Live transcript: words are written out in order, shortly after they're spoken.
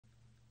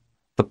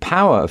The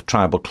power of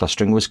tribal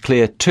clustering was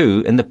clear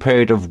too in the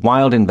period of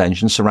wild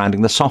invention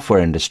surrounding the software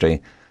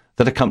industry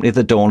that accompanied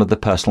the dawn of the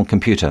personal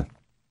computer.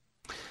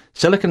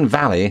 Silicon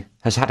Valley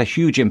has had a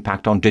huge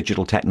impact on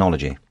digital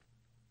technology.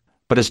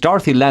 But as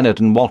Dorothy Leonard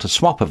and Walter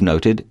Swap have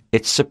noted,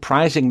 it's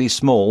surprisingly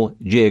small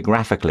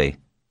geographically.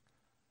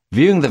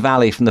 Viewing the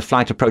valley from the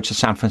flight approach to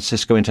San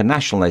Francisco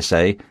International, they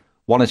say,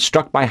 one is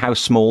struck by how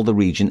small the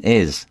region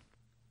is.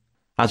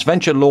 As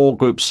venture law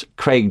group's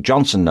Craig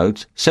Johnson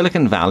notes,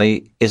 Silicon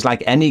Valley is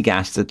like any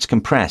gas that's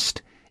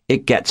compressed.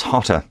 It gets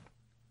hotter.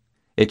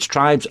 Its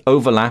tribes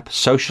overlap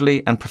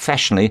socially and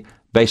professionally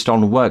based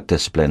on work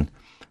discipline.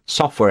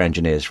 Software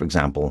engineers, for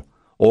example,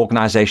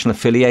 organizational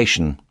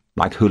affiliation,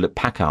 like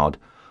Hewlett-Packard,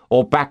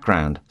 or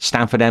background,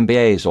 Stanford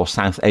MBAs or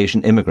South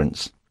Asian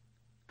immigrants.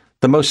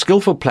 The most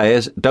skillful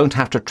players don't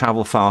have to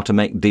travel far to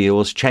make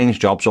deals, change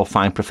jobs, or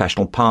find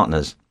professional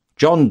partners.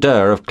 John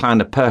Durr of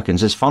Kleiner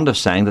Perkins is fond of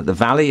saying that the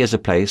valley is a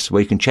place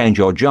where you can change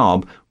your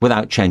job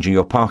without changing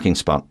your parking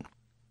spot.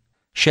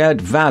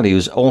 Shared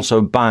values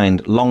also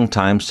bind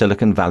long-time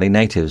Silicon Valley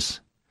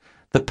natives.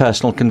 The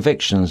personal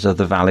convictions of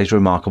the valley's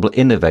remarkable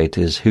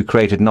innovators who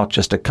created not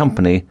just a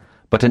company,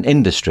 but an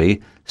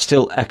industry,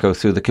 still echo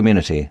through the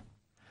community.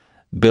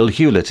 Bill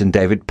Hewlett and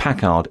David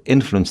Packard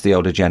influenced the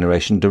older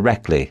generation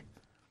directly.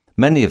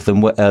 Many of them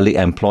were early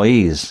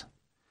employees.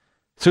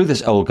 Through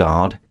this old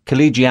guard,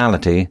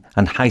 collegiality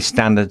and high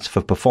standards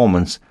for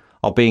performance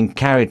are being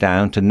carried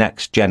down to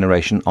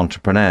next-generation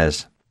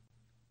entrepreneurs.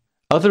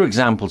 Other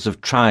examples of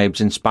tribes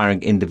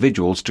inspiring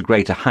individuals to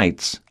greater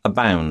heights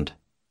abound.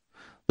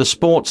 The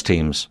sports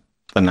teams,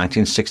 the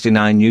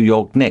 1969 New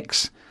York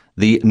Knicks,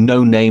 the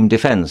no-name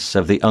defense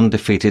of the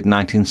undefeated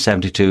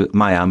 1972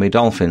 Miami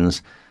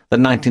Dolphins, the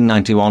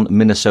 1991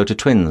 Minnesota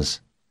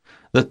Twins,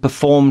 that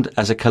performed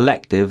as a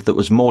collective that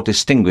was more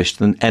distinguished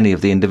than any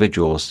of the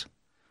individuals.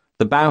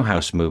 The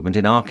Bauhaus movement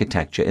in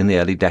architecture in the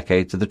early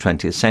decades of the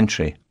 20th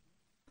century.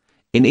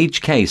 In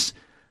each case,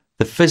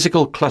 the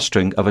physical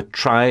clustering of a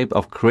tribe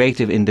of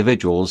creative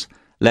individuals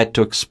led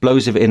to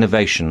explosive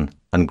innovation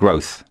and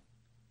growth.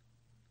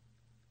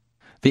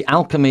 The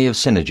alchemy of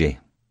synergy.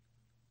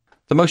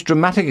 The most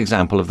dramatic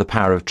example of the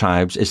power of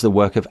tribes is the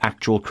work of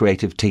actual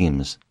creative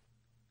teams.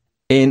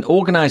 In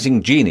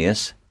Organizing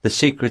Genius, The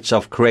Secrets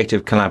of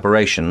Creative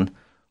Collaboration,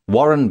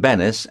 Warren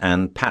Bennis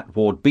and Pat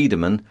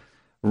Ward-Biederman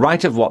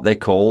write of what they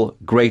call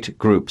great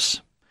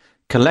groups,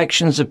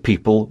 collections of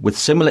people with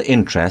similar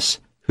interests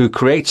who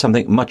create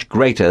something much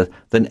greater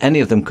than any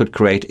of them could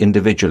create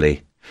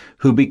individually,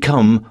 who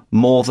become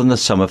more than the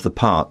sum of the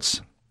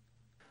parts.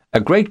 A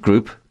great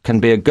group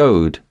can be a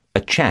goad, a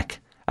check,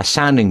 a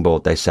sounding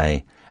board, they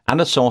say, and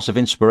a source of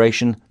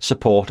inspiration,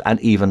 support, and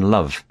even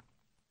love.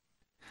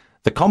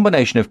 The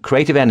combination of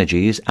creative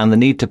energies and the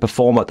need to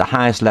perform at the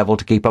highest level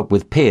to keep up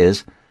with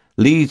peers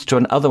leads to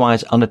an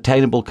otherwise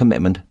unattainable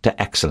commitment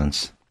to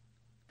excellence.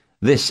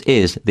 This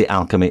is the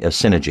alchemy of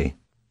synergy.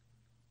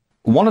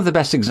 One of the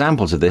best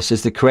examples of this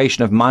is the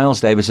creation of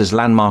Miles Davis's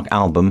landmark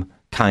album,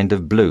 Kind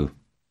of Blue.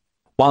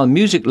 While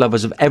music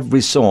lovers of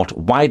every sort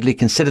widely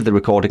consider the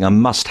recording a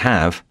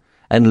must-have,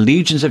 and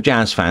legions of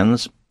jazz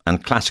fans,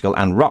 and classical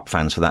and rock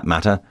fans for that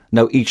matter,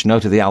 know each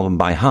note of the album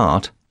by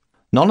heart,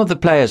 none of the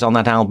players on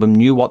that album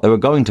knew what they were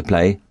going to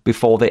play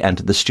before they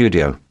entered the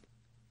studio.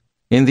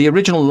 In the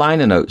original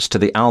liner notes to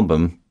the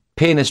album,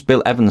 pianist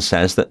Bill Evans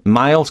says that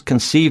Miles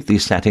conceived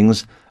these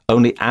settings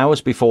only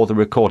hours before the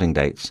recording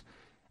dates,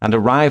 and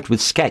arrived with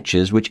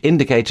sketches which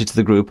indicated to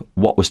the group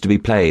what was to be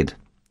played.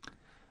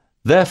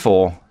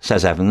 Therefore,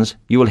 says Evans,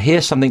 you will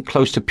hear something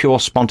close to pure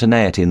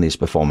spontaneity in these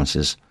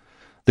performances.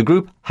 The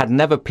group had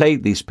never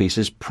played these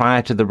pieces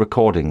prior to the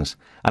recordings,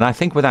 and I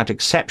think without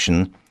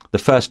exception, the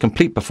first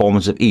complete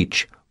performance of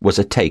each was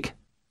a take.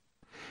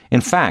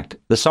 In fact,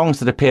 the songs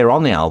that appear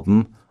on the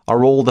album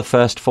are all the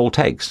first full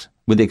takes,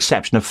 with the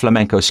exception of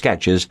Flamenco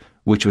Sketches,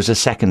 which was a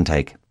second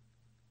take.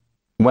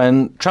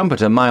 When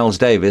trumpeter Miles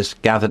Davis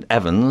gathered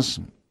Evans,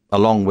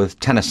 along with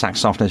tenor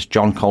saxophonist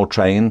John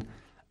Coltrane,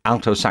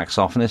 alto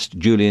saxophonist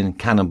Julian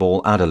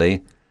Cannonball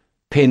Adderley,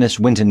 pianist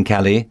Wynton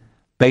Kelly,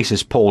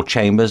 bassist Paul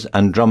Chambers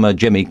and drummer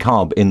Jimmy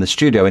Cobb in the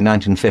studio in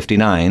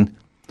 1959,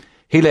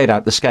 he laid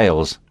out the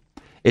scales,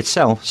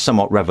 itself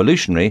somewhat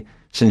revolutionary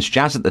since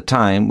jazz at the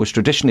time was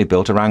traditionally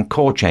built around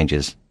chord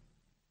changes.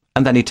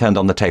 And then he turned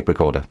on the tape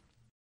recorder.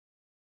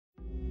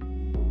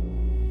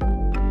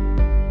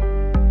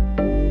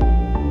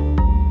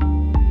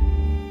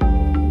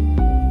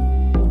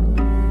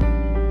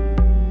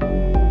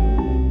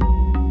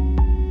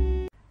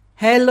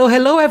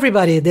 Hello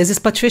everybody. This is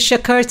Patricia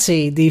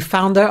Curty, the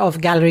founder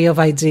of Gallery of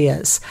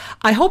Ideas.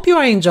 I hope you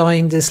are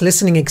enjoying this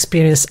listening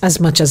experience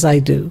as much as I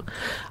do.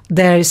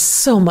 There is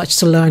so much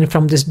to learn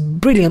from these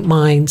brilliant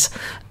minds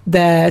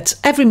that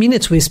every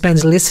minute we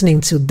spend listening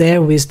to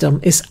their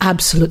wisdom is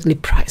absolutely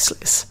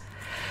priceless.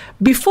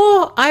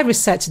 Before I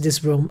reset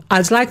this room,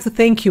 I'd like to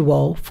thank you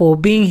all for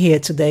being here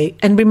today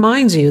and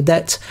remind you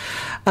that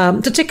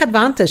to take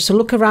advantage, to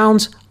look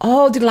around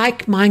all the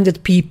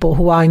like-minded people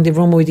who are in the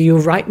room with you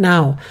right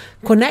now,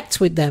 connect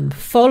with them,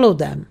 follow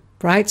them,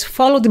 right?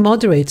 Follow the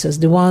moderators,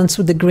 the ones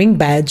with the green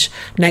badge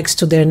next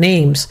to their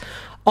names.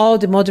 All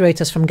the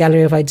moderators from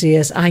Gallery of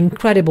Ideas are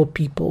incredible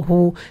people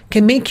who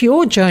can make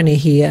your journey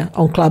here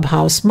on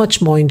Clubhouse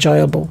much more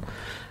enjoyable.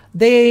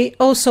 They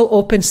also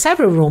open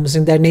several rooms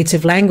in their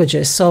native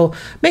languages, so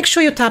make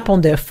sure you tap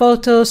on their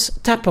photos,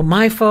 tap on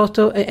my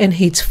photo, and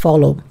hit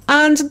follow.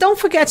 And don't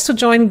forget to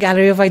join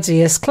Gallery of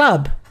Ideas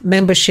Club.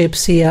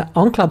 Memberships here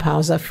on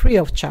Clubhouse are free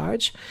of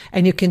charge,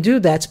 and you can do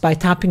that by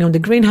tapping on the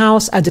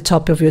greenhouse at the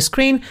top of your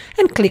screen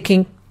and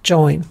clicking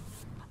join.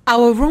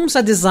 Our rooms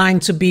are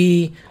designed to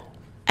be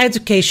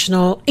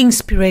educational,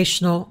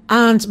 inspirational,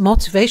 and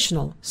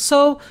motivational.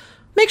 So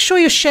make sure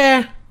you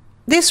share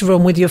this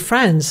room with your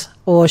friends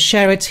or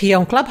share it here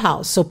on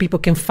Clubhouse so people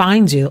can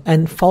find you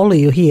and follow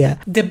you here.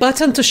 The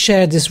button to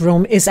share this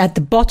room is at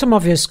the bottom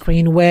of your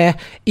screen, where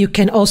you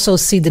can also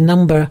see the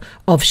number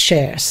of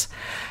shares.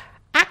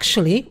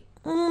 Actually,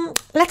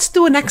 let's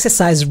do an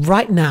exercise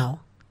right now.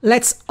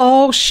 Let's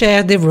all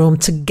share the room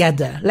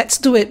together. Let's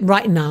do it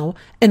right now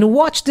and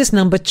watch this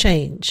number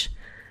change.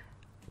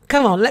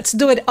 Come on, let's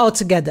do it all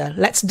together.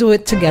 Let's do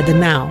it together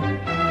now.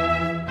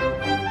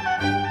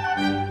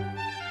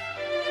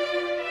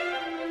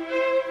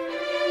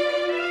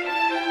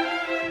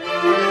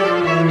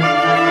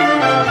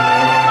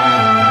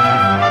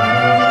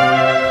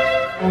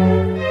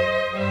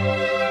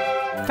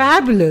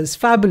 Fabulous,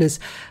 fabulous.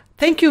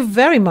 Thank you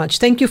very much.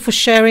 Thank you for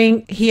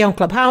sharing here on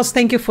Clubhouse.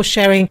 Thank you for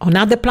sharing on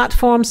other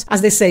platforms.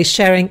 As they say,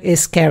 sharing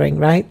is caring,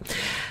 right?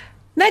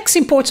 Next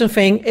important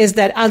thing is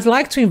that I'd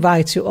like to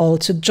invite you all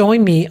to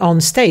join me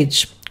on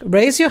stage.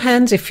 Raise your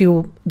hands if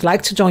you'd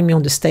like to join me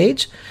on the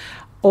stage,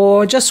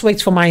 or just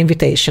wait for my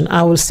invitation.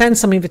 I will send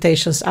some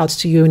invitations out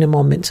to you in a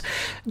moment.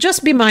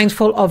 Just be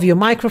mindful of your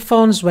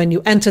microphones when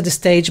you enter the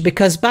stage,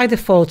 because by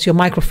default, your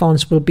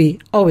microphones will be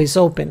always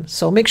open.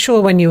 So make sure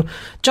when you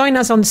join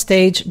us on the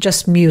stage,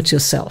 just mute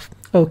yourself.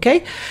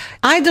 Okay?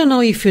 I don't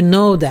know if you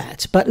know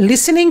that, but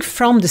listening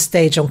from the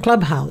stage on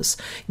Clubhouse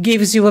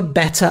gives you a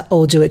better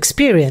audio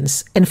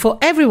experience. And for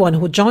everyone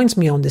who joins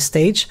me on the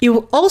stage, you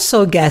will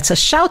also get a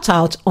shout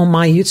out on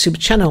my YouTube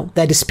channel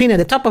that is pinned at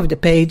the top of the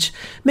page.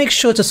 Make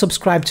sure to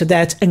subscribe to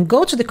that and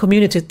go to the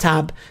community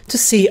tab to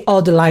see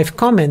all the live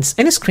comments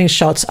and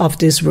screenshots of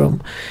this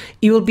room.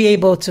 You will be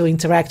able to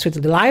interact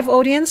with the live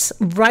audience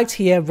right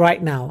here,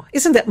 right now.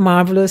 Isn't that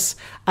marvelous?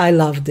 I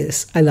love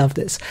this. I love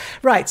this.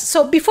 Right.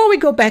 So before we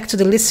go back to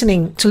the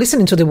listening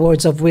to the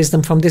words of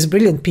wisdom from these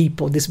brilliant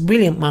people, this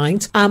brilliant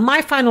mind,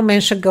 my final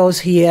mention goes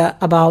here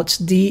about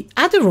the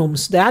other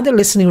rooms, the other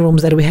listening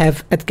rooms that we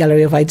have at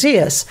Gallery of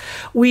Ideas.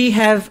 We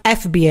have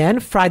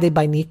FBN, Friday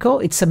by Nico.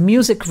 It's a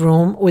music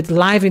room with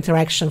live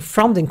interaction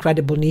from the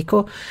incredible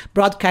Nico,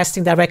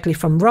 broadcasting directly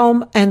from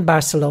Rome and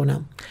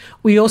Barcelona.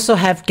 We also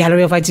have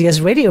Gallery of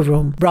Ideas Radio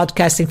Room,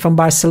 broadcasting from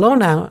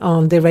Barcelona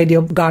on the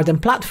Radio Garden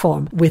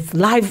platform, with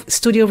live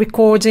studio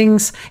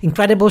recordings,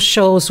 incredible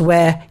shows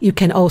where you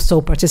can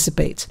also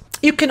participate.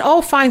 You can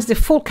all find the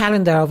full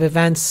calendar of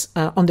events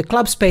on the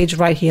Clubs page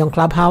right here on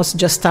Clubhouse.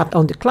 Just tap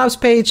on the Clubs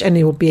page and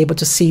you will be able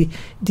to see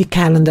the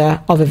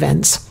calendar of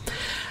events.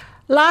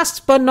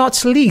 Last but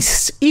not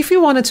least, if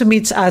you wanted to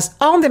meet us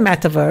on the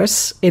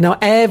metaverse,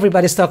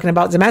 everybody's talking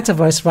about the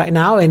metaverse right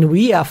now and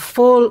we are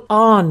full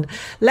on.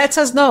 Let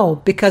us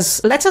know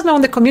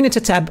on the community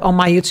tab on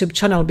my YouTube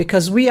channel,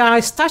 because we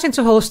are starting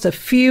to host a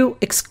few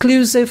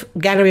exclusive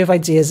Gallery of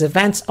Ideas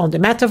events on the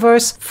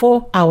metaverse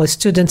for our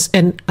students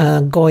and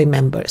GOI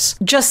members.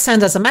 Just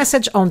send us a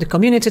message on the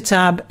community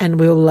tab and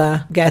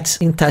we'll get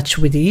in touch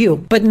with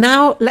you. But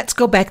now let's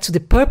go back to the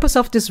purpose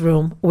of this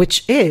room,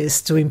 which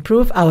is to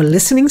improve our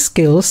listening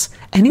skills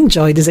and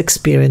enjoy this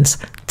experience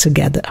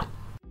together.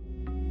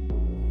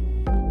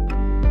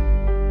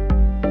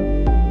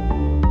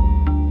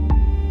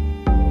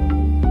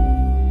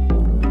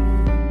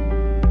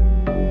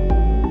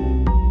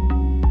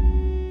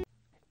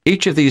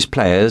 Each of these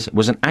players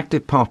was an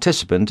active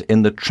participant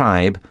in the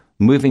tribe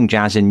moving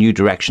jazz in new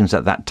directions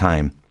at that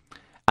time,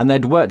 and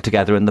they'd worked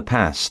together in the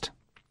past.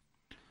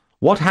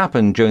 What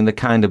happened during the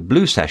kind of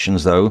blue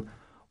sessions, though,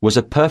 was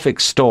a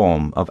perfect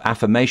storm of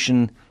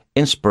affirmation,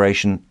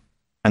 inspiration,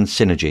 and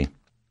synergy.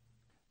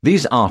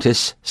 These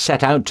artists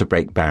set out to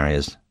break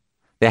barriers.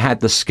 They had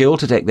the skill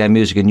to take their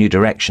music in new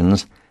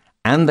directions,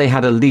 and they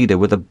had a leader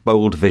with a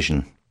bold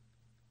vision.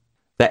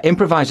 Their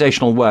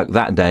improvisational work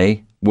that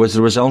day was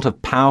the result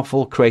of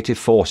powerful creative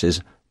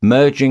forces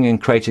merging and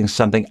creating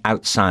something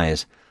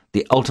outsized,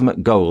 the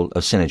ultimate goal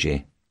of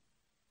synergy.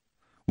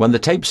 When the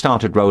tape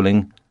started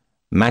rolling,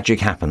 magic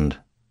happened.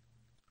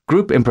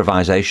 Group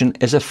improvisation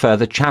is a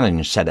further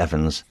challenge, said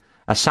Evans.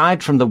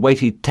 Aside from the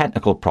weighty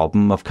technical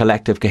problem of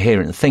collective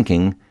coherent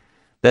thinking,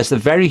 there's the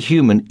very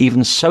human,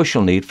 even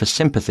social need for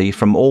sympathy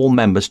from all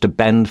members to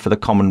bend for the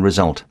common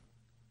result.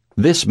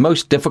 This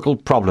most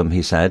difficult problem,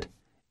 he said,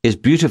 is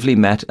beautifully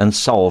met and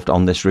solved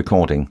on this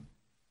recording.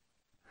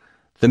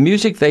 The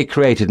music they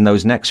created in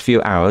those next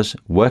few hours,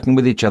 working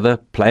with each other,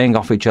 playing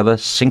off each other,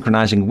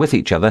 synchronizing with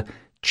each other,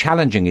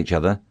 challenging each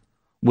other,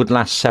 would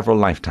last several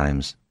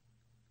lifetimes.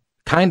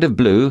 Kind of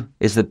Blue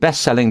is the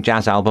best-selling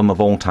jazz album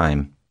of all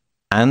time.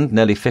 and,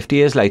 nearly 50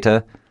 years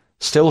later,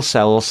 still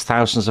sells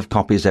thousands of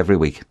copies every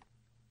week.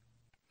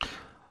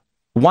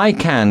 Why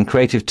can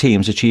creative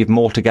teams achieve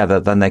more together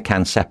than they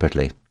can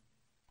separately?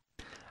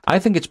 I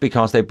think it's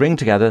because they bring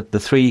together the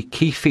three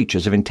key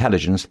features of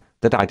intelligence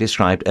that I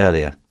described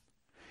earlier.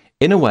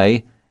 In a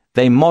way,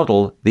 they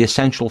model the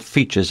essential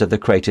features of the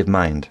creative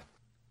mind.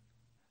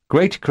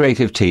 Great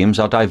creative teams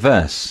are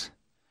diverse.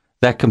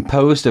 They're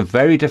composed of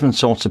very different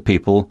sorts of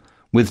people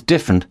with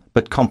different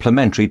but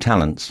complementary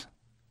talents.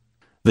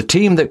 The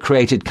team that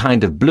created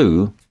Kind of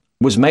Blue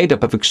was made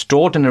up of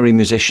extraordinary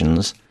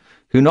musicians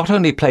who not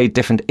only played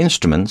different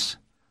instruments,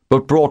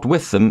 but brought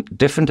with them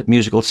different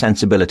musical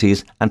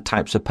sensibilities and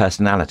types of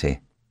personality.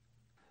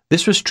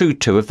 This was true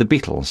too of the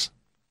Beatles.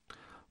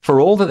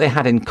 For all that they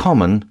had in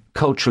common,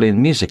 culturally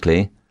and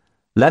musically,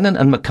 Lennon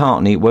and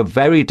McCartney were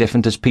very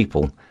different as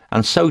people,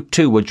 and so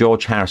too were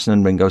George Harrison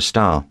and Ringo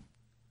Starr.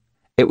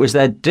 It was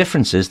their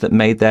differences that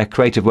made their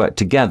creative work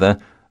together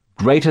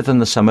greater than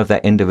the sum of their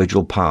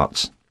individual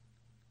parts.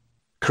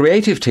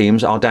 Creative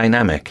teams are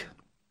dynamic.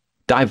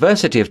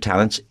 Diversity of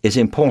talents is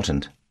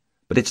important,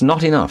 but it's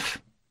not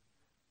enough.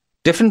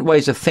 Different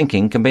ways of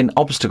thinking can be an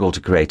obstacle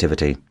to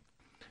creativity.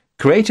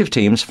 Creative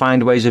teams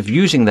find ways of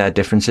using their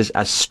differences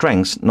as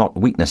strengths, not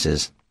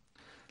weaknesses.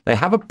 They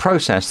have a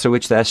process through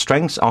which their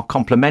strengths are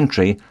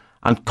complementary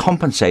and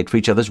compensate for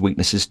each other's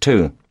weaknesses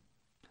too.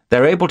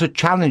 They're able to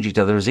challenge each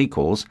other as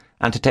equals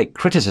and to take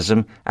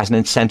criticism as an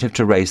incentive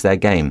to raise their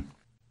game.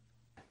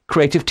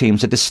 Creative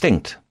teams are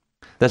distinct.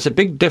 There's a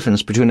big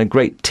difference between a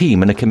great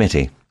team and a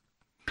committee.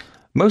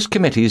 Most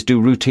committees do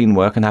routine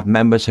work and have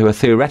members who are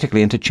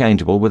theoretically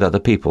interchangeable with other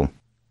people.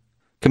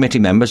 Committee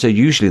members are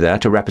usually there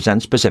to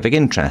represent specific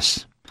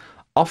interests.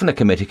 Often a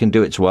committee can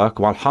do its work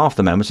while half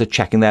the members are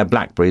checking their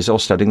Blackberries or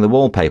studying the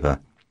wallpaper.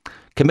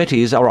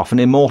 Committees are often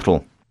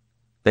immortal.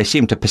 They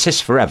seem to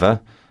persist forever,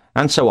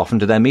 and so often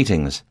do their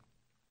meetings.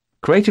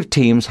 Creative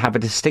teams have a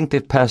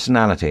distinctive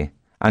personality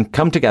and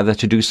come together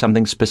to do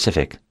something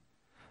specific.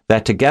 They're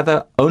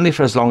together only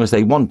for as long as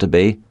they want to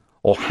be,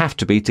 or have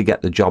to be to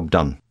get the job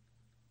done.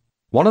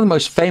 One of the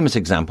most famous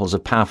examples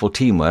of powerful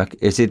teamwork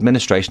is the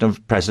administration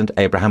of President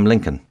Abraham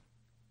Lincoln.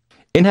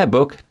 In her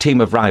book,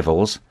 Team of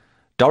Rivals,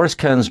 Doris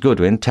Kearns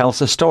Goodwin tells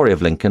the story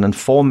of Lincoln and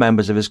four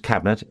members of his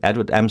cabinet: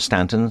 Edward M.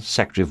 Stanton,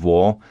 Secretary of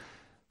War;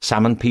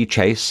 Salmon P.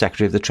 Chase,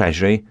 Secretary of the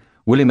Treasury;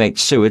 William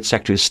H. Seward,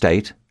 Secretary of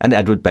State; and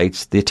Edward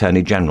Bates, the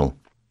Attorney General.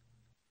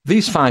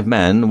 These five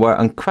men were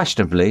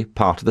unquestionably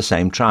part of the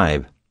same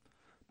tribe,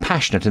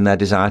 passionate in their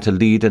desire to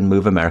lead and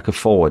move America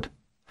forward.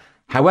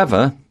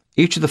 However,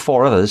 each of the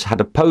four others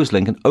had opposed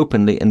Lincoln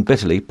openly and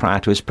bitterly prior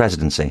to his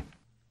presidency.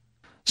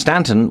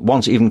 Stanton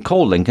once even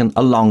called Lincoln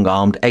a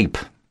long-armed ape.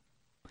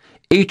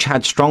 Each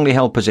had strongly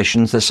held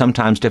positions that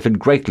sometimes differed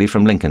greatly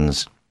from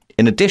Lincoln's.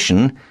 In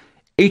addition,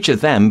 each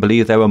of them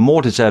believed they were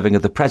more deserving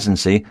of the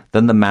presidency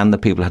than the man the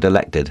people had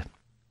elected.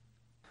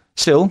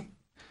 Still,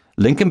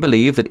 Lincoln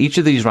believed that each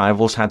of these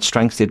rivals had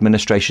strengths the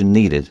administration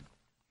needed.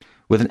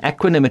 With an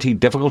equanimity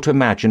difficult to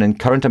imagine in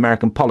current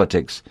American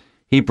politics,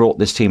 he brought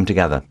this team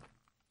together.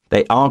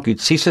 They argued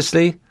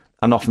ceaselessly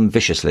and often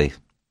viciously.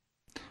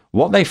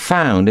 What they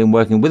found in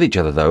working with each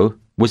other, though,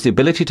 was the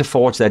ability to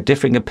forge their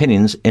differing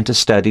opinions into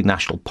sturdy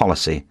national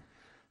policy,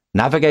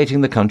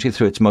 navigating the country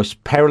through its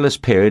most perilous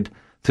period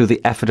through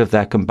the effort of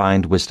their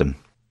combined wisdom.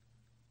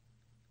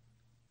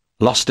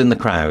 Lost in the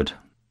crowd.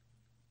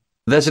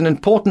 There's an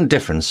important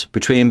difference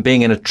between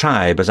being in a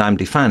tribe, as I'm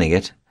defining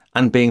it,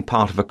 and being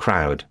part of a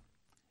crowd,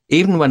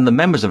 even when the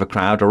members of a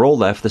crowd are all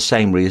there for the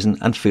same reason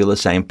and feel the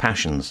same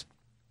passions.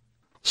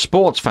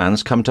 Sports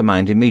fans come to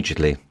mind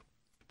immediately.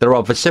 There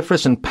are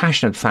vociferous and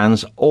passionate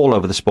fans all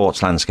over the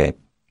sports landscape.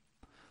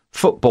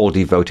 Football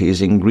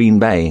devotees in Green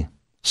Bay,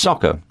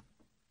 soccer,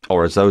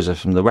 or as those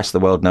from the rest of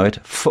the world know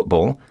it,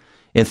 football,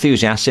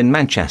 enthusiasts in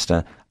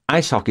Manchester,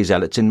 ice hockey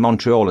zealots in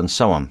Montreal, and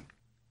so on.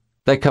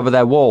 They cover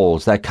their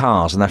walls, their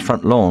cars, and their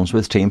front lawns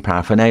with team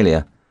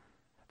paraphernalia.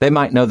 They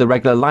might know the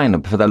regular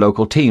lineup for their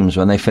local teams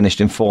when they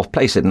finished in fourth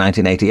place in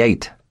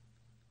 1988.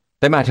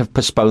 They might have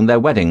postponed their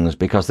weddings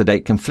because the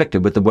date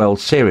conflicted with the World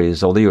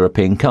Series or the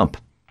European Cup.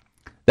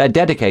 They're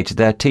dedicated to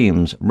their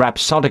teams,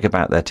 rhapsodic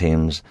about their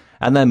teams,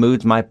 and their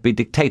moods might be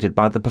dictated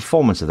by the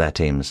performance of their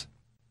teams.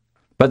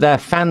 But their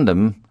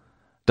fandom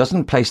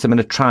doesn't place them in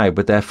a tribe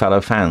with their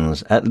fellow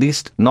fans, at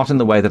least not in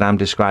the way that I'm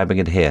describing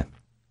it here.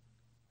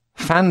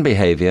 Fan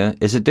behaviour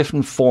is a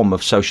different form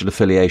of social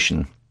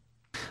affiliation.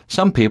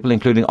 Some people,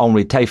 including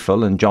Henri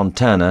Teufel and John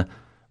Turner,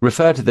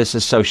 refer to this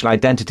as social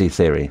identity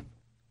theory.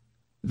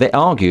 They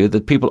argue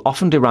that people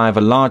often derive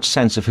a large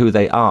sense of who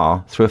they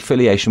are through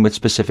affiliation with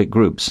specific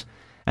groups,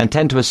 and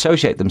tend to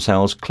associate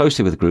themselves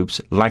closely with groups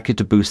likely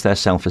to boost their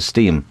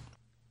self-esteem.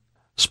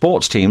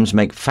 Sports teams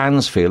make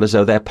fans feel as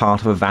though they're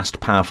part of a vast,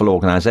 powerful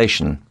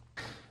organisation.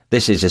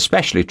 This is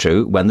especially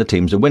true when the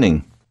teams are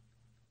winning.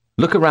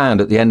 Look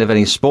around at the end of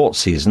any sports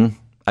season,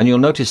 and you'll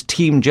notice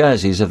team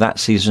jerseys of that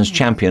season's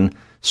champion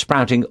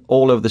sprouting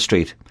all over the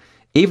street,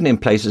 even in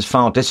places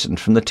far distant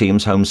from the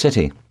team's home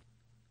city.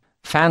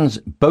 Fans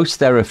boast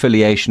their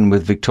affiliation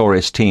with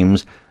victorious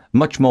teams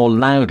much more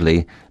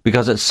loudly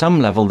because at some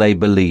level they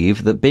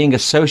believe that being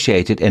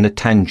associated in a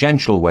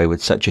tangential way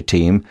with such a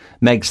team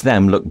makes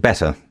them look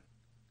better.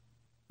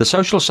 The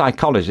social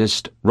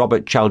psychologist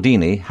Robert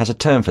Cialdini has a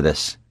term for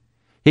this.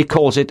 He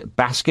calls it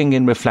basking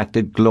in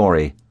reflected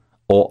glory,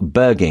 or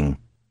burging.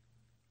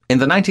 In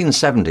the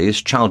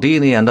 1970s,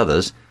 Cialdini and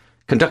others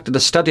conducted a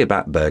study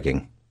about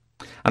burging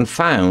and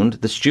found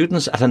that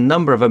students at a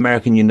number of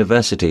American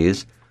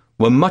universities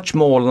were much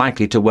more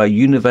likely to wear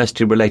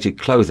university-related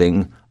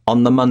clothing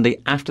on the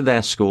Monday after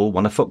their school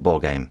won a football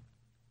game.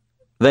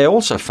 They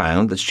also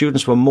found that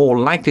students were more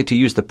likely to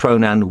use the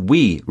pronoun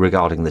we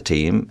regarding the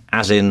team,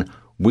 as in,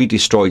 we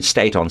destroyed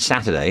state on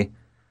Saturday,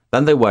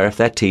 than they were if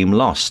their team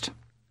lost.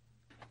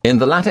 In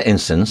the latter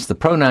instance, the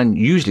pronoun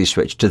usually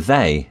switched to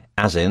they,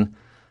 as in,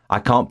 I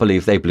can't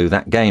believe they blew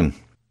that game.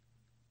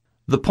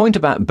 The point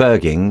about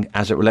burging,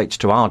 as it relates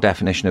to our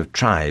definition of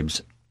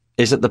tribes,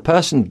 is that the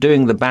person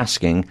doing the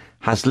basking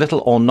has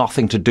little or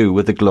nothing to do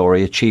with the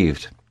glory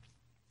achieved.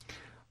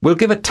 We'll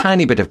give a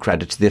tiny bit of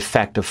credit to the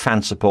effect of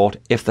fan support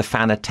if the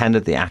fan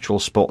attended the actual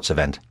sports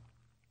event.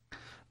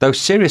 Though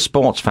serious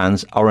sports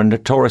fans are a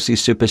notoriously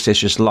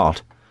superstitious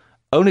lot,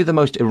 only the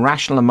most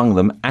irrational among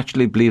them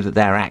actually believe that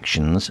their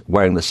actions,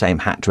 wearing the same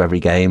hat to every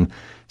game,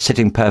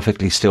 sitting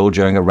perfectly still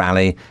during a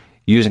rally,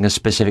 using a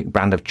specific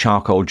brand of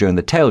charcoal during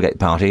the tailgate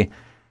party,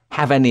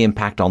 have any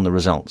impact on the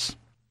results.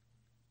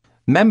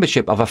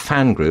 Membership of a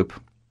fan group,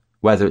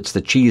 whether it's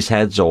the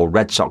Cheeseheads or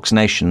Red Sox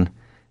Nation,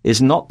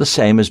 is not the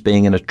same as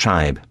being in a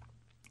tribe.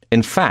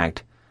 In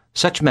fact,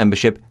 such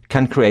membership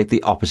can create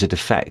the opposite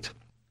effect.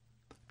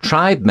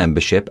 Tribe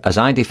membership, as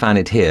I define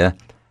it here,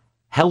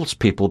 helps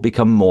people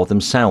become more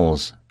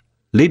themselves,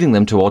 leading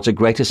them towards a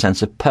greater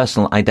sense of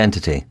personal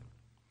identity.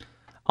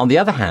 On the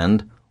other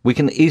hand, we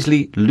can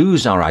easily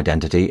lose our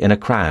identity in a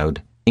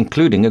crowd,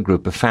 including a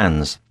group of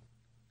fans.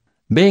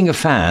 Being a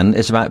fan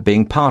is about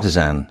being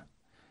partisan,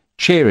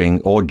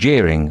 cheering or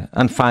jeering,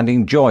 and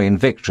finding joy in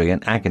victory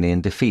and agony in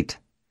defeat.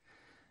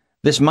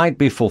 This might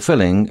be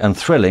fulfilling and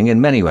thrilling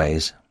in many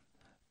ways,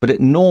 but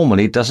it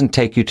normally doesn't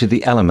take you to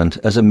the element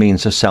as a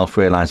means of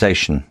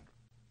self-realization.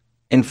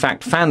 In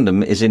fact,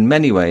 fandom is in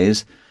many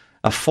ways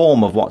a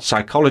form of what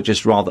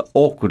psychologists rather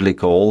awkwardly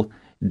call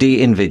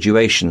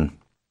de-individuation.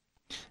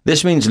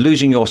 This means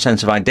losing your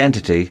sense of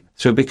identity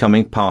through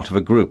becoming part of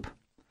a group.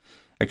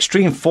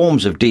 Extreme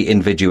forms of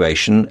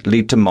de-individuation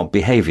lead to mob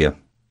behaviour.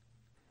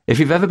 If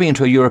you've ever been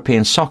to a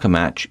European soccer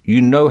match,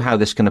 you know how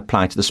this can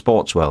apply to the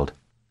sports world.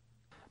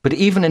 But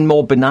even in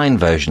more benign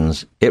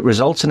versions, it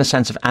results in a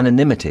sense of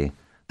anonymity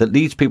that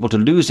leads people to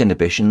lose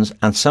inhibitions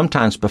and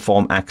sometimes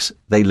perform acts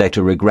they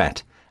later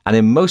regret, and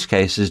in most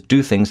cases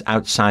do things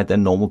outside their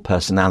normal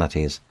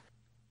personalities.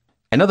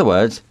 In other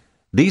words,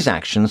 these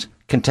actions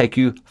can take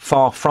you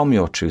far from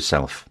your true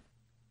self.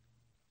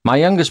 My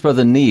youngest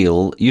brother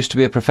Neil used to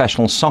be a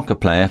professional soccer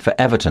player for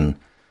Everton,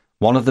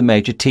 one of the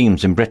major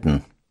teams in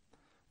Britain.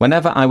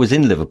 Whenever I was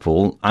in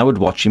Liverpool, I would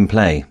watch him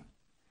play.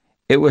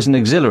 It was an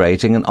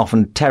exhilarating and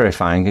often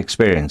terrifying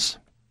experience.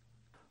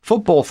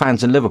 Football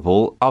fans in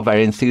Liverpool are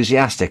very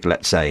enthusiastic,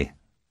 let's say.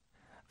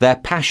 They're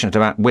passionate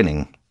about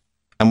winning,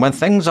 and when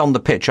things on the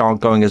pitch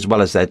aren't going as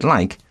well as they'd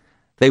like,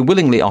 they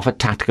willingly offer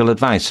tactical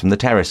advice from the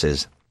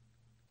terraces.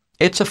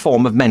 It's a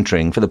form of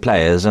mentoring for the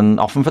players and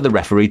often for the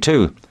referee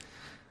too.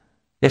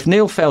 If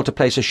Neil failed to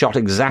place a shot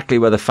exactly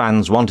where the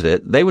fans wanted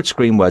it, they would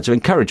scream words of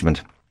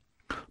encouragement.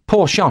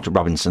 Poor shot,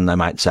 Robinson, they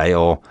might say,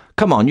 or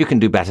come on, you can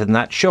do better than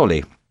that,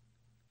 surely.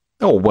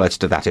 Or words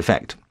to that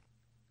effect.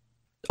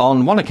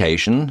 On one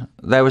occasion,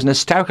 there was an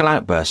hysterical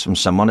outburst from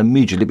someone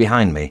immediately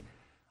behind me,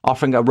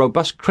 offering a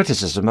robust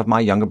criticism of my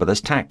younger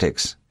brother's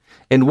tactics,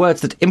 in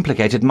words that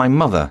implicated my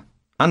mother,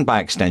 and by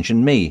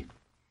extension me.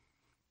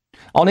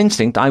 On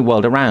instinct, I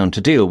whirled around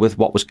to deal with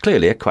what was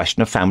clearly a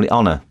question of family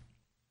honour.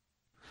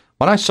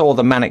 When I saw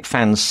the manic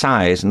fan's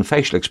size and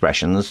facial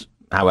expressions,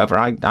 however,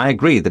 I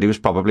agreed that he was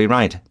probably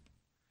right.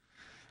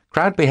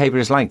 Crowd behaviour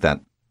is like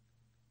that.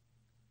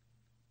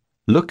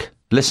 Look,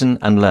 listen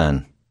and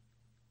learn.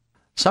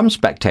 Some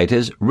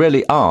spectators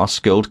really are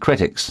skilled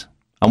critics,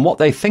 and what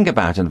they think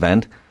about an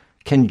event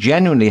can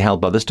genuinely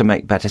help others to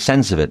make better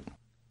sense of it.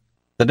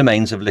 The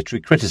domains of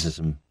literary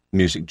criticism,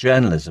 music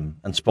journalism,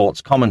 and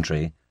sports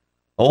commentary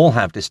all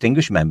have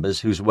distinguished members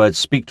whose words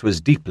speak to us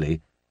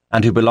deeply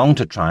and who belong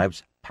to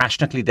tribes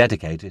passionately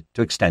dedicated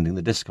to extending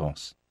the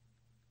discourse.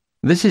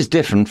 This is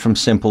different from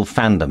simple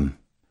fandom.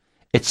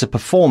 It's a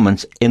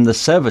performance in the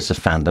service of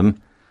fandom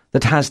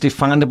that has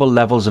definable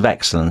levels of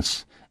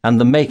excellence and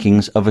the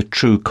makings of a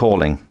true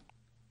calling.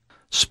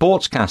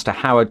 Sportscaster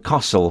Howard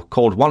Cosell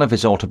called one of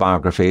his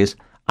autobiographies,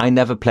 "I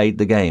Never Played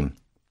the Game."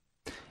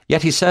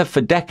 Yet he served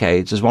for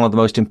decades as one of the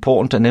most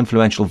important and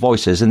influential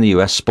voices in the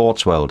US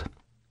sports world.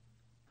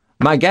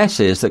 My guess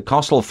is that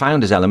Cosell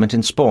found his element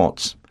in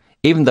sports,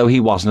 even though he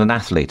wasn't an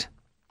athlete.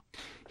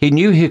 He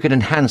knew he could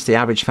enhance the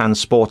average fan's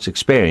sports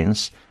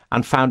experience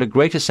and found a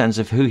greater sense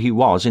of who he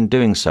was in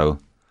doing so.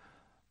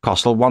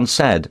 Cosell once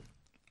said,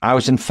 "I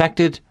was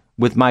infected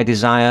with my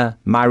desire,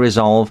 my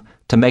resolve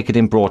to make it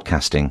in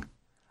broadcasting.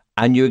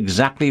 I knew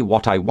exactly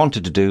what I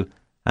wanted to do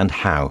and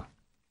how."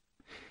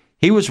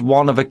 He was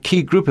one of a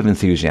key group of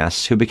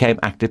enthusiasts who became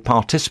active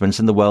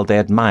participants in the world they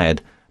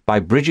admired by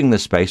bridging the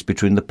space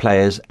between the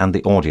players and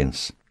the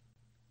audience.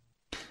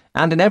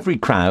 And in every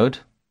crowd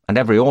and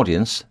every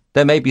audience,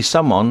 there may be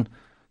someone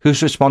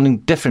who's responding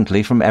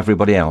differently from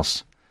everybody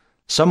else,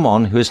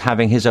 someone who is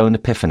having his own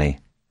epiphany,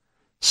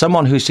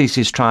 someone who sees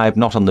his tribe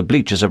not on the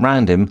bleachers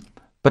around him,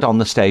 but on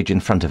the stage in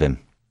front of him.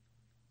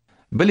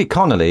 Billy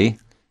Connolly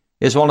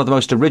is one of the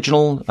most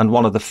original and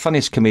one of the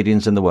funniest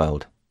comedians in the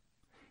world.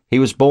 He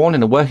was born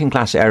in a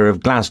working-class area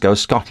of Glasgow,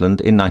 Scotland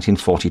in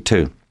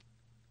 1942.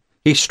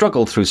 He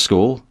struggled through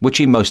school, which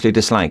he mostly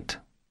disliked,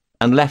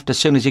 and left as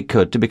soon as he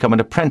could to become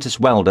an apprentice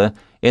welder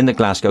in the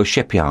Glasgow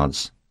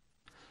shipyards.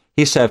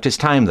 He served his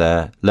time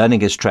there, learning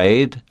his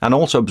trade and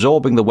also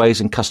absorbing the ways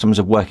and customs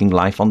of working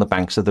life on the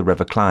banks of the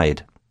River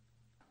Clyde.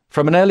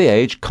 From an early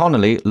age,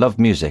 Connolly loved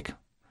music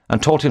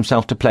and taught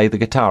himself to play the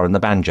guitar and the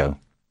banjo.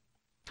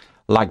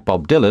 Like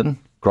Bob Dylan,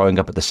 growing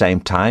up at the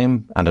same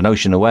time and an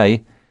ocean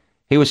away,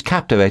 he was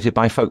captivated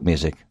by folk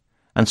music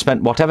and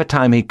spent whatever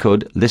time he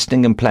could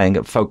listening and playing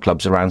at folk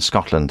clubs around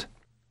Scotland.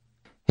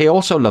 He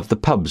also loved the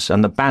pubs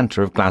and the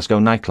banter of Glasgow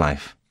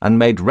nightlife and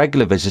made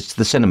regular visits to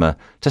the cinema,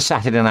 to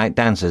Saturday night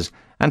dances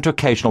and to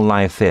occasional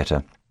live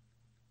theatre.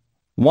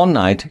 One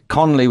night,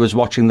 Connolly was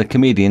watching the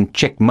comedian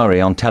Chick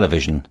Murray on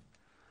television.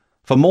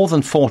 For more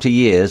than 40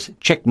 years,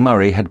 Chick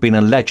Murray had been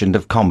a legend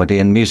of comedy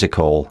and music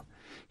hall.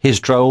 His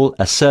droll,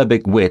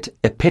 acerbic wit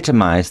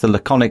epitomised the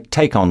laconic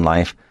take on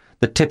life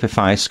that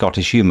typifies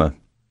Scottish humour.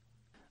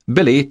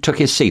 Billy took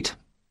his seat,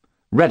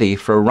 ready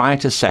for a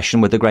riotous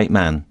session with the great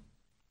man.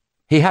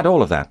 He had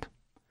all of that,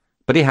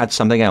 but he had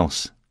something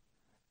else,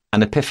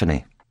 an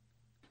epiphany.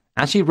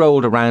 As he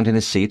rolled around in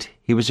his seat,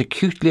 he was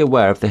acutely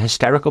aware of the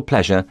hysterical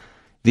pleasure,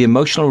 the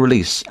emotional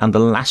release and the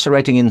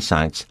lacerating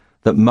insights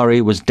that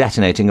Murray was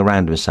detonating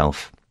around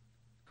himself.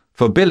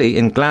 For Billy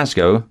in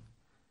Glasgow,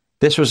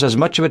 this was as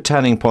much of a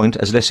turning point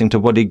as listening to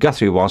Woody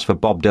Guthrie was for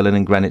Bob Dylan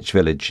in Greenwich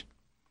Village.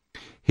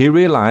 He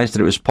realised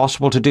that it was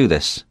possible to do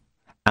this,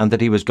 and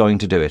that he was going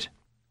to do it.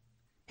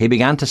 He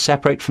began to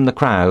separate from the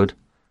crowd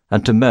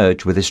and to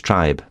merge with his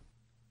tribe.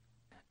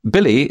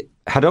 Billy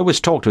had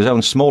always talked to his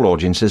own small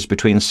audiences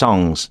between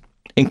songs.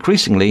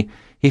 Increasingly,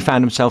 he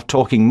found himself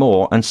talking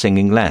more and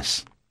singing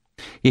less.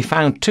 He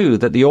found, too,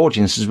 that the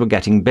audiences were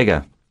getting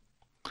bigger.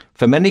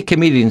 For many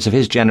comedians of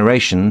his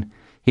generation,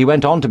 he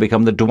went on to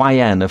become the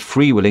doyen of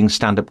freewheeling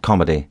stand-up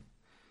comedy.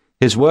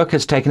 His work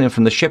has taken him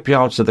from the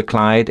shipyards of the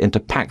Clyde into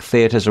packed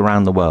theatres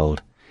around the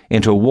world,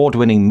 into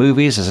award-winning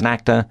movies as an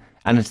actor,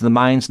 and into the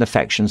minds and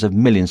affections of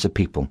millions of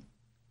people.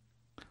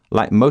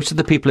 Like most of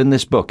the people in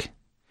this book,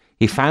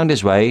 he found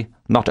his way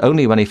not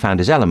only when he found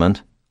his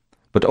element,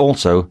 but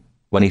also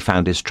when he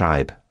found his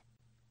tribe.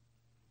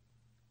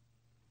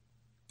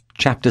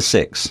 Chapter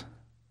 6.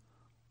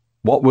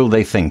 What will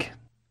they think?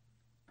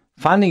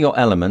 Finding your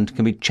element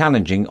can be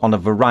challenging on a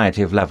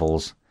variety of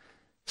levels,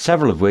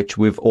 several of which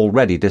we've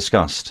already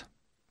discussed.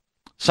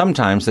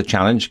 Sometimes the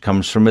challenge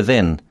comes from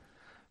within,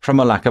 from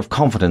a lack of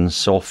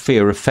confidence or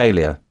fear of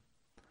failure.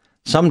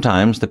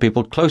 Sometimes the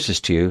people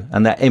closest to you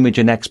and their image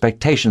and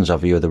expectations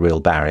of you are the real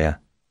barrier.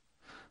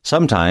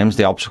 Sometimes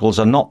the obstacles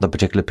are not the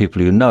particular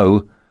people you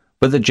know,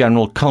 but the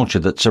general culture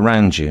that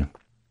surrounds you.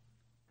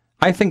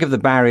 I think of the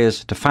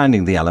barriers to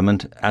finding the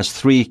element as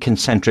 3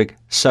 concentric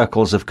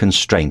circles of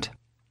constraint.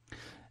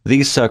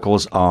 These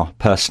circles are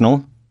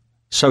personal,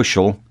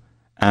 social,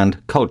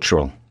 and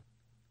cultural.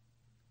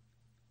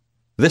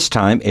 This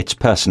time it's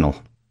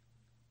personal.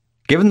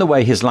 Given the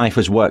way his life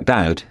was worked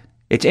out,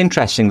 it's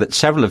interesting that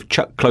several of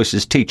Chuck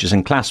Close's teachers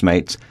and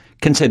classmates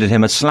considered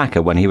him a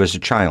slacker when he was a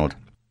child.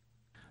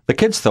 The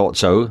kids thought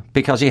so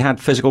because he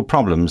had physical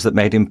problems that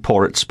made him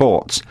poor at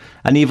sports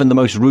and even the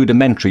most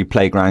rudimentary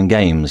playground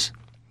games.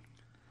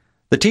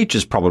 The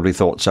teachers probably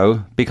thought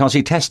so because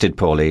he tested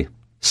poorly,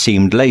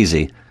 seemed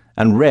lazy,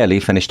 and rarely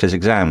finished his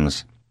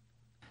exams.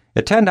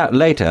 It turned out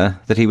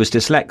later that he was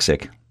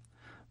dyslexic,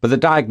 but the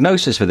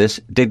diagnosis for this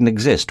didn't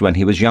exist when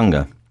he was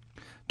younger.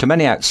 To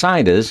many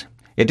outsiders,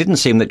 it didn't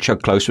seem that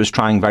Chuck Close was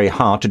trying very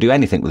hard to do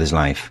anything with his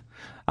life,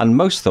 and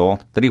most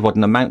thought that he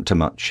wouldn't amount to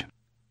much.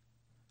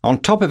 On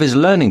top of his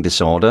learning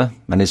disorder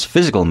and his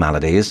physical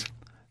maladies,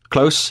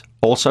 Close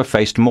also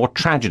faced more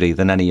tragedy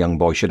than any young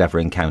boy should ever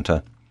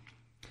encounter.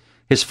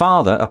 His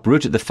father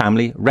uprooted the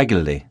family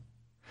regularly,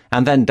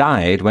 and then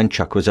died when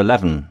Chuck was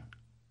 11.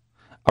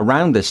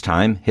 Around this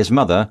time, his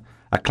mother,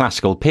 a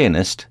classical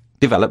pianist,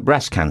 developed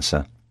breast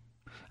cancer,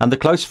 and the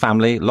Close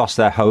family lost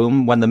their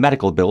home when the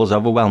medical bills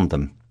overwhelmed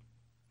them.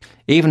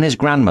 Even his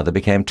grandmother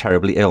became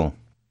terribly ill.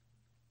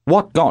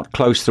 What got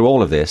Close through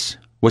all of this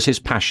was his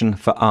passion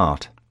for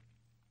art.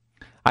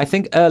 I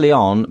think early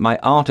on my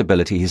art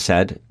ability, he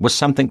said, was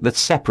something that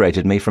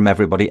separated me from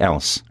everybody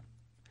else.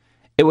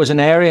 It was an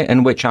area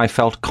in which I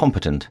felt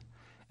competent,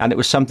 and it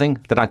was something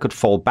that I could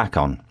fall back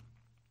on.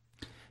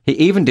 He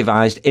even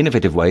devised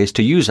innovative ways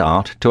to use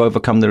art to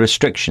overcome the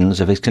restrictions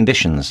of his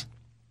conditions.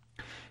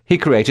 He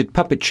created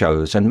puppet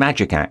shows and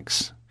magic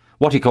acts,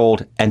 what he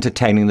called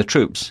entertaining the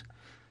troops,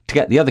 to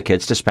get the other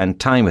kids to spend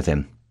time with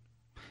him.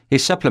 he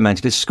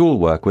supplemented his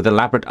schoolwork with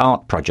elaborate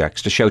art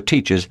projects to show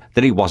teachers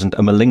that he wasn't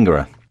a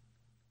malingerer.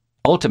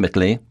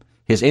 Ultimately,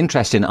 his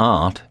interest in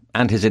art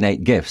and his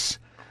innate gifts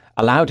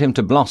allowed him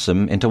to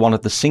blossom into one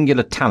of the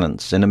singular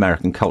talents in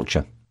American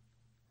culture.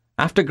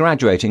 After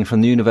graduating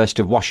from the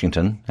University of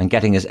Washington and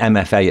getting his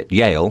MFA at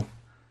Yale,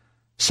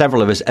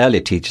 several of his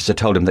earlier teachers had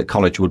told him that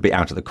college would be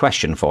out of the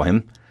question for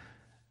him,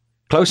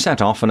 Close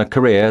set off on a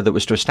career that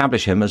was to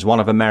establish him as one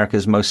of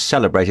America's most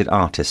celebrated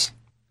artists.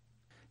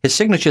 His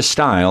signature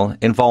style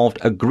involved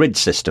a grid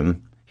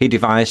system he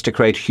devised to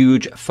create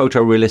huge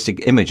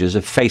photorealistic images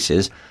of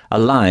faces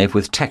alive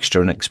with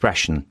texture and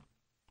expression.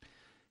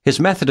 His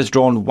method has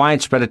drawn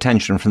widespread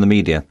attention from the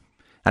media,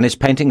 and his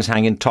paintings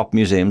hang in top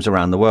museums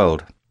around the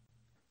world.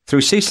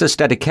 Through ceaseless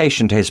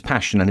dedication to his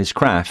passion and his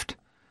craft,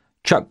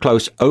 Chuck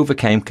Close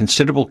overcame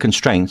considerable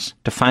constraints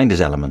to find his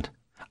element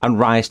and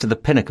rise to the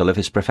pinnacle of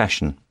his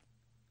profession.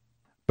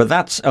 But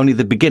that's only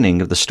the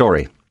beginning of the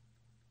story.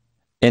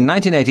 In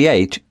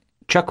 1988,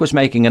 Chuck was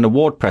making an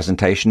award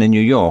presentation in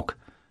New York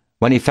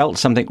when he felt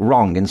something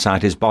wrong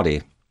inside his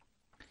body.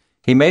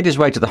 He made his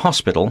way to the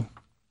hospital,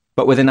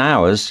 but within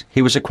hours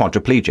he was a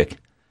quadriplegic,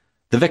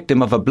 the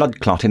victim of a blood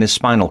clot in his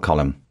spinal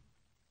column.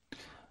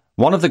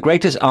 One of the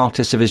greatest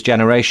artists of his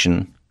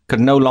generation could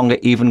no longer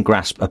even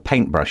grasp a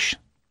paintbrush.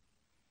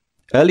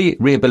 Early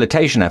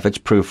rehabilitation efforts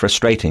proved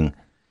frustrating,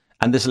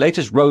 and this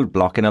latest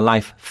roadblock in a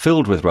life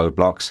filled with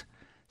roadblocks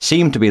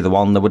seemed to be the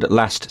one that would at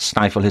last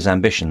stifle his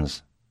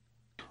ambitions.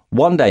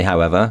 One day,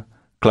 however,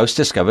 Close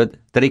discovered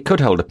that he could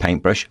hold a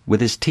paintbrush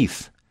with his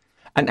teeth,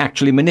 and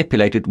actually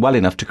manipulate it well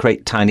enough to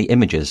create tiny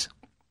images.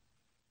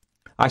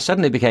 I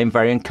suddenly became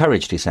very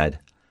encouraged, he said.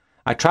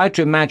 I tried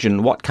to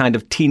imagine what kind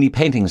of teeny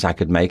paintings I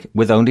could make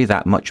with only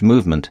that much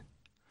movement.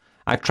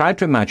 I tried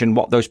to imagine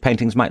what those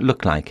paintings might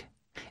look like.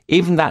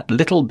 Even that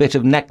little bit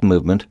of neck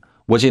movement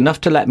was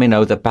enough to let me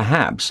know that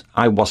perhaps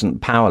I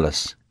wasn't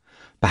powerless.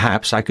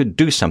 Perhaps I could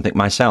do something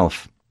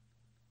myself.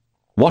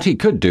 What he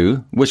could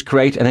do was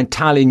create an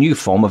entirely new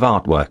form of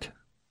artwork.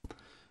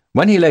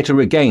 When he later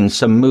regained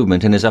some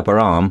movement in his upper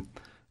arm,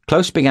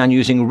 Close began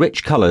using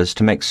rich colours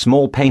to make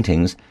small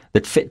paintings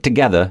that fit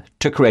together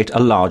to create a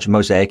large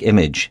mosaic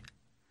image.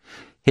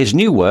 His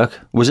new work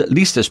was at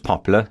least as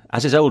popular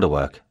as his older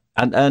work,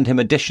 and earned him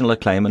additional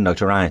acclaim and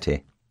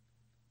notoriety.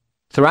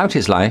 Throughout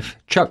his life,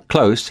 Chuck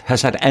Close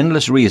has had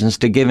endless reasons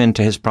to give in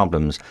to his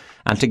problems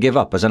and to give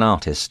up as an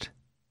artist.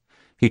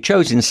 He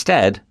chose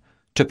instead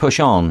to push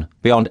on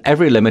beyond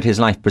every limit his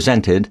life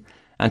presented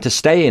and to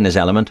stay in his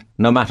element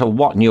no matter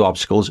what new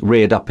obstacles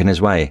reared up in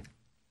his way.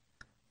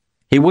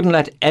 He wouldn't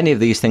let any of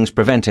these things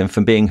prevent him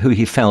from being who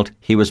he felt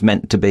he was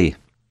meant to be.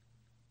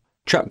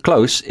 Chuck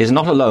Close is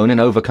not alone in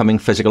overcoming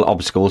physical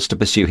obstacles to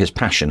pursue his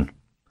passion.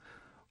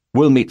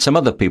 We'll meet some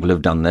other people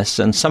who've done this,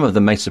 and some of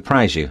them may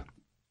surprise you.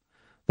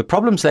 The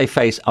problems they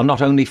face are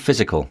not only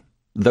physical,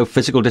 though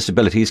physical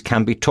disabilities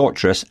can be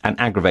torturous and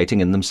aggravating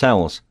in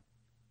themselves.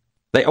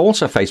 They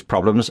also face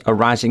problems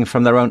arising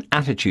from their own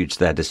attitudes to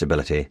their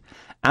disability,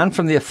 and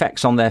from the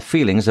effects on their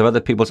feelings of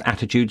other people's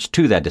attitudes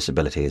to their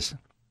disabilities.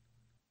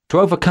 To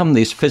overcome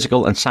these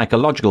physical and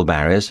psychological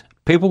barriers,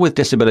 people with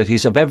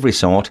disabilities of every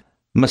sort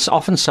must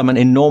often summon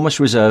enormous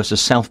reserves of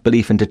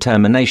self-belief and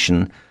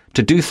determination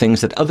to do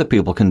things that other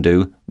people can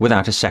do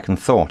without a second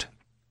thought.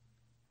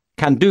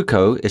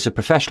 Canduco is a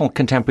professional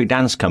contemporary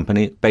dance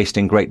company based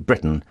in Great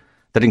Britain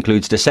that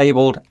includes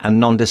disabled and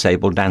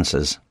non-disabled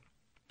dancers.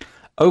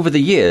 Over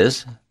the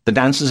years, the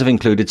dancers have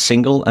included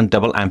single and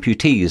double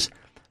amputees,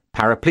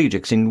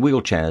 paraplegics in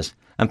wheelchairs,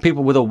 and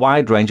people with a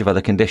wide range of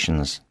other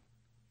conditions.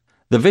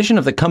 The vision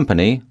of the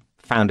company,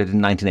 founded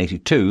in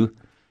 1982,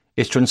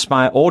 is to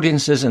inspire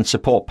audiences and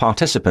support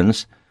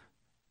participants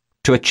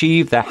to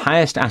achieve their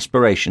highest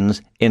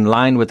aspirations in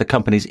line with the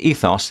company's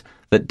ethos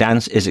that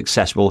dance is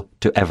accessible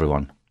to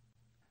everyone.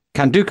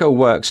 Canduco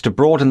works to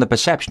broaden the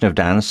perception of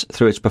dance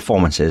through its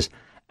performances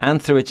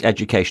and through its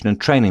education and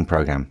training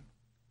program.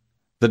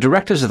 The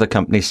directors of the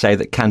company say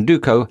that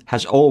Canduco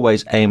has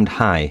always aimed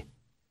high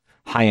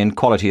in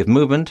quality of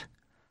movement,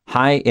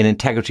 high in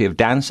integrity of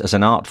dance as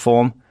an art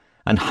form,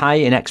 and high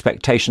in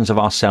expectations of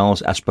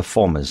ourselves as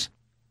performers.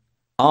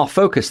 Our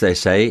focus, they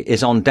say,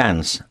 is on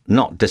dance,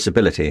 not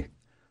disability.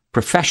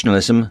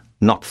 Professionalism,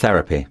 not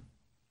therapy.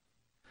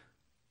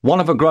 One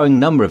of a growing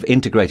number of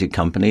integrated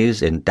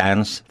companies in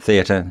dance,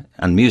 theatre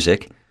and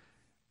music,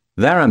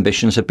 their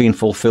ambitions have been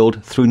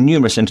fulfilled through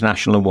numerous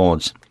international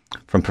awards,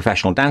 from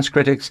professional dance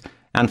critics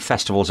and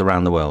festivals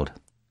around the world.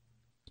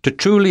 To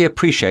truly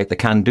appreciate the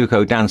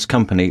Canduco Dance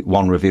Company,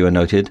 one reviewer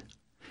noted,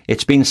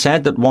 it's been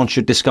said that one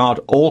should discard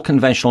all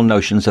conventional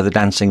notions of the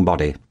dancing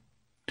body.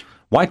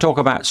 Why talk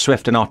about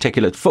swift and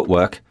articulate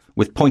footwork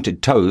with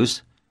pointed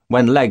toes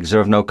when legs are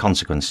of no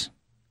consequence?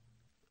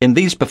 In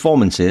these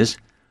performances,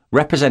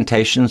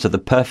 representations of the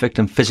perfect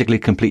and physically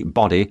complete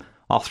body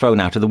are thrown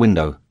out of the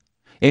window,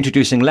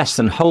 introducing less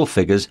than whole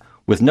figures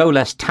with no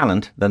less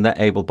talent than their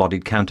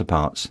able-bodied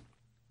counterparts.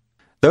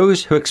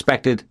 Those who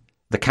expected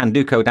the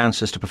Canduco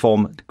dancers to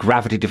perform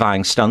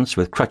gravity-defying stunts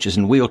with crutches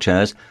and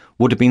wheelchairs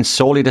would have been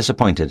sorely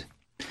disappointed.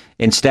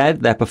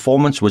 Instead, their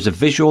performance was a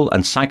visual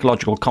and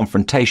psychological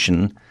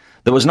confrontation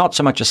that was not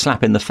so much a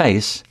slap in the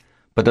face,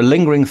 but a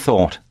lingering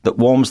thought that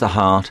warms the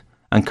heart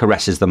and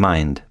caresses the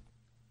mind.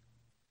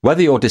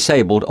 Whether you're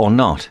disabled or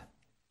not,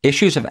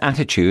 issues of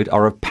attitude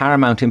are of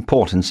paramount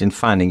importance in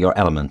finding your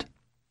element.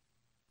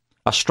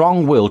 A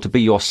strong will to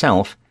be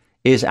yourself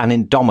is an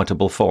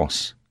indomitable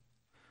force.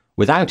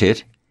 Without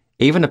it,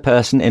 even a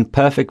person in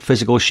perfect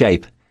physical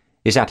shape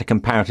is at a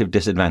comparative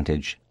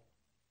disadvantage.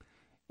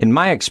 In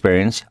my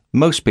experience,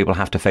 most people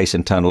have to face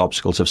internal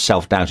obstacles of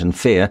self-doubt and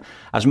fear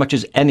as much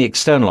as any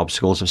external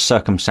obstacles of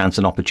circumstance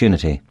and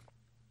opportunity.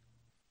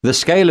 The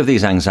scale of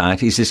these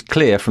anxieties is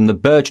clear from the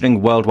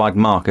burgeoning worldwide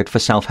market for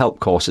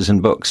self-help courses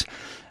and books,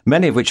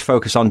 many of which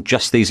focus on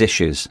just these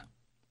issues.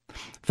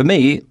 For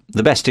me,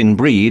 the best in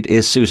breed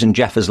is Susan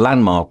Jeffers'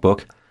 landmark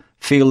book,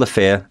 Feel the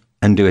Fear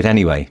and Do It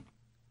Anyway.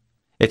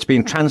 It's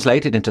been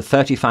translated into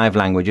 35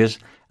 languages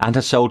and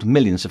has sold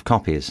millions of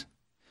copies.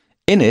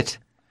 In it,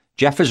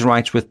 Jeffers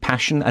writes with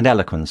passion and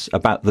eloquence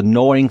about the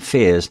gnawing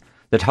fears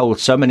that hold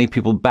so many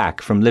people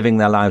back from living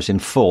their lives in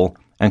full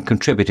and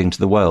contributing to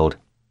the world.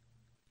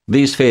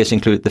 These fears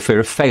include the fear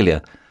of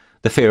failure,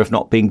 the fear of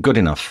not being good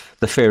enough,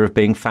 the fear of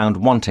being found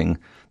wanting,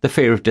 the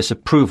fear of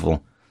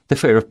disapproval, the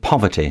fear of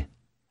poverty,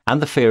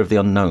 and the fear of the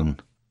unknown.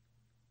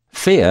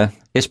 Fear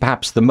is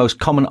perhaps the most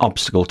common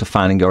obstacle to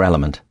finding your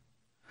element.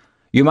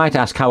 You might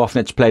ask how often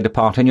it's played a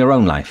part in your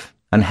own life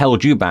and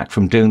held you back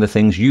from doing the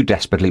things you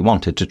desperately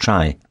wanted to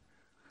try.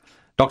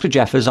 Dr.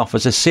 Jeffers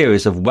offers a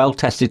series of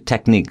well-tested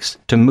techniques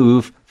to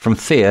move from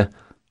fear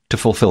to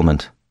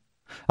fulfillment,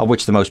 of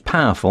which the most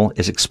powerful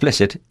is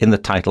explicit in the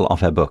title of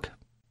her book.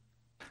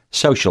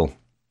 Social.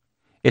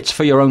 It's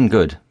for your own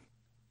good.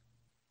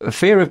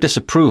 Fear of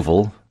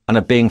disapproval and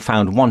of being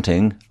found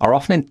wanting are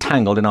often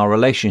entangled in our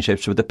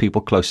relationships with the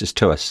people closest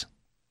to us.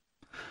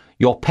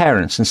 Your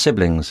parents and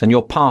siblings and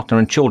your partner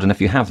and children, if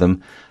you have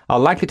them, are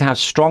likely to have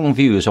strong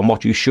views on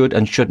what you should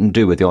and shouldn't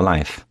do with your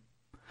life.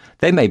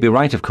 They may be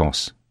right, of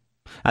course,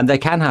 and they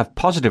can have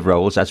positive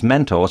roles as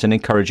mentors in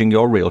encouraging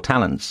your real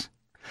talents.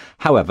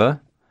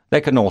 However, they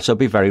can also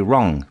be very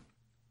wrong.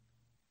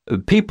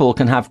 People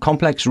can have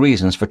complex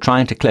reasons for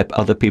trying to clip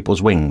other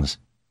people's wings.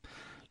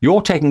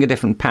 Your taking a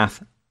different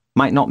path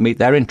might not meet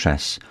their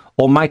interests,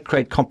 or might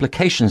create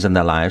complications in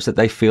their lives that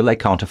they feel they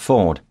can't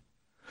afford.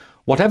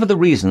 Whatever the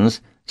reasons,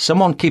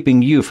 someone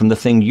keeping you from the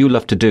thing you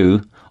love to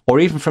do, or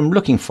even from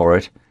looking for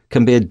it,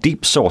 can be a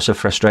deep source of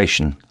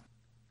frustration.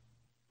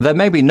 There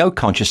may be no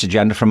conscious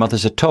agenda from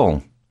others at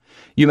all.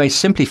 You may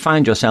simply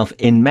find yourself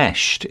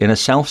enmeshed in a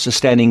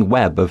self-sustaining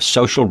web of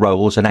social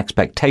roles and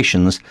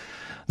expectations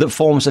that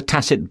forms a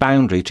tacit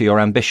boundary to your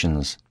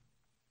ambitions.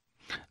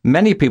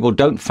 Many people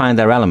don't find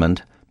their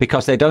element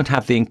because they don't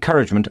have the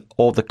encouragement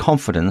or the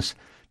confidence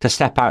to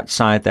step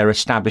outside their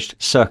established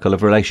circle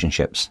of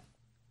relationships.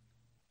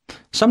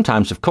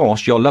 Sometimes, of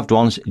course, your loved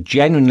ones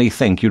genuinely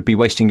think you'd be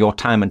wasting your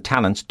time and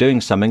talents doing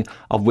something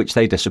of which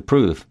they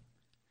disapprove.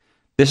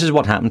 This is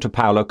what happened to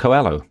Paulo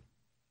Coelho.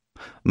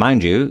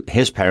 Mind you,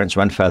 his parents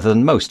went further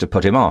than most to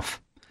put him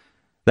off.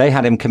 They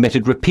had him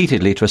committed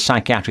repeatedly to a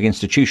psychiatric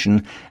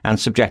institution and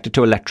subjected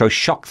to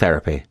electroshock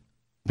therapy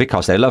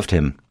because they loved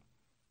him.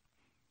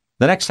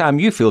 The next time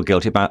you feel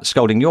guilty about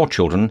scolding your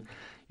children,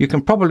 you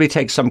can probably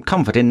take some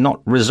comfort in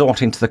not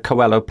resorting to the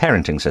Coelho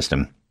parenting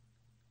system.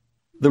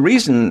 The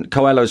reason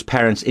Coelho's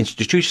parents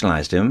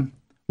institutionalized him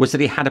was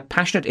that he had a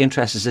passionate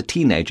interest as a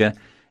teenager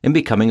in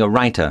becoming a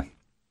writer.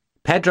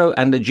 Pedro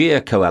and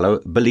Ligia Coelho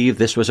believed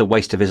this was a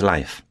waste of his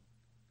life.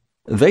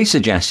 They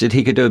suggested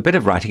he could do a bit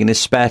of writing in his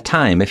spare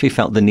time if he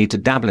felt the need to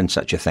dabble in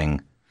such a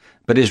thing,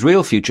 but his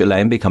real future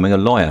lay in becoming a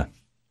lawyer.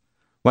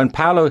 When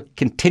Paulo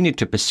continued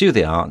to pursue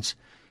the arts,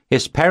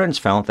 his parents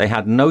felt they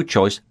had no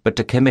choice but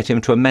to commit him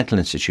to a mental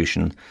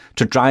institution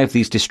to drive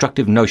these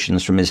destructive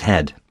notions from his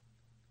head.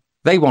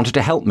 They wanted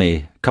to help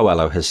me,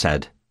 Coelho has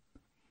said.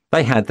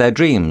 They had their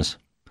dreams.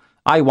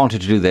 I wanted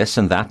to do this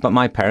and that, but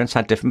my parents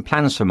had different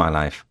plans for my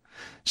life.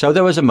 So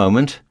there was a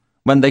moment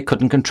when they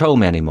couldn't control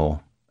me anymore,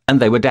 and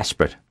they were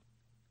desperate.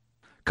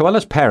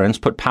 Coelho's parents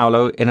put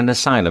Paulo in an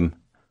asylum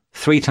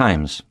 3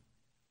 times.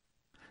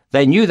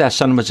 They knew their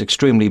son was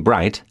extremely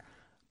bright,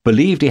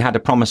 believed he had a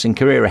promising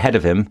career ahead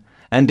of him,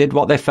 and did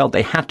what they felt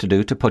they had to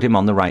do to put him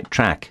on the right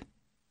track.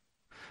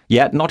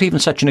 Yet not even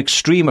such an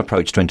extreme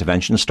approach to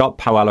intervention stopped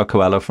Paulo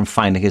Coelho from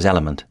finding his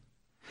element.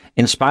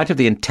 In spite of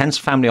the intense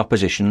family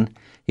opposition,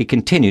 he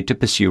continued to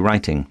pursue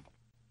writing.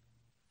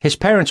 His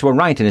parents were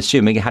right in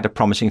assuming he had a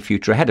promising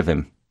future ahead of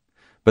him,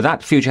 but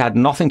that future had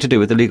nothing to do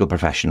with the legal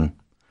profession.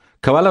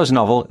 Coelho's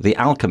novel, The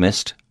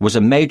Alchemist, was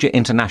a major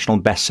international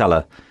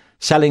bestseller,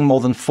 selling more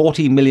than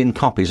 40 million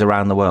copies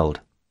around the world.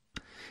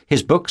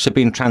 His books have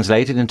been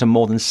translated into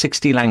more than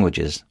 60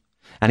 languages,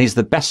 and he's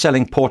the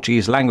best-selling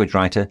Portuguese language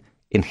writer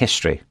in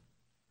history.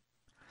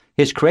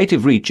 His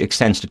creative reach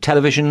extends to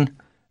television,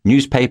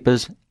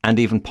 newspapers, and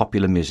even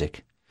popular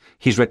music.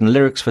 He's written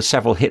lyrics for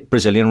several hit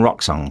Brazilian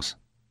rock songs.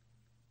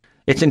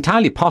 It's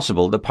entirely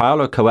possible that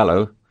Paulo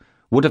Coelho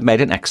would have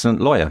made an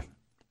excellent lawyer.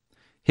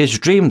 His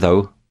dream,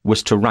 though,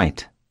 was to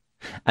write,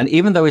 And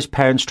even though his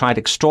parents tried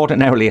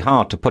extraordinarily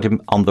hard to put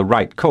him on the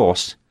right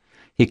course,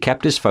 he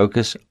kept his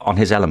focus on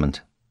his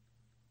element.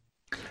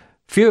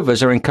 Few of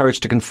us are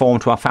encouraged to conform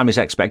to our family's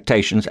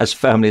expectations as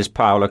firmly as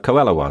Paulo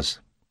Coelho was.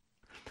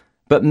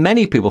 But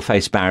many people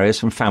face barriers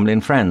from family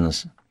and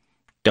friends.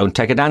 Don't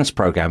take a dance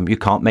program. You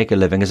can't make a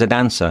living as a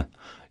dancer.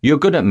 You're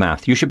good at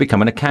math. You should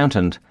become an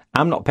accountant.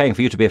 I'm not paying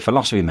for you to be a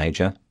philosophy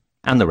major.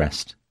 And the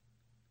rest.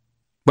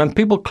 When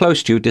people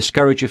close to you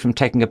discourage you from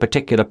taking a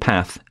particular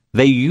path,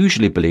 they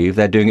usually believe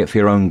they're doing it for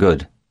your own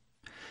good.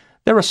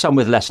 There are some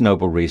with less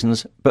noble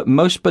reasons, but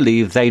most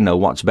believe they know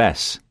what's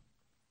best.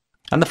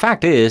 And the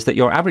fact is that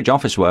your average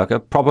office worker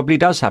probably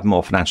does have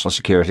more financial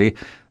security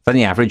than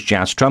the average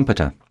jazz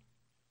trumpeter.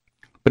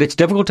 But it's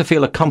difficult to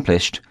feel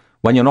accomplished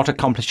when you're not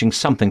accomplishing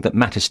something that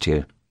matters to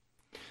you.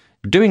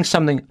 Doing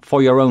something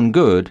for your own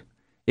good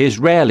is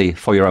rarely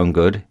for your own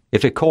good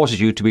if it causes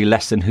you to be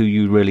less than who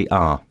you really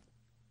are.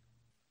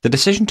 The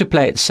decision to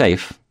play it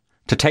safe,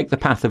 to take the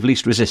path of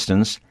least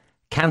resistance,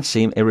 can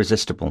seem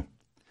irresistible,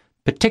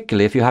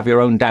 particularly if you have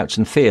your own doubts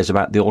and fears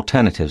about the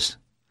alternatives.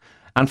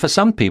 And for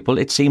some people,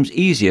 it seems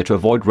easier to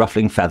avoid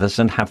ruffling feathers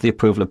and have the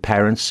approval of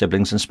parents,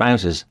 siblings and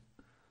spouses.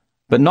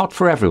 But not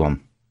for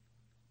everyone.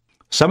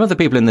 Some of the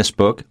people in this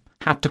book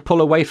had to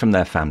pull away from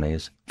their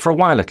families, for a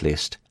while at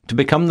least, to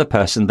become the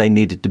person they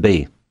needed to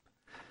be.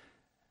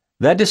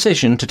 Their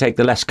decision to take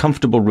the less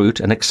comfortable route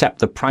and accept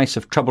the price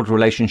of troubled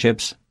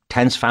relationships,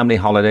 tense family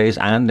holidays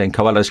and, in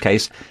Coelho's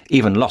case,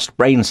 even lost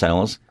brain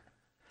cells,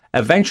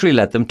 eventually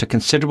led them to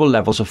considerable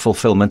levels of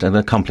fulfillment and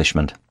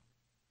accomplishment.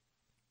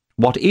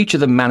 What each of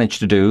them managed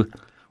to do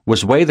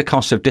was weigh the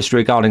cost of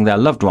disregarding their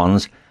loved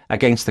ones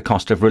against the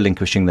cost of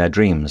relinquishing their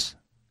dreams.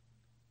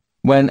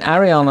 When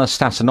Arianna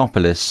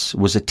Stassinopoulos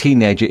was a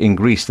teenager in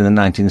Greece in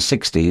the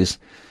 1960s,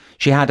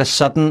 she had a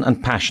sudden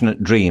and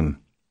passionate dream.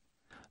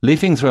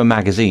 Leafing through a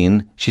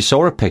magazine, she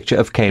saw a picture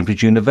of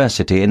Cambridge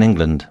University in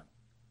England.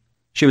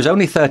 She was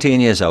only 13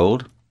 years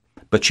old,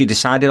 but she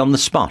decided on the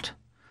spot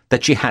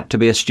that she had to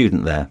be a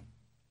student there.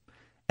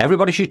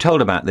 Everybody she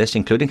told about this,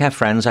 including her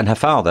friends and her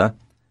father,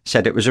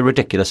 said it was a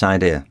ridiculous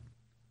idea.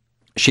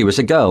 She was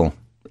a girl.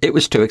 It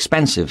was too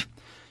expensive.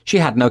 She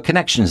had no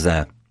connections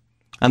there.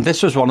 And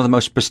this was one of the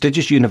most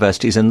prestigious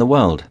universities in the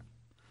world.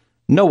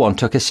 No one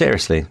took her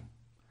seriously.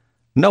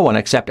 No one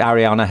except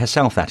Arianna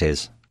herself, that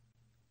is.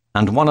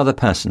 And one other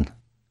person.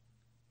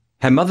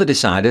 Her mother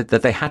decided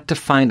that they had to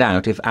find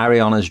out if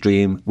Arianna's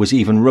dream was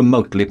even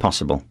remotely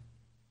possible.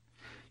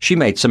 She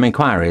made some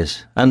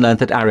inquiries and learned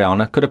that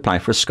Arianna could apply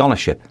for a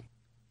scholarship.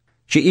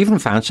 She even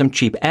found some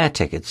cheap air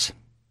tickets,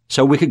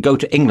 so we could go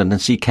to England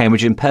and see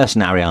Cambridge in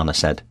person, Arianna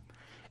said.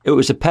 It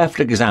was a perfect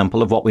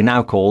example of what we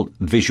now call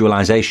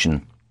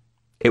visualization.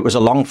 It was a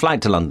long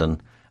flight to London,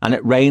 and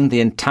it rained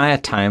the entire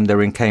time they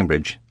were in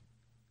Cambridge.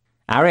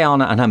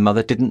 Arianna and her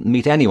mother didn't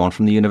meet anyone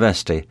from the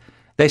university.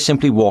 They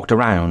simply walked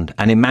around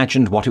and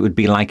imagined what it would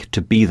be like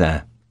to be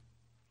there.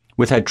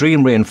 With her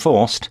dream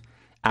reinforced,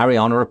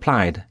 Arianna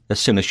applied as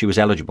soon as she was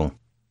eligible.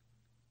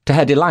 To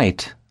her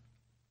delight,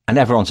 and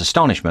everyone's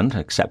astonishment,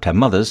 except her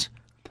mother's,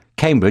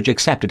 Cambridge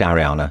accepted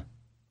Arianna,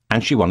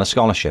 and she won a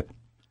scholarship.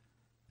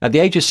 At the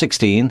age of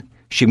 16,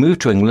 she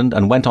moved to England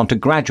and went on to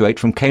graduate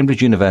from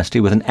Cambridge University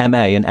with an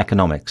MA in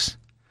economics.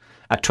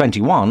 At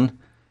 21,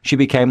 she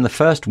became the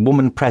first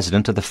woman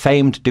president of the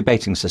famed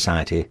debating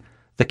society,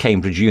 the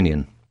Cambridge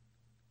Union.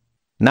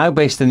 Now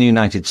based in the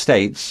United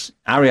States,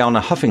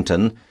 Arianna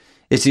Huffington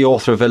is the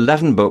author of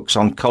 11 books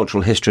on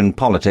cultural history and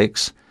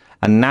politics,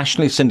 a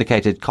nationally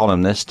syndicated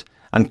columnist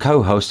and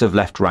co-host of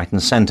Left, Right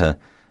and Centre,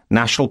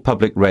 National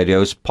Public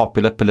Radio's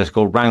popular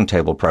political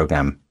roundtable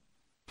programme.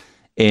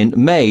 In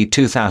May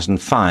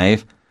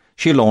 2005,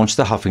 she launched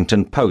the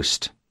Huffington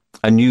Post,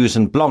 a news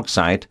and blog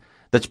site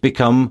that's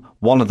become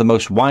one of the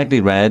most widely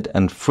read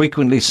and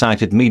frequently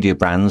cited media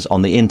brands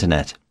on the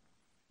internet.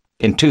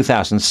 In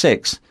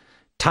 2006,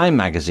 Time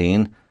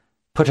magazine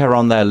put her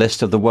on their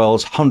list of the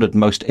world's 100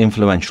 most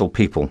influential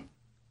people.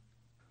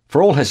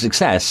 For all her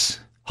success,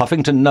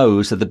 Huffington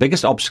knows that the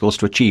biggest obstacles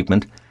to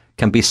achievement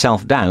can be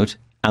self-doubt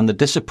and the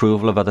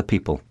disapproval of other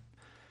people.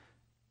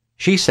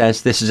 She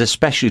says this is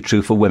especially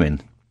true for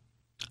women.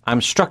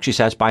 I'm struck, she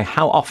says, by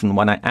how often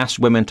when I asked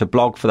women to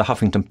blog for the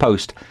Huffington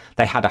Post,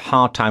 they had a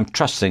hard time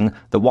trusting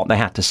that what they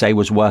had to say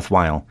was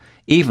worthwhile,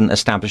 even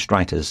established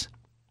writers.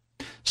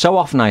 So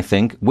often, I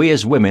think, we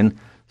as women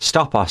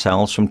stop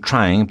ourselves from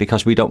trying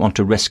because we don't want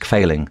to risk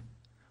failing.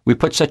 We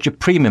put such a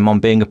premium on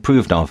being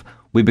approved of,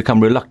 we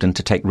become reluctant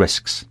to take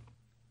risks.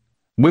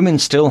 Women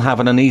still have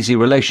an uneasy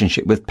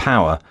relationship with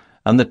power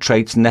and the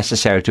traits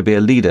necessary to be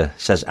a leader,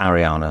 says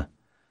Arianna.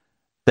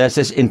 There's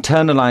this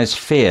internalized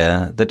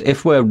fear that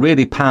if we're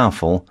really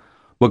powerful,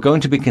 we're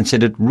going to be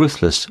considered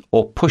ruthless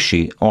or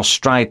pushy or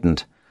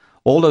strident,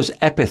 all those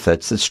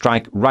epithets that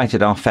strike right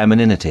at our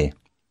femininity.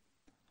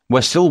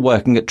 We're still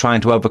working at trying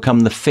to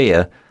overcome the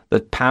fear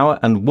that power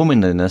and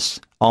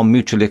womanliness are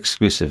mutually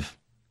exclusive.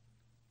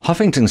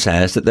 Huffington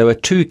says that there were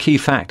two key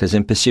factors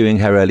in pursuing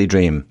her early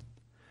dream.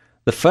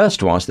 The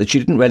first was that she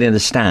didn't really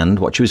understand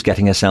what she was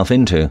getting herself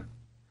into.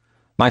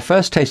 My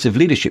first taste of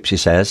leadership, she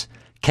says,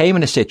 came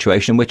in a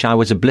situation in which I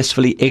was a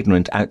blissfully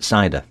ignorant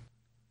outsider.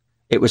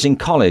 It was in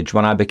college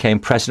when I became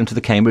president of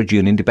the Cambridge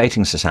Union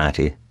Debating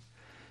Society.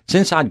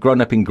 Since I'd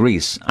grown up in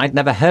Greece, I'd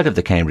never heard of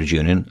the Cambridge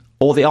Union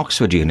or the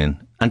Oxford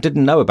Union and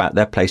didn't know about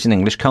their place in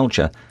English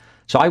culture,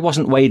 so I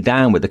wasn't weighed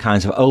down with the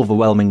kinds of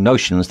overwhelming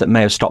notions that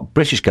may have stopped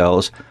British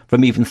girls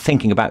from even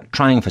thinking about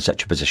trying for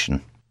such a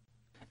position.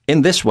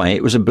 In this way,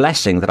 it was a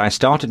blessing that I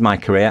started my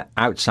career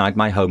outside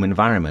my home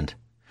environment.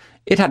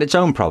 It had its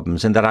own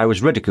problems in that I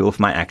was ridiculed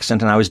for my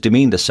accent and I was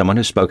demeaned as someone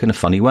who spoke in a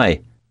funny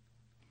way.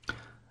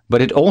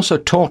 But it also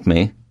taught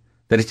me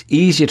that it's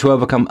easier to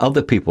overcome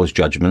other people's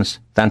judgments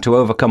than to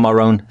overcome our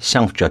own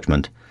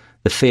self-judgment,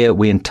 the fear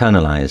we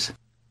internalise.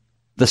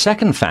 The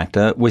second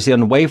factor was the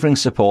unwavering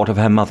support of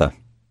her mother.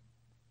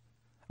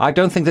 I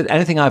don't think that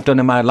anything I've done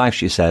in my life,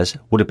 she says,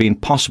 would have been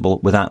possible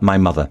without my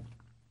mother.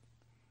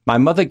 My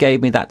mother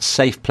gave me that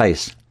safe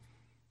place,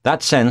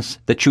 that sense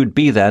that she would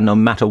be there no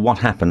matter what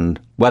happened,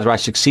 whether I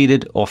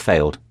succeeded or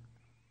failed.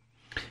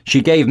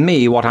 She gave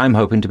me what I'm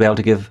hoping to be able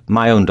to give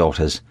my own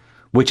daughters,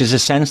 which is a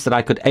sense that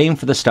I could aim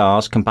for the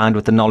stars combined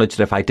with the knowledge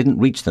that if I didn't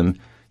reach them,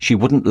 she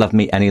wouldn't love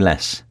me any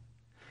less.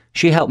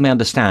 She helped me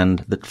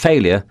understand that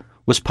failure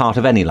was part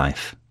of any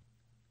life.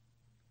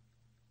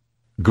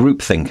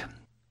 Groupthink.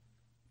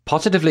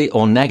 Positively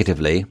or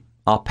negatively,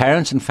 our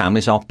parents and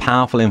families are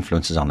powerful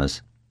influences on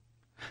us.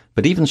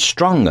 But even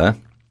stronger,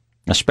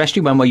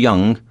 especially when we're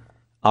young,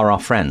 are our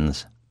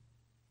friends.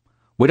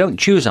 We don't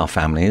choose our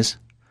families,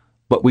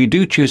 but we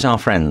do choose our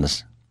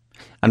friends.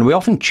 And we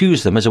often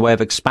choose them as a way of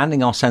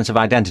expanding our sense of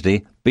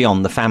identity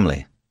beyond the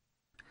family.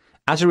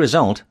 As a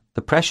result,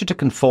 the pressure to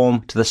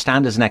conform to the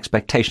standards and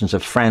expectations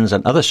of friends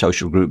and other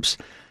social groups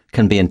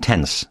can be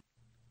intense.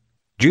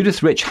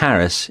 Judith Rich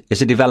Harris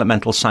is a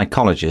developmental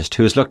psychologist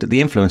who has looked at the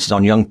influences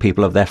on young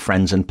people of their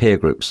friends and peer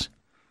groups.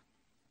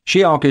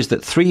 She argues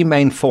that three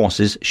main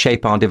forces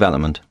shape our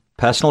development: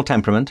 personal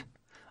temperament,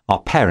 our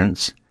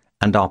parents,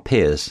 and our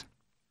peers.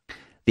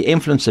 The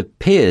influence of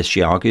peers,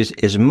 she argues,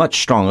 is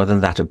much stronger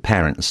than that of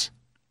parents.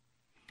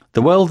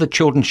 The world that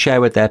children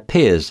share with their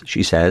peers,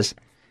 she says,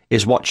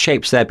 is what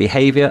shapes their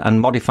behaviour and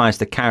modifies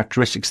the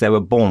characteristics they were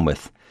born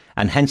with,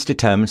 and hence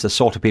determines the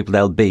sort of people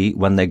they'll be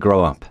when they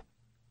grow up.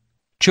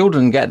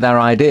 Children get their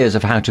ideas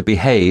of how to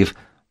behave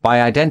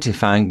by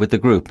identifying with the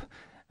group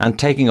and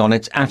taking on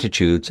its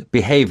attitudes,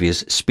 behaviours,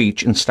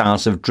 speech and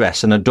styles of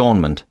dress and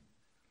adornment.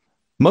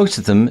 Most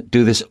of them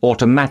do this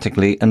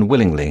automatically and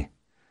willingly.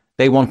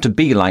 They want to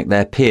be like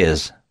their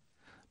peers.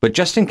 But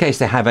just in case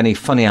they have any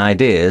funny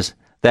ideas,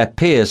 their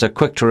peers are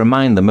quick to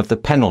remind them of the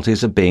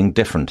penalties of being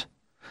different.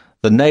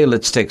 The nail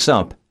that sticks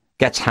up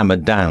gets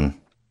hammered down.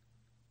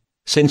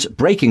 Since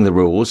breaking the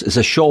rules is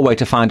a sure way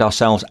to find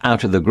ourselves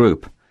out of the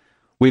group,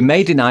 we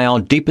may deny our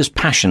deepest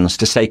passions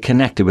to stay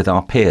connected with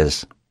our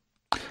peers.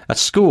 At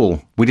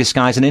school, we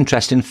disguise an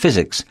interest in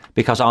physics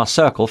because our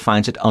circle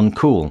finds it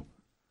uncool.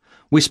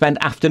 We spend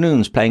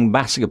afternoons playing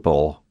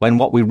basketball when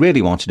what we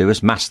really want to do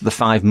is master the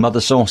 5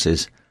 mother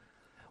sources.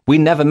 We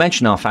never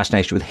mention our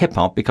fascination with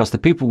hip-hop because the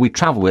people we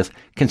travel with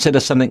consider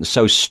something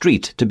so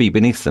street to be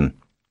beneath them.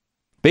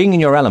 Being in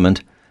your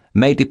element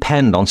may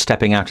depend on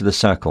stepping out of the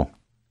circle.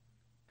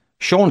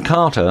 Sean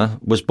Carter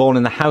was born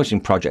in the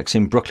housing projects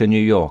in Brooklyn, New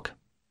York.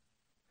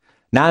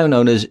 Now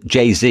known as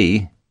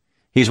Jay-Z,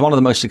 he's one of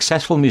the most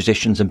successful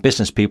musicians and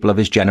business people of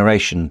his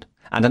generation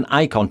and an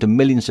icon to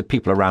millions of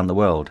people around the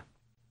world.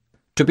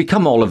 To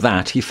become all of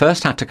that, he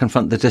first had to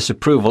confront the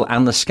disapproval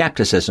and the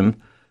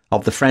skepticism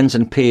of the friends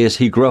and peers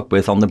he grew up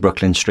with on the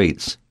Brooklyn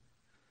streets.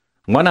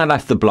 When I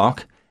left the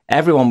block,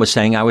 everyone was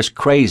saying I was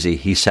crazy,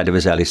 he said of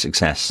his early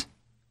success.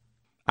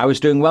 I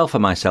was doing well for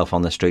myself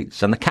on the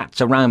streets, and the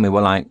cats around me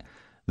were like,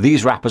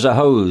 "These rappers are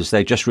hoes,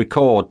 they just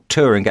record,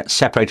 tour and get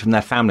separated from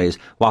their families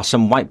while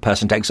some white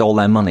person takes all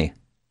their money."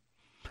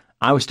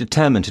 I was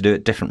determined to do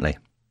it differently.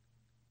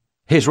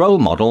 His role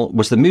model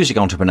was the music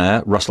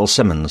entrepreneur Russell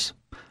Simmons,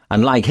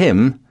 and like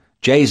him,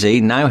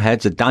 Jay-Z now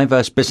heads a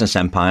diverse business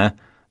empire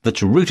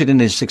that's rooted in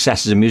his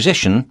success as a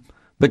musician,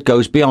 but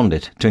goes beyond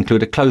it to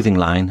include a clothing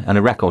line and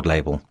a record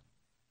label.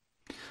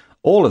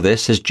 All of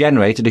this has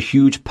generated a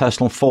huge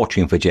personal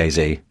fortune for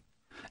Jay-Z,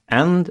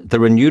 and the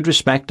renewed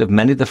respect of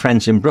many of the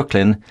friends in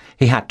Brooklyn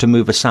he had to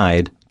move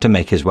aside to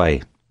make his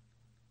way.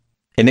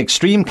 In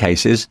extreme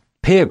cases,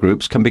 peer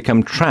groups can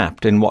become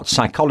trapped in what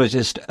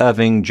psychologist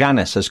Irving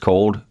Janis has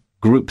called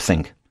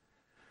groupthink,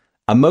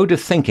 a mode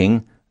of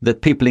thinking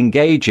that people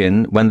engage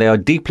in when they are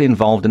deeply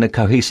involved in a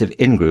cohesive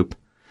in-group,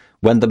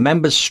 when the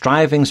members'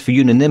 strivings for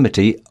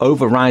unanimity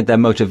override their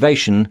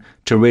motivation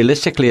to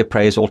realistically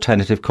appraise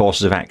alternative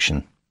courses of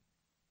action.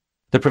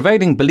 The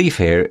prevailing belief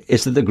here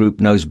is that the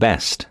group knows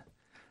best,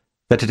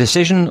 that a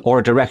decision or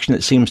a direction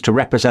that seems to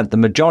represent the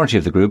majority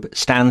of the group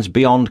stands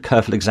beyond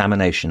careful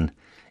examination,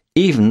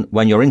 even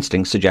when your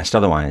instincts suggest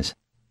otherwise.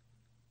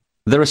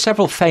 There are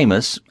several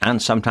famous,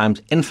 and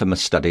sometimes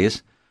infamous,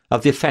 studies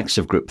of the effects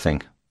of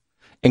groupthink,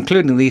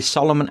 including the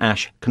Solomon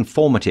Asch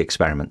conformity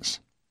experiments.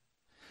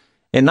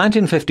 In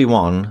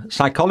 1951,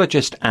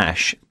 psychologist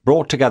Asch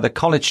brought together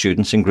college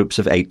students in groups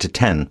of 8 to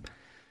 10,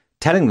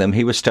 telling them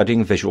he was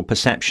studying visual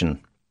perception.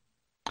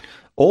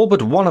 All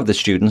but one of the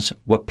students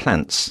were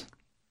plants.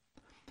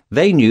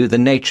 They knew the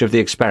nature of the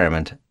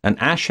experiment, and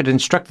Ash had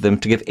instructed them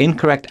to give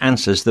incorrect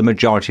answers the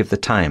majority of the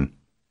time.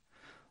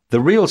 The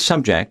real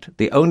subject,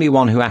 the only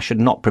one who Ash had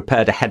not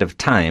prepared ahead of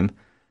time,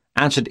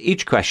 answered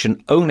each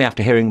question only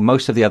after hearing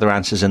most of the other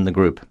answers in the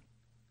group.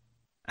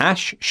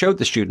 Ash showed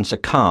the students a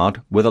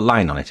card with a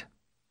line on it.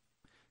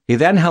 He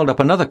then held up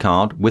another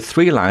card with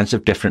 3 lines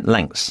of different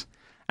lengths,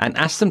 and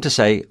asked them to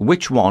say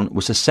which one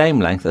was the same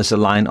length as the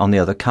line on the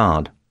other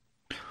card.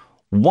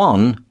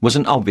 One was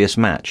an obvious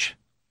match,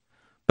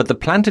 but the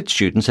planted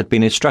students had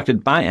been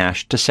instructed by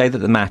Ash to say that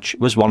the match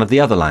was one of the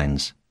other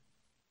lines.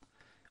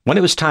 When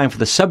it was time for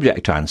the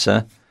subject to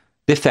answer,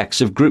 the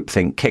effects of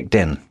groupthink kicked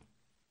in.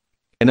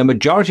 In a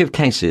majority of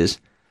cases,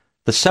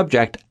 the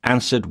subject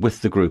answered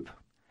with the group,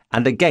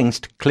 and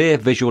against clear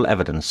visual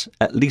evidence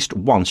at least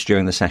once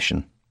during the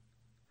session.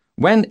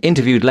 When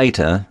interviewed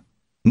later,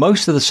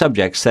 most of the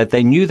subjects said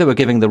they knew they were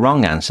giving the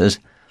wrong answers,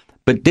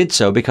 but did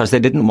so because they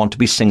didn't want to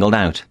be singled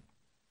out.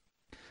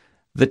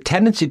 The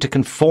tendency to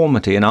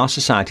conformity in our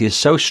society is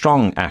so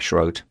strong, Ash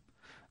wrote,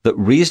 that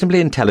reasonably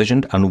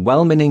intelligent and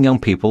well-meaning young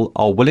people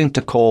are willing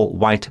to call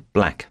white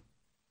black.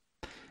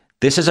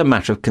 This is a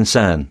matter of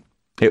concern.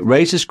 It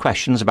raises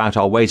questions about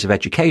our ways of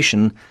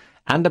education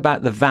and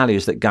about the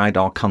values that guide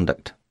our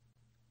conduct.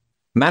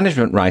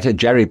 Management writer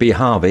Jerry B.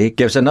 Harvey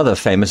gives another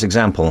famous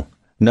example,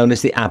 known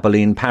as the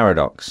Abilene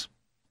paradox.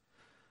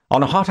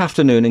 On a hot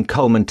afternoon in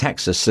Coleman,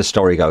 Texas, the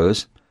story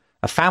goes,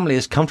 a family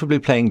is comfortably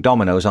playing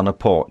dominoes on a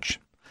porch,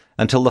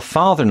 until the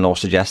father-in-law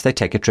suggests they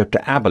take a trip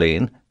to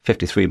Abilene,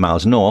 53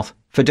 miles north,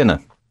 for dinner.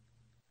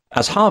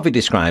 As Harvey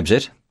describes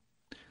it,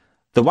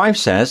 the wife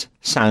says,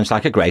 "Sounds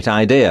like a great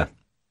idea."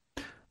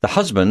 The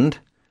husband,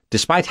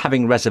 despite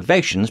having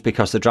reservations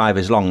because the drive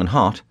is long and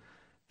hot,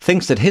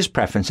 thinks that his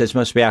preferences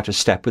must be out of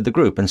step with the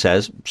group and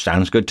says,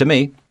 "Sounds good to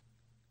me.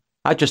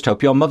 I just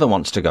hope your mother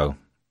wants to go."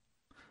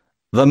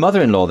 The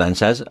mother-in-law then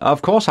says,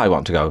 "Of course I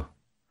want to go.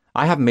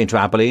 I haven't been to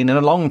Abilene in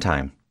a long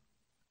time."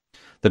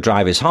 The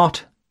drive is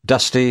hot,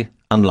 dusty,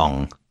 and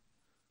long.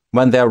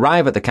 When they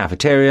arrive at the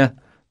cafeteria,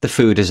 the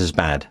food is as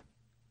bad.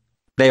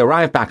 They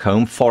arrive back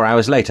home 4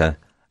 hours later,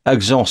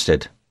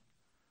 exhausted.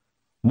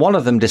 One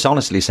of them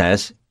dishonestly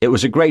says, "It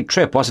was a great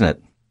trip, wasn't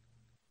it?"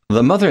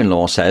 The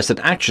mother-in-law says that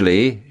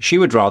actually she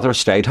would rather have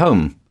stayed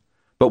home,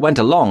 but went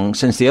along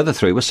since the other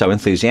 3 were so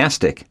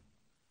enthusiastic.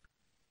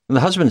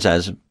 The husband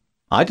says,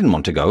 "I didn't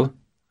want to go.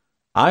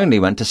 I only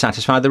went to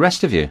satisfy the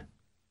rest of you."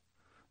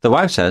 The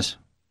wife says,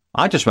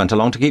 "I just went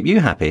along to keep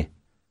you happy.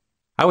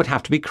 I would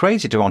have to be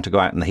crazy to want to go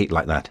out in the heat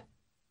like that."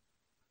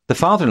 The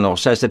father-in-law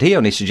says that he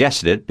only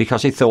suggested it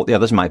because he thought the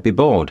others might be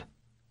bored.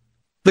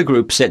 The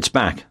group sits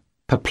back,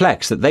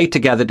 perplexed that they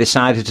together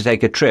decided to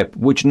take a trip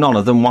which none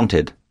of them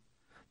wanted.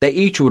 They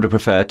each would have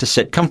preferred to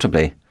sit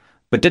comfortably,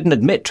 but didn't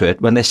admit to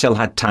it when they still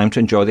had time to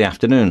enjoy the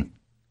afternoon.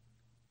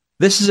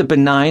 This is a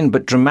benign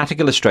but dramatic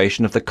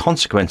illustration of the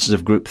consequences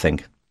of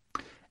groupthink.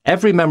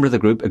 Every member of the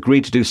group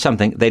agreed to do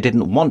something they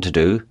didn't want to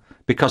do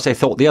because they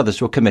thought the others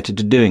were committed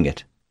to doing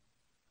it.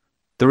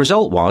 The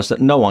result was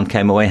that no one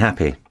came away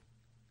happy.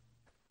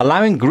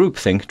 Allowing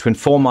groupthink to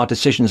inform our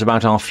decisions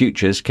about our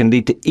futures can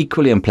lead to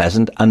equally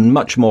unpleasant and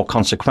much more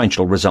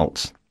consequential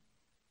results.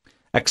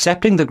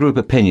 Accepting the group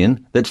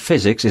opinion that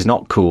physics is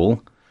not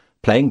cool,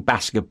 playing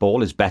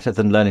basketball is better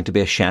than learning to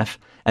be a chef,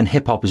 and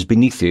hip-hop is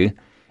beneath you,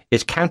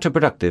 is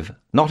counterproductive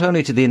not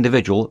only to the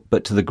individual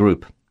but to the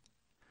group.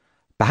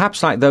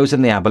 Perhaps like those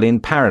in the Abilene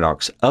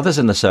paradox, others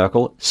in the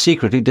circle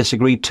secretly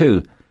disagree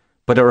too,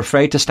 but are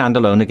afraid to stand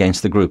alone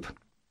against the group.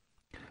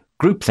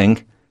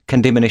 Groupthink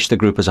can diminish the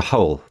group as a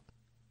whole.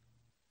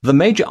 The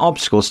major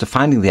obstacles to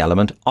finding the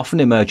element often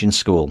emerge in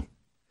school.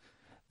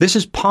 This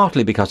is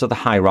partly because of the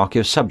hierarchy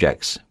of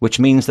subjects, which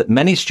means that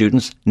many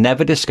students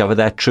never discover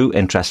their true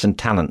interests and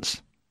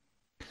talents.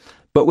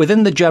 But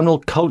within the general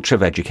culture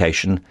of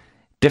education,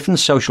 different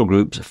social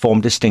groups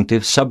form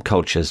distinctive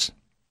subcultures.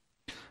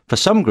 For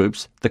some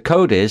groups, the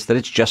code is that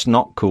it's just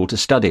not cool to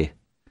study.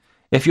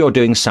 If you're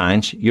doing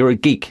science, you're a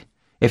geek.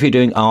 If you're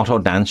doing art or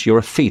dance, you're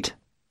a feat.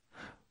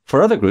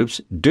 For other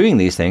groups, doing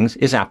these things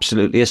is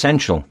absolutely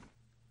essential.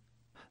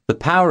 The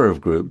power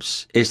of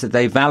groups is that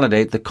they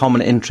validate the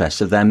common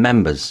interests of their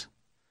members.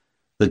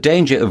 The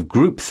danger of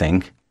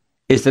groupthink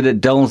is that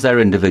it dulls their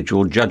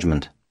individual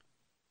judgment.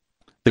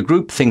 The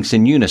group thinks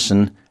in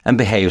unison and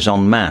behaves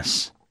en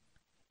masse.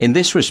 In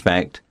this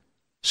respect,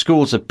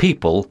 schools of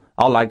people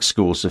are like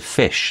schools of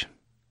fish.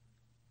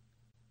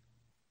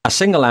 A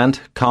single ant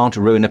can't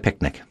ruin a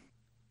picnic.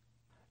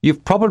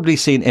 You've probably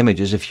seen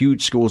images of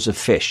huge schools of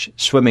fish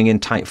swimming in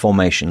tight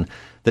formation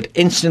that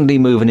instantly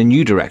move in a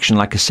new direction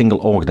like a single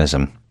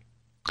organism.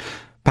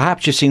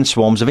 Perhaps you've seen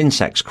swarms of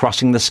insects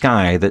crossing the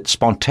sky that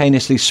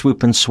spontaneously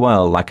swoop and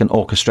swirl like an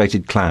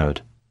orchestrated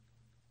cloud.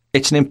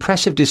 It's an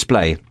impressive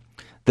display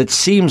that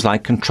seems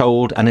like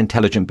controlled and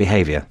intelligent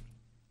behaviour.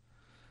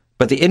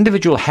 But the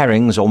individual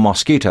herrings or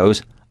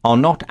mosquitoes are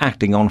not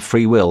acting on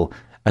free will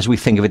as we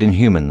think of it in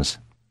humans.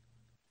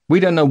 We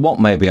don't know what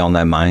may be on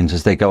their minds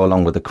as they go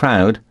along with the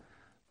crowd,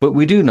 But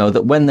we do know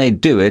that when they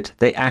do it,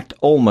 they act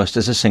almost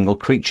as a single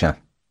creature.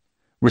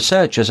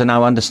 Researchers are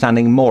now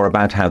understanding more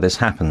about how this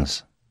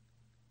happens.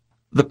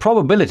 The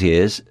probability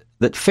is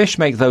that fish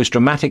make those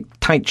dramatic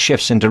tight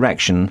shifts in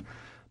direction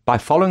by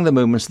following the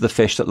movements of the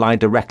fish that lie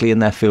directly in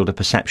their field of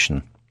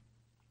perception.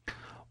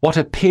 What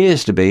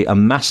appears to be a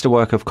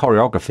masterwork of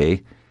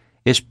choreography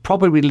is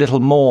probably little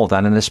more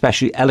than an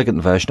especially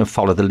elegant version of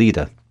Follow the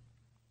Leader.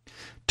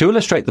 To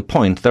illustrate the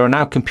point, there are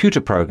now computer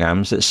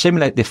programs that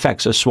simulate the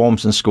effects of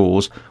swarms and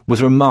schools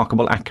with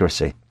remarkable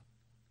accuracy.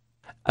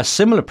 A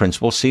similar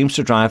principle seems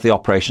to drive the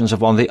operations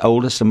of one of the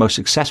oldest and most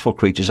successful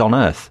creatures on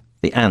Earth,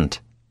 the ant.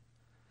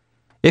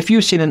 If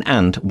you've seen an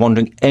ant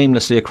wandering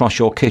aimlessly across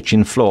your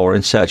kitchen floor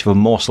in search of a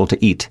morsel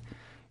to eat,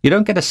 you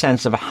don't get a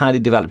sense of a highly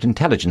developed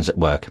intelligence at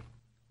work.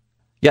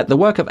 Yet the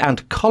work of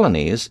ant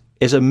colonies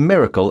is a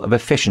miracle of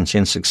efficiency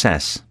and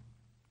success.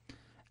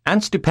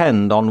 Ants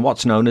depend on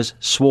what's known as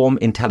swarm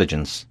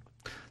intelligence,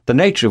 the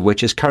nature of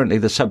which is currently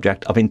the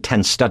subject of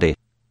intense study.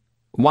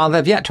 While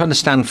they've yet to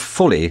understand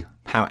fully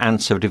how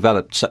ants have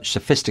developed such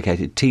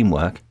sophisticated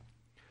teamwork,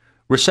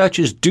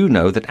 researchers do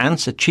know that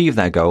ants achieve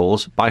their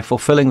goals by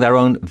fulfilling their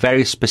own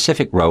very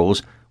specific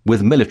roles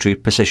with military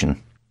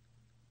precision.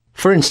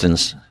 For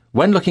instance,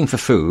 when looking for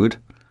food,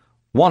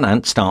 one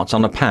ant starts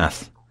on a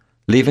path,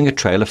 leaving a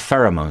trail of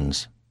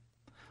pheromones.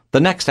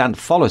 The next ant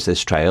follows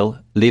this trail,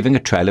 leaving a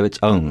trail of its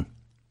own.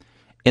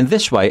 In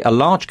this way, a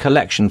large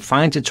collection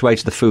finds its way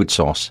to the food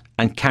source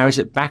and carries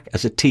it back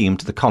as a team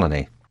to the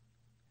colony.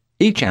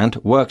 Each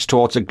ant works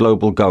towards a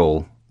global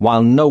goal,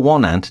 while no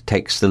one ant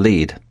takes the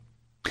lead.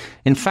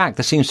 In fact,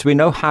 there seems to be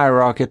no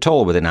hierarchy at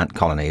all within ant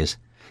colonies.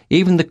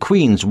 Even the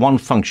queen's one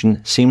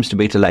function seems to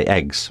be to lay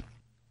eggs.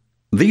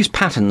 These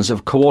patterns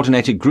of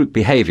coordinated group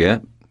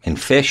behaviour in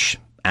fish,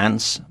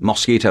 ants,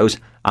 mosquitoes,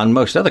 and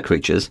most other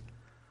creatures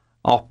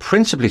are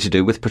principally to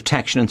do with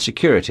protection and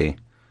security,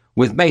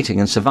 with mating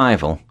and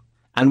survival,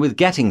 and with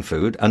getting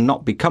food and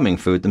not becoming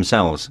food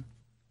themselves.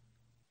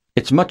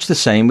 It's much the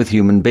same with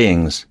human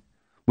beings.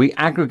 We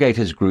aggregate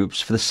as groups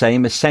for the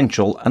same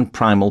essential and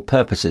primal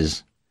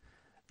purposes.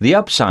 The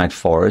upside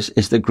for us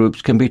is that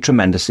groups can be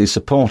tremendously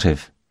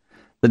supportive.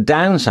 The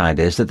downside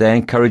is that they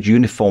encourage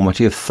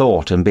uniformity of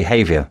thought and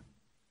behaviour.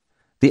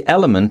 The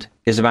element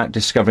is about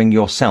discovering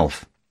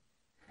yourself,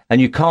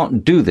 and you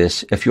can't do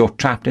this if you're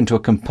trapped into a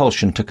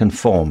compulsion to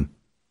conform.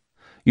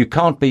 You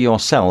can't be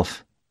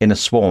yourself in a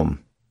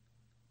swarm.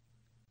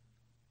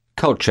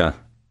 Culture,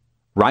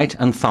 right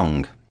and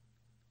thong.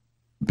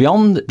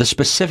 Beyond the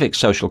specific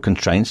social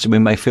constraints we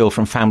may feel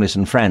from families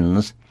and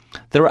friends,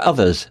 there are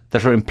others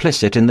that are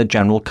implicit in the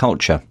general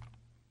culture.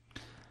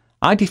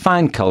 I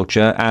define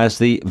culture as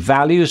the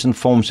values and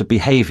forms of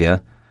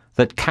behaviour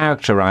that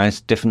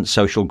characterise different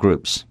social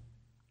groups.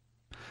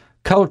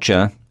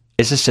 Culture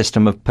is a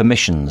system of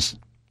permissions.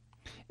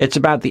 It's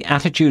about the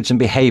attitudes and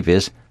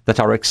behaviours that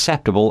are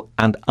acceptable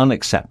and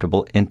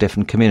unacceptable in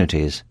different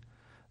communities,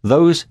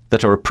 those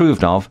that are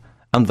approved of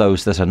and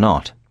those that are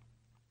not.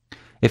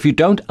 If you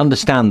don't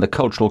understand the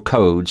cultural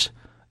codes,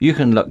 you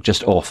can look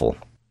just awful.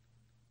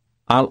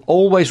 I'll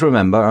always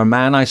remember a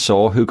man I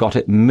saw who got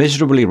it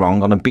miserably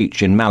wrong on a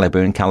beach in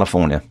Malibu in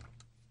California.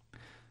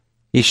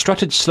 He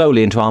strutted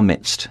slowly into our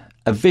midst,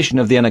 a vision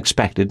of the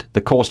unexpected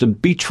that caused a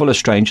beach full of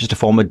strangers to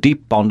form a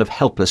deep bond of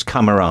helpless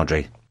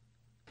camaraderie.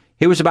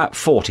 He was about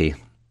 40.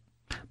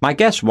 My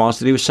guess was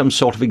that he was some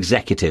sort of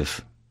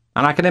executive,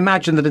 and I can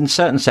imagine that in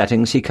certain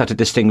settings he cut a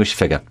distinguished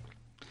figure.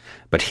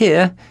 But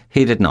here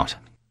he did not.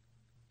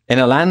 In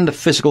a land of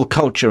physical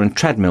culture and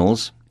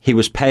treadmills, he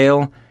was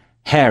pale,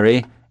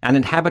 hairy, and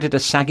inhabited a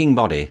sagging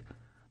body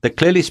that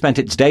clearly spent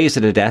its days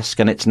at a desk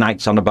and its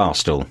nights on a bar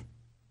stool.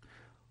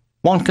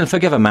 One can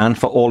forgive a man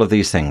for all of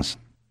these things,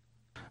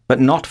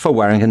 but not for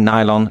wearing a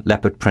nylon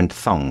leopard print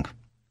thong.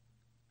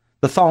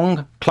 The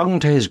thong clung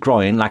to his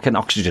groin like an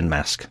oxygen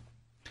mask.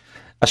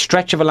 A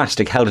stretch of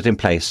elastic held it in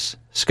place,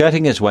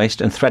 skirting his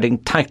waist and threading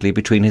tightly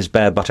between his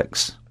bare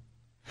buttocks.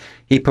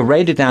 He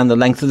paraded down the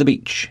length of the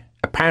beach,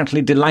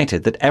 apparently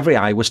delighted that every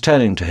eye was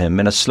turning to him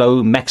in a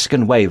slow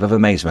Mexican wave of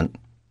amazement.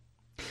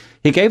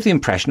 He gave the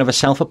impression of a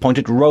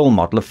self-appointed role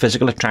model of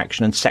physical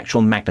attraction and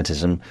sexual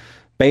magnetism,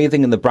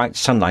 bathing in the bright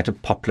sunlight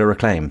of popular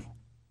acclaim.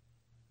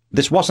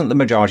 This wasn't the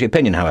majority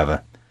opinion,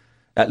 however.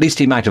 At least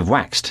he might have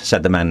waxed,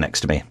 said the man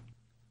next to me.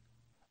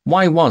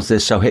 Why was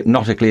this so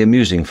hypnotically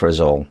amusing for us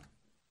all?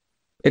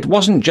 It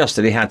wasn't just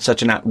that he had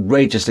such an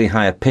outrageously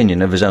high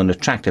opinion of his own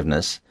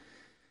attractiveness.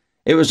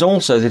 It was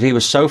also that he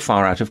was so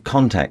far out of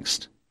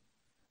context.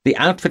 The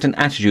outfit and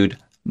attitude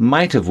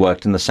might have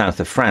worked in the south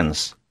of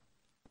France,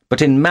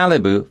 but in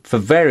Malibu, for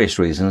various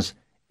reasons,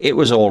 it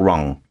was all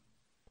wrong.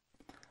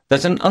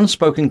 There's an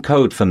unspoken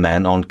code for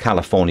men on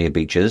California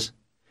beaches.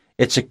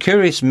 It's a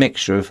curious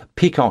mixture of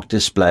peacock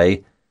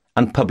display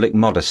and public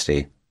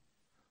modesty.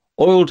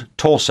 Oiled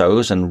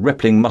torsos and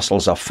rippling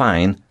muscles are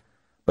fine,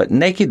 but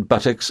naked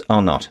buttocks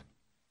are not.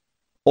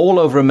 All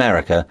over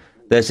America,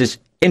 there's this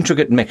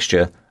intricate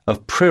mixture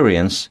of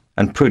prurience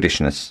and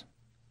prudishness.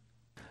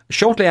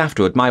 Shortly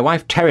afterward, my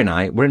wife Terry and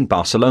I were in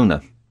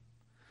Barcelona.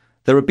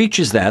 There are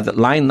beaches there that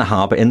line the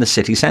harbour in the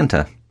city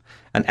centre,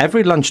 And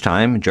every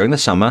lunchtime during the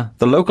summer,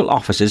 the local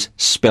offices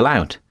spill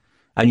out,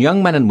 and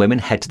young men and women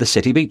head to the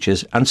city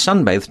beaches and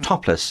sunbathe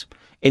topless,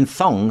 in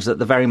thongs at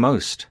the very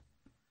most.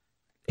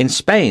 In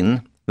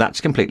Spain,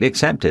 that's completely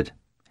accepted.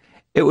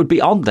 It would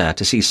be odd there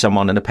to see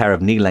someone in a pair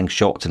of knee-length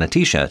shorts and a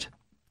t-shirt.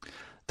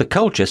 The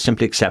culture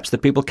simply accepts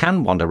that people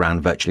can wander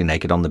around virtually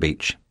naked on the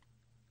beach.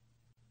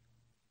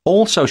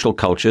 All social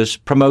cultures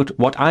promote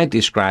what I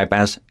describe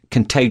as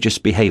contagious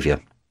behaviour.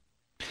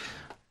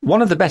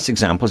 One of the best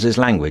examples is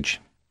language,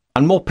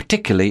 and more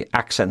particularly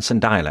accents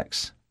and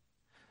dialects.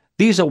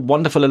 These are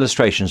wonderful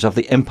illustrations of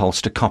the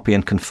impulse to copy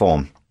and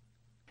conform.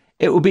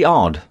 It would be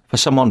odd for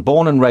someone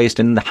born and raised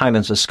in the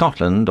Highlands of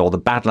Scotland or the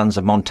Badlands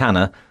of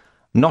Montana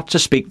not to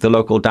speak the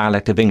local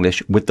dialect of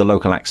English with the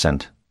local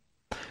accent.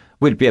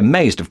 We'd be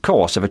amazed, of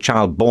course, if a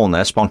child born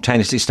there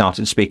spontaneously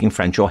started speaking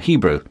French or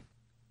Hebrew.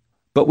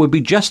 But we'd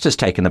be just as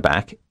taken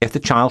aback if the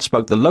child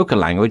spoke the local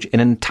language in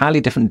an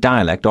entirely different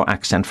dialect or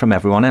accent from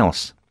everyone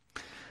else.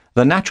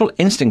 The natural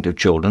instinct of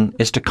children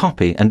is to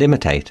copy and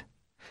imitate,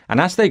 and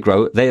as they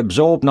grow, they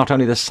absorb not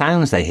only the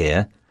sounds they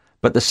hear,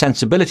 but the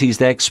sensibilities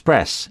they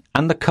express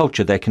and the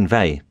culture they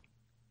convey.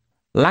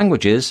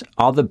 Languages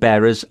are the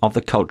bearers of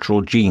the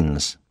cultural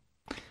genes.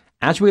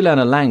 As we learn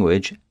a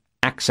language,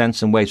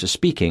 accents and ways of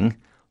speaking,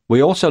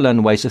 we also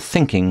learn ways of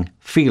thinking,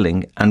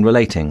 feeling and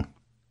relating.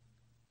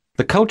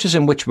 The cultures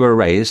in which we're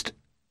raised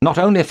not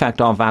only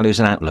affect our values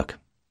and outlook,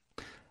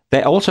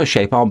 they also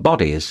shape our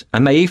bodies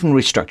and may even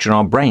restructure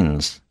our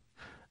brains.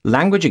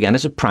 Language again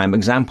is a prime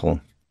example.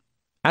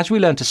 As we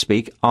learn to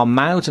speak, our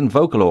mouths and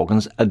vocal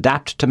organs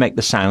adapt to make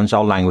the sounds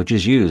our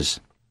languages use.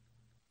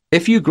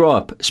 If you grow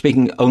up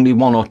speaking only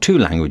one or two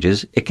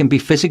languages, it can be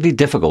physically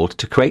difficult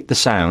to create the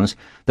sounds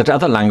that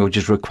other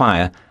languages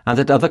require and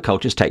that other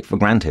cultures take for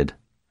granted.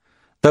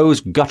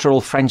 Those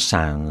guttural French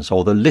sounds,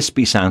 or the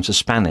lispy sounds of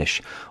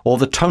Spanish, or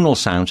the tonal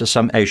sounds of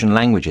some Asian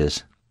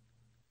languages.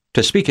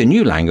 To speak a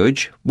new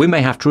language, we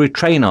may have to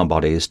retrain our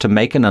bodies to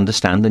make and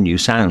understand the new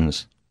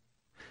sounds.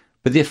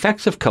 But the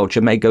effects of culture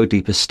may go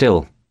deeper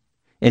still,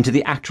 into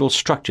the actual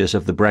structures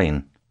of the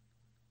brain.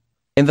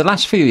 In the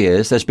last few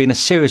years, there's been a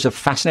series of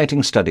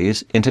fascinating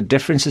studies into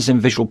differences in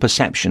visual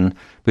perception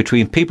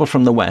between people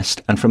from the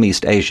West and from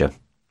East Asia.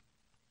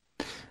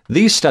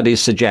 These studies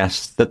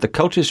suggest that the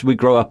cultures we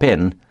grow up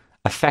in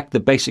affect the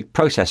basic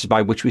processes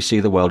by which we see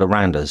the world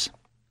around us.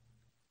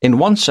 In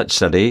one such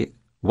study,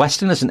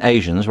 Westerners and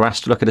Asians were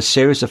asked to look at a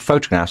series of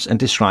photographs and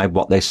describe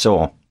what they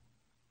saw.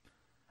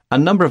 A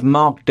number of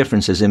marked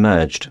differences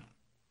emerged.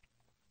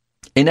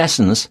 In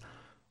essence,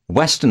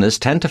 Westerners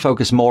tend to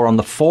focus more on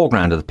the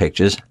foreground of the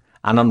pictures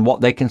and on what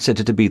they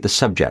consider to be the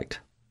subject.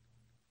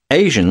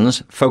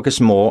 Asians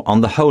focus more on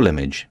the whole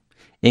image,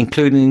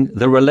 including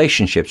the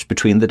relationships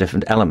between the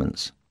different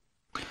elements.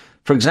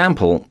 For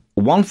example,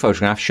 one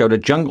photograph showed a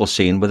jungle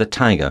scene with a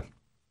tiger.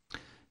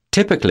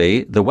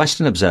 Typically, the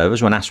Western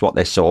observers, when asked what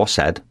they saw,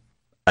 said,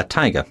 "A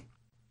tiger."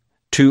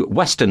 To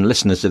Western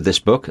listeners of this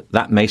book,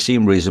 that may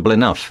seem reasonable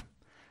enough.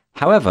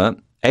 However,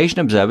 Asian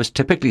observers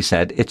typically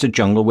said it's a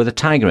jungle with a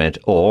tiger in it,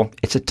 or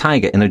it's a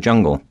tiger in a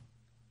jungle.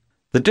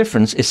 The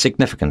difference is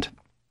significant,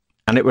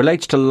 and it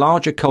relates to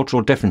larger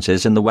cultural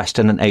differences in the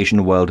Western and Asian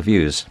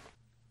worldviews.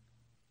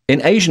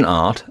 In Asian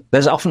art,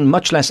 there's often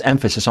much less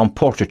emphasis on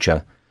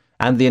portraiture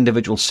and the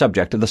individual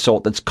subject of the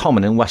sort that's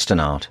common in Western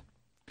art.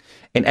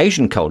 In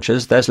Asian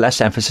cultures, there's less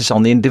emphasis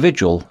on the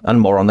individual and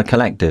more on the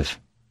collective.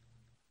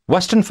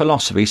 Western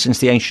philosophy since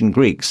the ancient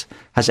Greeks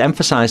has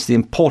emphasized the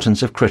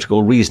importance of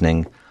critical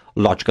reasoning,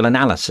 logical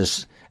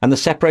analysis, and the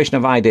separation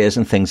of ideas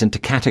and things into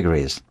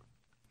categories.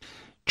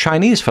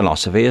 Chinese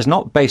philosophy is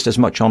not based as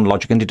much on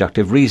logic and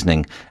deductive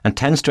reasoning and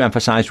tends to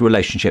emphasize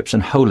relationships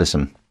and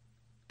holism.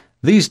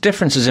 These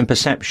differences in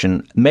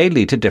perception may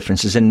lead to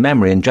differences in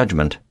memory and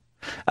judgment.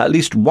 At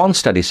least one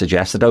study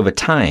suggests that over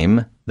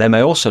time, they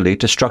may also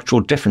lead to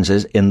structural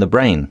differences in the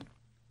brain.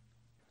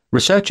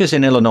 Researchers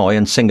in Illinois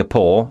and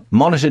Singapore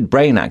monitored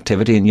brain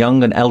activity in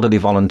young and elderly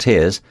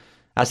volunteers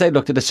as they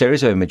looked at a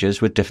series of images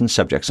with different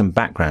subjects and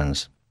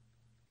backgrounds.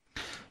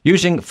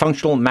 Using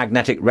functional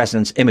magnetic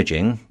resonance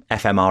imaging,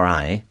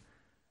 fMRI,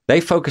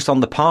 they focused on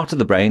the part of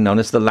the brain known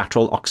as the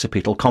lateral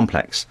occipital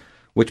complex,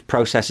 which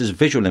processes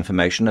visual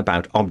information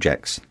about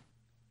objects.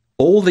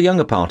 All the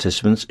younger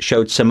participants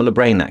showed similar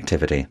brain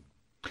activity,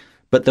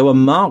 but there were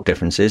marked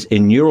differences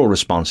in neural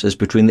responses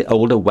between the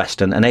older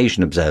Western and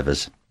Asian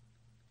observers.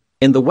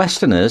 In the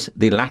Westerners,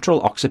 the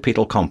lateral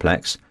occipital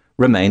complex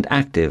remained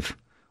active,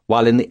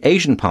 while in the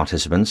Asian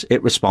participants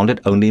it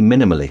responded only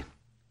minimally.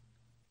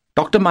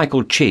 Dr.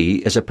 Michael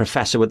Chi is a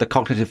professor with the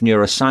Cognitive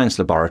Neuroscience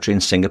Laboratory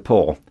in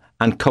Singapore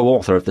and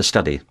co-author of the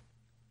study.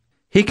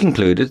 He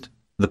concluded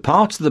the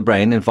parts of the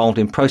brain involved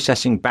in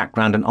processing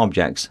background and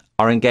objects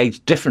are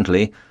engaged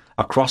differently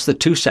across the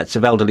two sets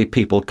of elderly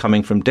people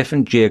coming from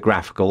different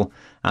geographical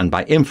and,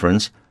 by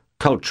inference,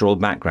 cultural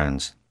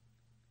backgrounds.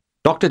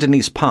 Dr.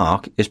 Denise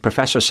Park is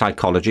Professor of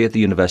Psychology at the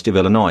University of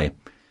Illinois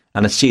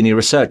and a senior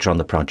researcher on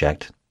the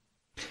project.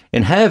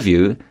 In her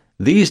view,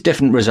 these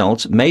different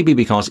results may be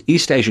because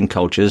East Asian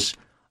cultures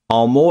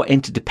are more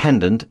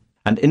interdependent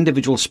and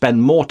individuals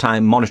spend more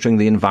time monitoring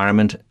the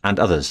environment and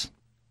others.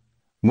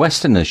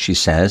 Westerners, she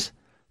says,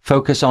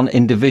 focus on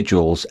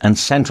individuals and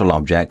central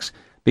objects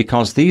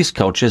because these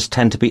cultures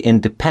tend to be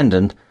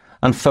independent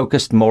and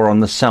focused more on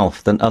the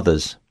self than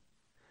others.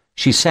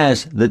 She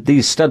says that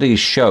these studies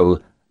show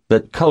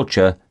that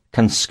culture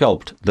can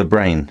sculpt the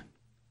brain.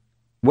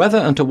 Whether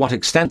and to what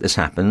extent this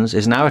happens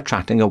is now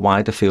attracting a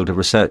wider field of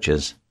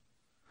researchers.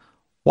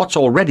 What's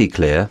already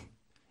clear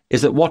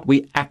is that what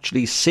we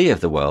actually see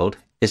of the world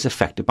is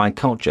affected by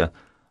culture,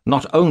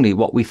 not only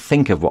what we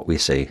think of what we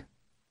see.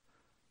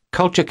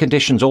 Culture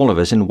conditions all of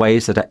us in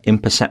ways that are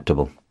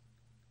imperceptible.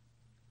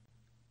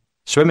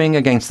 Swimming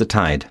against the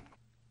tide.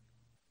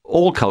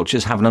 All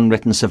cultures have an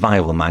unwritten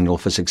survival manual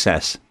for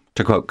success,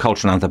 to quote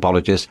cultural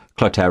anthropologist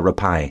Clotaire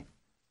Rapaille.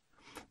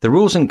 The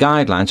rules and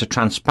guidelines are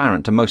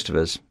transparent to most of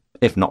us,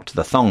 if not to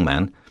the thong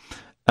man,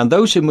 and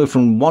those who move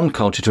from one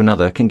culture to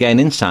another can gain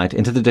insight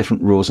into the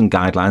different rules and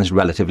guidelines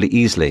relatively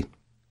easily.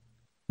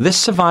 This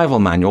survival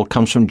manual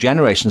comes from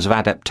generations of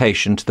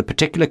adaptation to the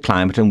particular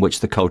climate in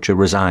which the culture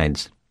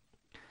resides.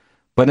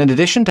 But in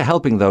addition to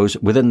helping those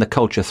within the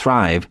culture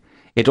thrive,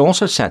 it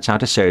also sets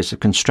out a series of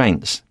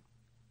constraints.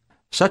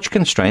 Such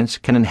constraints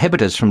can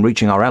inhibit us from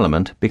reaching our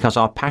element because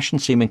our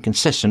passions seem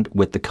inconsistent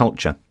with the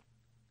culture.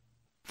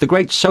 The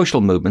great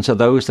social movements are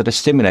those that are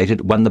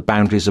stimulated when the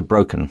boundaries are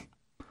broken.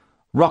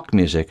 Rock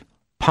music,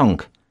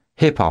 punk,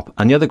 hip-hop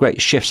and the other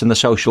great shifts in the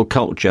social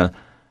culture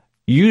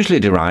usually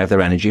derive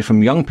their energy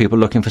from young people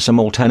looking for some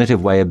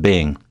alternative way of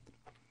being.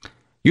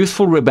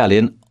 Youthful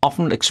rebellion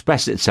often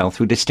expresses itself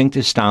through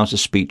distinctive styles of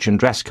speech and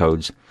dress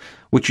codes,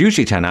 which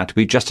usually turn out to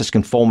be just as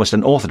conformist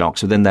and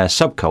orthodox within their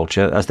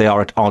subculture as they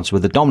are at odds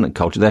with the dominant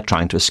culture they're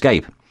trying to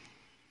escape.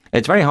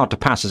 It's very hard to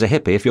pass as a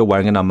hippie if you're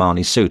wearing an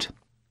Armani suit.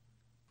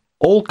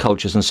 All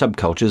cultures and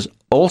subcultures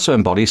also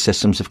embody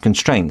systems of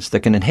constraints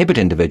that can inhibit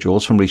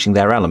individuals from reaching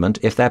their element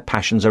if their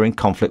passions are in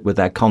conflict with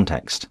their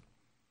context.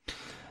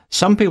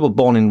 Some people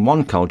born in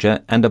one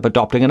culture end up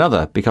adopting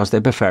another because they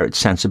prefer its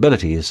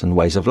sensibilities and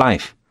ways of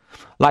life,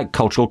 like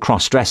cultural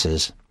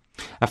cross-dressers.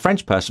 A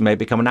French person may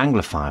become an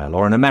Anglophile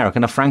or an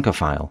American a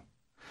Francophile.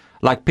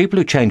 Like people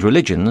who change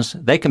religions,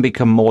 they can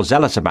become more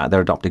zealous about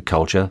their adopted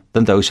culture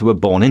than those who were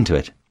born into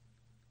it.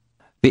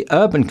 The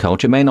urban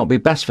culture may not be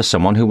best for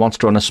someone who wants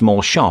to run a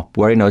small shop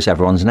where he knows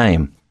everyone's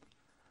name.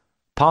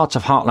 Parts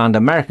of heartland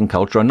American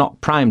culture are not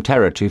prime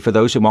territory for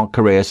those who want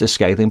careers as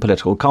scathing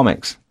political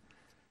comics.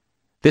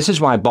 This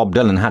is why Bob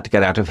Dylan had to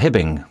get out of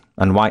Hibbing,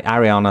 and why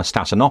Arianna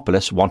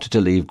Huffington wanted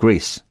to leave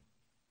Greece.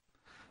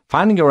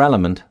 Finding your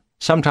element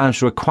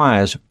sometimes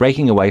requires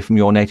breaking away from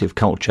your native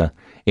culture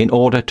in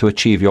order to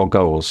achieve your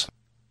goals.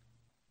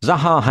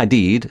 Zaha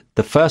Hadid,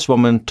 the first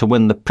woman to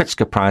win the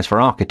Pritzker Prize for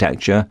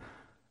Architecture,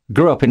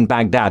 grew up in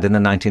Baghdad in the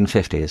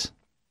 1950s.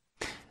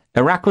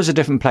 Iraq was a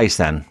different place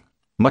then,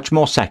 much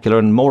more secular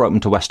and more open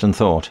to Western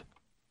thought.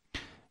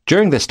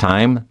 During this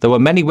time, there were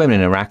many women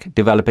in Iraq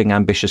developing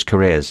ambitious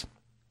careers.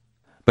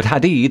 But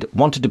Hadid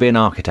wanted to be an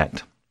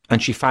architect,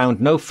 and she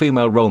found no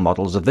female role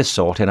models of this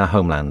sort in her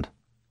homeland.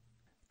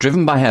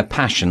 Driven by her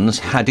passions,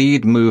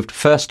 Hadid moved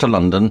first to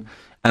London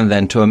and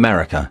then to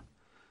America,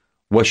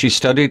 where she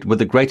studied with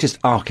the greatest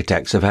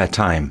architects of her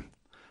time,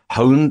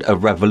 honed a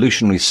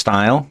revolutionary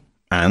style,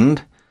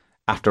 and,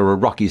 after a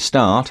rocky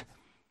start,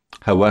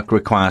 her work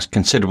requires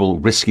considerable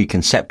risky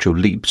conceptual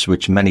leaps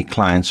which many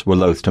clients were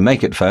loath to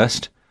make at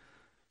first,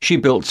 she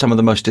built some of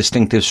the most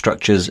distinctive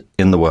structures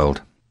in the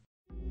world.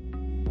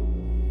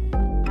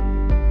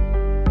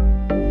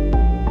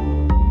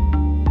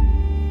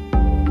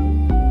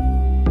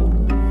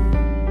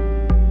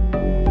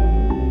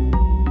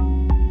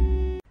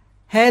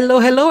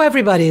 Hello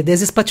everybody.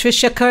 This is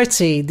Patricia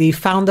Curty, the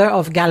founder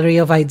of Gallery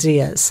of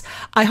Ideas.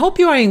 I hope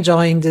you are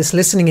enjoying this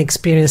listening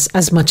experience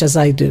as much as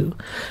I do.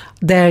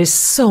 There is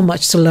so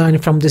much to learn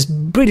from these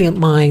brilliant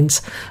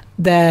minds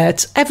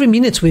that every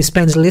minute we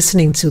spend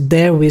listening to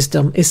their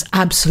wisdom is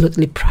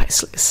absolutely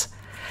priceless.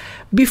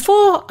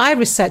 Before I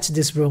reset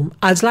this room,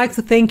 I'd like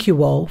to thank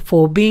you all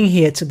for being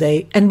here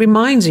today and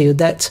remind you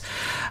that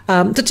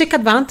to take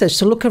advantage,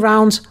 to look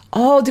around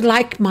all the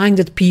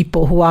like-minded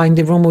people who are in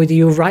the room with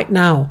you right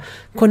now.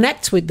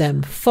 Connect with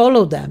them,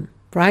 follow them,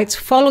 right?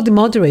 Follow the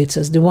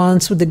moderators, the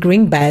ones with the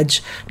green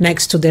badge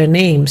next to their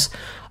names.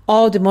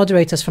 All the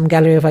moderators from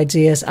Gallery of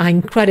Ideas are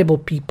incredible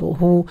people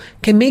who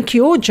can make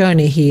your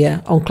journey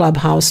here on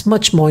Clubhouse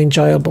much more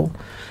enjoyable.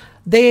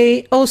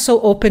 They also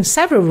open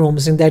several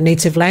rooms in their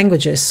native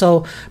languages,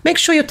 so make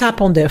sure you tap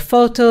on their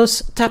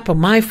photos, tap on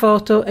my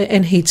photo,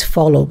 and hit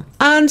follow.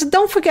 And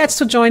don't forget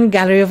to join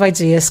Gallery of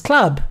Ideas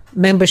Club.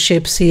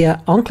 Memberships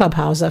here on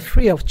Clubhouse are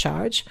free of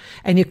charge,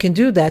 and you can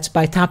do that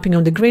by tapping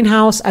on the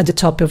greenhouse at the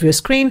top of your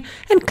screen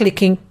and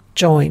clicking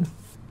join.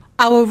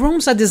 Our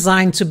rooms are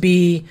designed to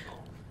be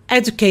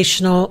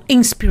educational,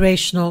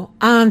 inspirational,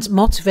 and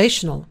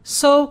motivational,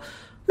 so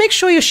make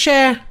sure you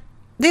share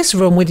this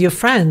room with your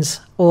friends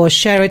or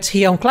share it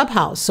here on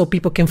Clubhouse so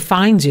people can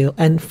find you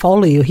and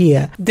follow you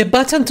here. The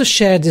button to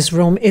share this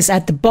room is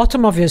at the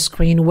bottom of your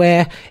screen,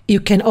 where you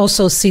can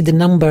also see the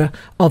number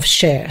of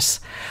shares.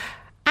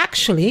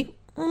 Actually,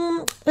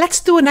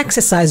 Let's do an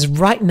exercise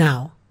right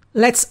now.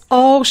 Let's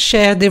all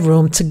share the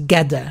room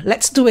together.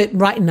 Let's do it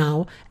right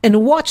now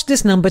and watch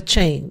this number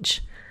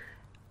change.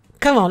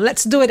 Come on,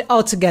 let's do it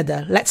all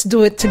together. Let's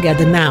do it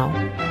together now.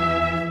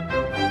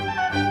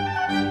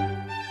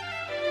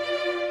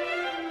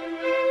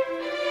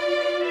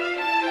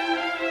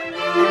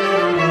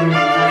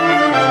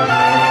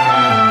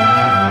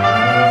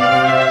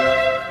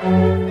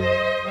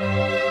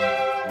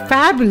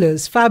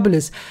 Fabulous,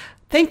 fabulous.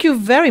 Thank you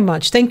very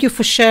much. Thank you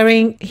for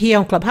sharing here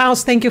on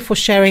Clubhouse. Thank you for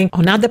sharing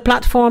on other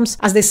platforms.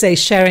 As they say,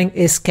 sharing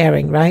is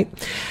caring, right?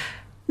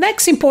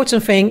 Next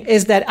important thing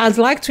is that I'd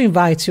like to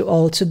invite you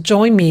all to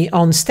join me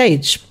on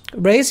stage.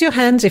 Raise your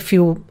hands if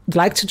you'd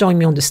like to join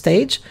me on the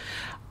stage,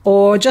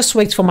 or just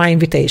wait for my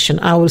invitation.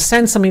 I will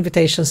send some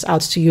invitations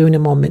out to you in a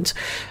moment.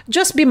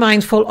 Just be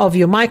mindful of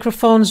your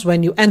microphones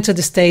when you enter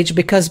the stage,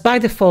 because by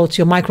default,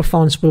 your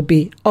microphones will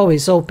be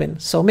always open.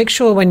 So make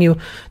sure when you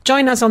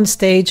join us on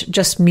stage,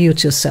 just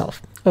mute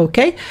yourself.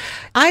 Okay?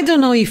 I don't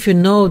know if you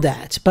know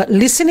that, but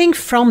listening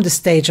from the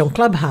stage on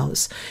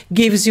Clubhouse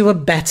gives you a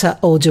better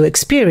audio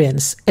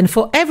experience. And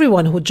for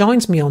everyone who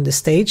joins me on the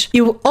stage,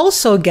 you will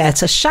also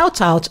get a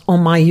shout out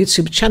on my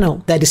YouTube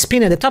channel that is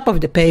pinned at the top of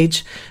the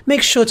page.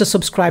 Make sure to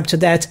subscribe to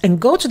that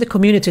and go to the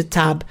community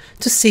tab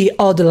to see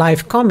all the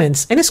live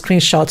comments and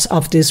screenshots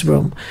of this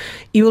room.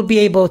 You will be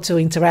able to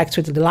interact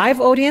with the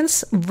live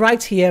audience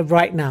right here,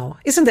 right now.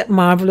 Isn't that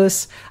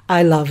marvelous?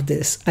 I love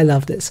this. I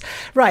love this.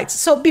 Right.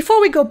 So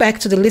before we go back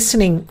to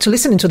listening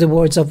to the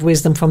words of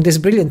wisdom from these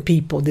brilliant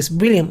people, these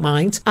brilliant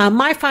minds,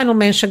 my final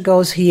mention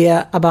goes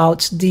here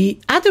about the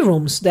other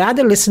rooms, the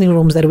other listening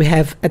rooms that we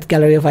have at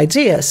Gallery of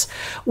Ideas.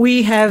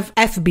 We have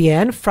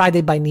FBN,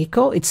 Friday by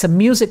Nico. It's a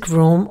music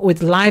room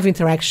with live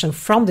interaction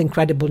from the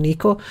incredible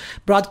Nico,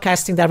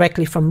 broadcasting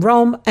directly from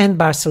Rome and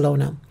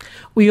Barcelona.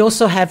 We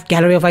also have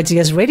Gallery of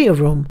Ideas Radio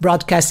Room,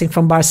 broadcasting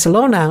from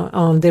Barcelona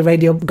on the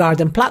Radio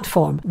Garden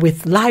platform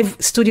with live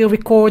studio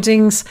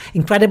recordings,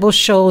 incredible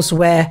shows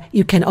where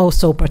you can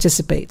also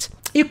participate.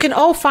 You can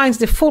all find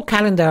the full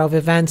calendar of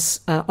events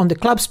on the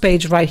clubs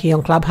page right here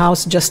on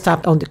Clubhouse. Just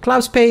tap on the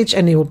clubs page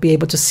and you will be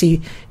able to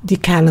see the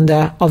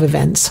calendar of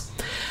events.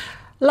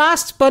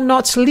 Last but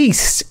not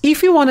least,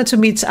 if you wanted to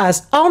meet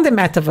us on the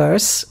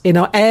metaverse,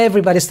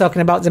 everybody's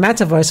talking about the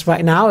metaverse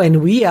right now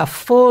and we are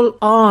full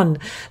on.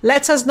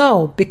 Let us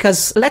know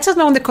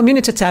on the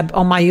community tab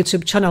on my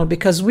YouTube channel,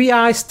 because we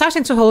are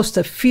starting to host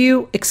a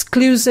few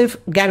exclusive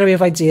Gallery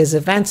of Ideas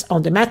events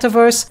on the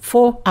metaverse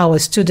for our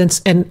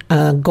students and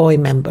GOI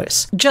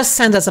members. Just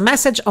send us a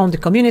message on the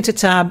community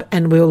tab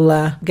and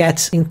we'll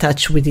get in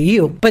touch with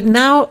you. But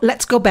now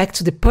let's go back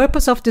to the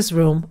purpose of this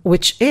room,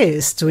 which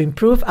is to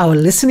improve our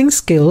listening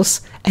skills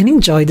and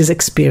enjoy this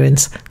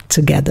experience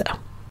together.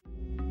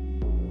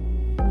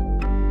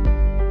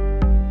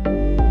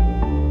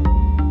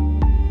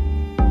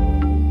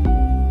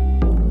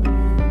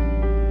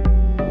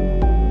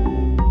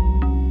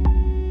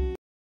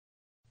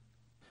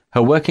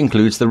 Her work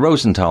includes the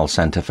Rosenthal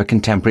Center for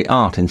Contemporary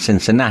Art in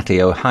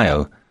Cincinnati,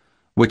 Ohio,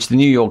 which the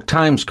New York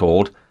Times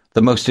called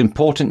the most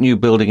important new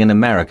building in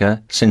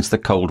America since the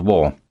Cold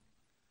War.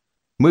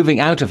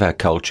 Moving out of her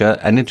culture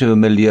and into a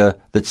milieu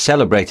that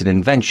celebrated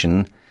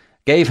invention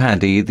gave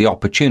Hadi the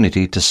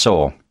opportunity to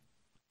soar.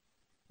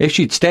 If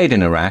she'd stayed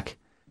in Iraq,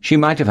 she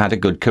might have had a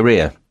good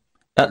career,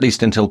 at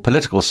least until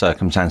political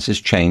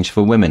circumstances changed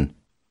for women.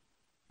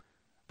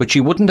 But she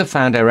wouldn't have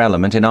found her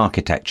element in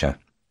architecture,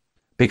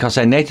 because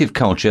her native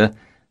culture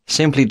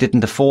simply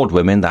didn't afford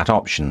women that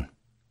option.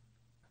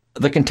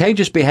 The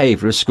contagious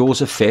behaviour of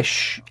schools of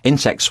fish,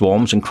 insect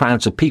swarms and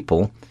crowds of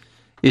people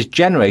is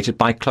generated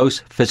by close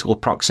physical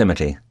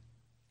proximity.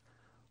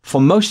 For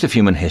most of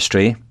human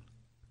history,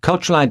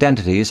 cultural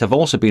identities have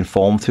also been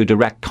formed through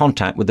direct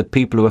contact with the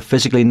people who are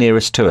physically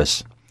nearest to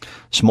us,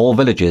 small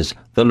villages,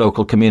 the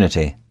local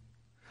community.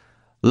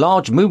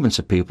 Large movements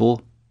of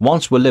people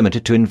once were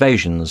limited to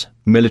invasions,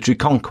 military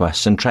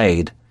conquests and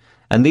trade,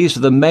 and these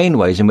are the main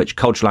ways in which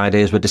cultural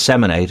ideas were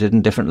disseminated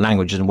and different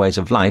languages and ways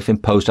of life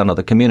imposed on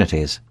other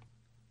communities.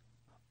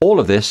 All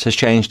of this has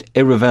changed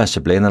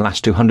irreversibly in the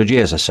last 200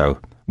 years or so,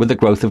 with the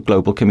growth of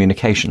global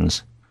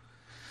communications.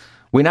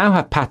 We now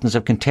have patterns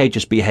of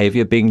contagious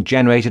behaviour being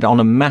generated on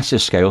a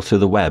massive scale through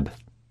the web.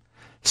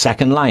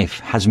 Second Life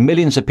has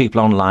millions of people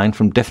online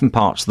from different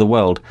parts of the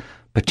world,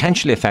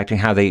 potentially affecting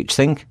how they each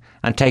think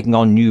and taking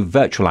on new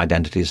virtual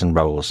identities and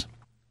roles.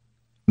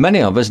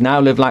 Many of us now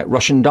live like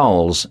Russian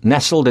dolls,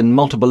 nestled in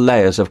multiple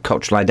layers of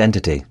cultural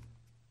identity.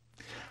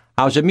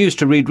 I was amused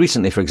to read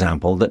recently, for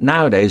example, that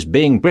nowadays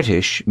being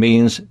British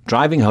means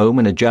driving home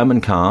in a German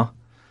car,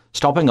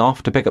 stopping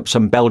off to pick up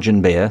some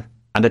Belgian beer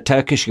and a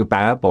Turkish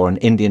kebab or an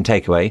Indian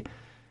takeaway,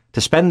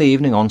 to spend the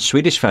evening on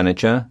Swedish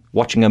furniture,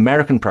 watching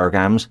American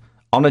programs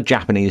on a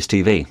Japanese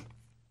TV.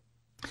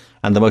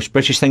 And the most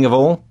British thing of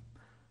all?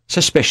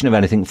 Suspicion of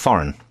anything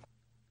foreign.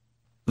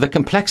 The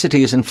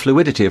complexities and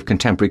fluidity of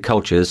contemporary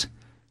cultures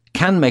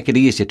can make it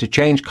easier to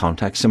change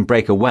context and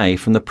break away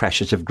from the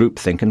pressures of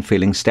groupthink and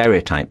feeling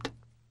stereotyped.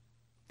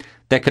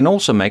 They can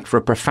also make for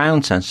a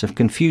profound sense of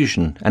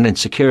confusion and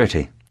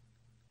insecurity.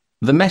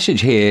 The message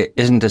here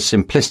isn't as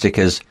simplistic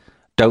as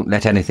don't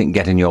let anything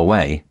get in your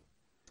way.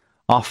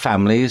 Our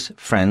families,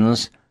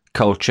 friends,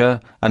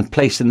 culture, and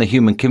place in the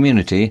human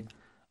community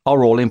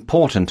are all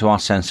important to our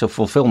sense of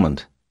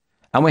fulfillment,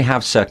 and we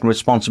have certain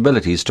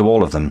responsibilities to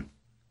all of them.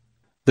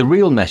 The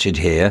real message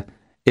here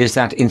is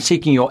that in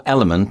seeking your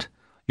element,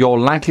 you're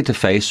likely to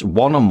face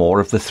one or more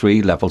of the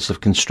three levels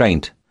of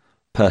constraint: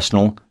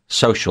 personal,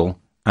 social,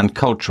 and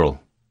cultural.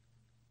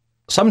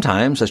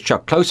 Sometimes, as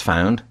Chuck Close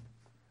found,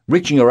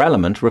 reaching your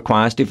element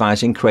requires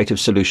devising creative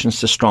solutions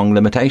to strong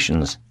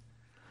limitations.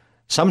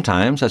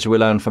 Sometimes, as we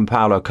learn from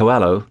Paulo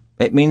Coelho,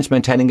 it means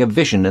maintaining a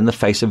vision in the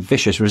face of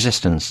vicious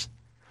resistance.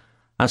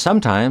 And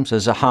sometimes,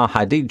 as Zaha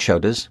Hadid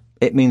showed us,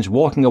 it means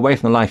walking away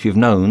from the life you've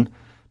known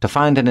to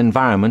find an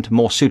environment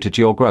more suited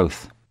to your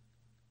growth.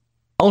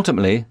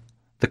 Ultimately,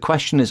 the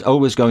question is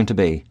always going to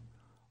be,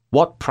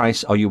 what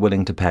price are you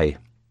willing to pay?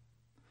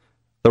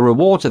 The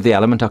rewards of the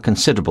element are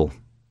considerable,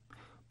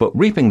 but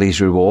reaping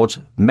these rewards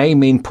may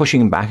mean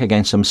pushing back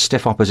against some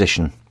stiff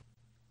opposition.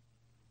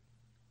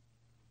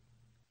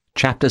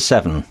 Chapter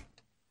 7.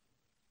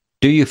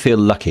 Do you feel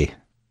lucky?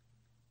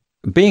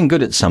 Being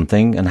good at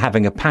something and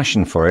having a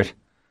passion for it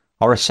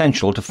are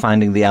essential to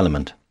finding the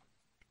element.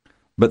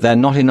 But they're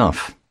not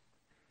enough.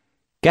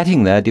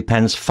 Getting there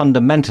depends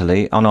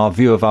fundamentally on our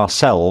view of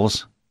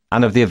ourselves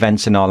and of the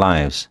events in our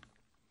lives.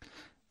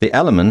 The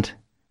element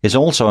is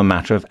also a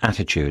matter of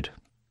attitude.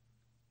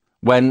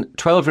 When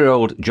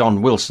 12-year-old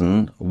John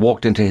Wilson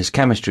walked into his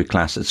chemistry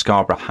class at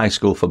Scarborough High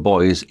School for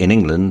Boys in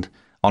England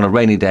on a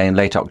rainy day in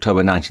late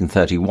October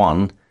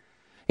 1931,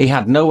 he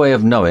had no way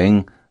of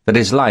knowing that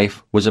his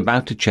life was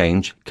about to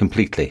change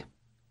completely.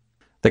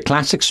 The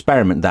class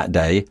experiment that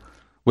day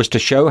was to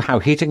show how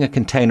heating a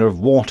container of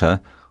water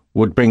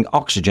would bring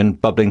oxygen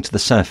bubbling to the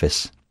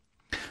surface,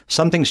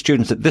 something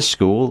students at this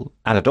school,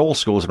 and at all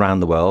schools around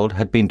the world,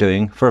 had been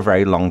doing for a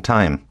very long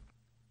time.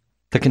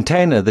 The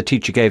container the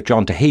teacher gave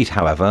John to heat,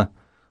 however,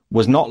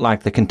 was not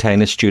like the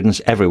containers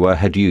students everywhere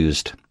had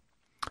used.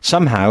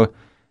 Somehow,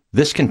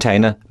 this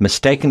container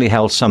mistakenly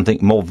held something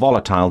more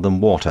volatile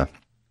than water.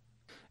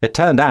 It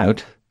turned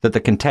out that the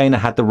container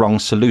had the wrong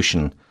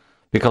solution,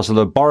 because the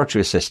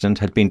laboratory assistant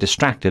had been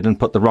distracted and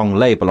put the wrong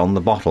label on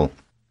the bottle.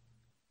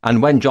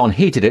 And when John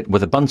heated it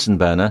with a Bunsen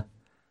burner,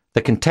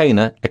 the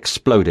container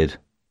exploded,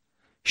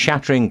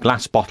 shattering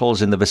glass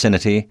bottles in the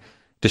vicinity,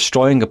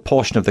 destroying a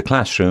portion of the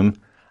classroom,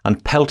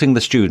 and pelting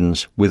the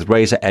students with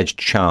razor-edged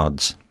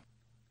shards.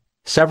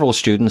 Several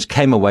students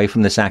came away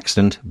from this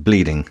accident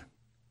bleeding.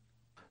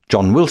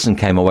 John Wilson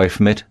came away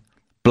from it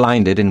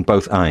blinded in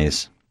both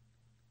eyes.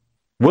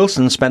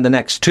 Wilson spent the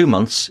next 2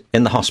 months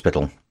in the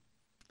hospital.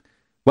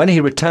 When he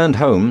returned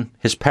home,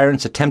 his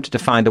parents attempted to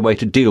find a way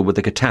to deal with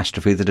the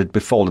catastrophe that had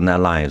befallen their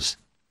lives.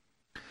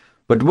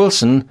 But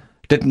Wilson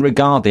didn't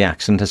regard the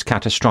accident as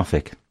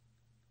catastrophic.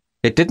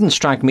 "It didn't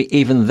strike me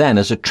even then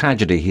as a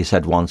tragedy," he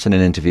said once in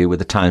an interview with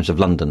the Times of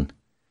London.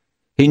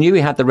 He knew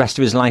he had the rest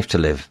of his life to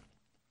live,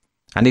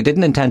 and he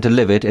didn't intend to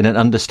live it in an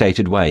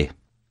understated way.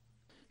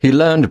 He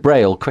learned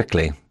Braille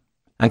quickly,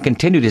 and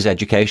continued his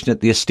education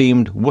at the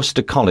esteemed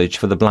Worcester College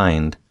for the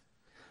Blind.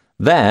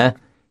 There,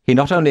 he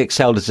not only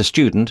excelled as a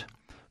student,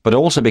 but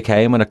also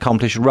became an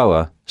accomplished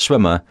rower,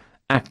 swimmer,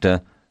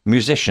 actor,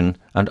 musician,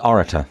 and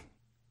orator.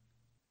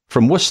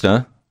 From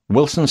Worcester,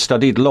 Wilson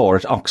studied law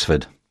at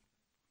Oxford.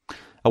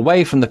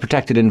 Away from the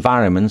protected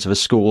environments of a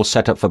school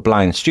set up for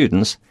blind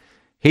students,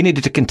 he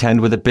needed to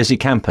contend with a busy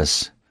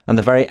campus and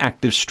the very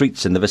active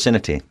streets in the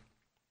vicinity.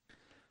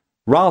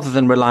 Rather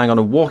than relying on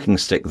a walking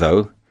stick,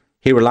 though,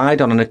 he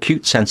relied on an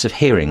acute sense of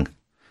hearing,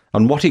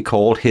 on what he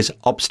called his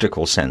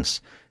obstacle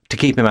sense, to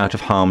keep him out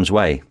of harm's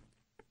way.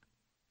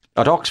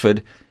 At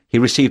Oxford, he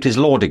received his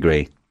law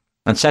degree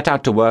and set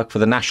out to work for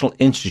the National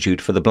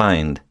Institute for the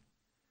Blind.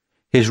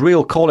 His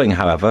real calling,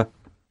 however,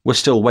 was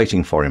still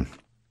waiting for him.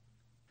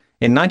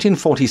 In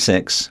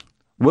 1946,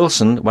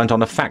 Wilson went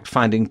on a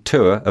fact-finding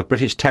tour of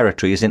British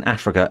territories in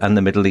Africa and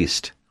the Middle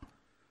East.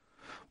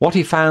 What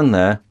he found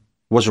there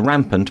was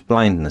rampant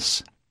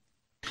blindness.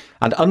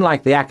 And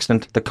unlike the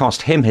accident that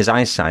cost him his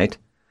eyesight,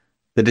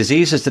 the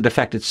diseases that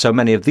affected so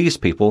many of these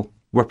people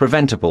were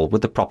preventable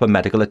with the proper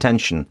medical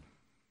attention.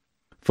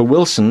 For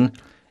Wilson,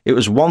 it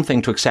was one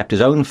thing to accept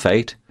his own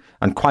fate,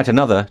 and quite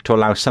another to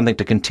allow something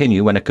to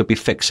continue when it could be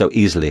fixed so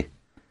easily.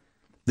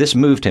 This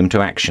moved him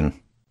to action.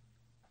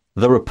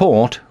 The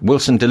report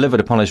Wilson delivered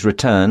upon his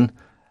return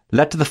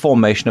led to the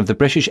formation of the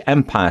British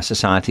Empire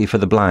Society for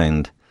the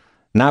Blind,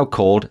 now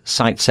called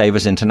Sight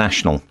Savers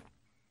International.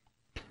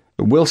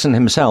 Wilson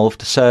himself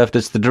served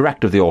as the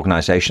director of the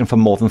organisation for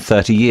more than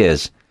 30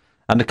 years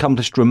and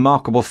accomplished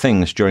remarkable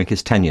things during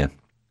his tenure.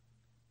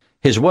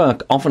 His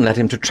work often led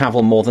him to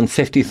travel more than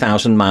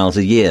 50,000 miles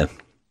a year,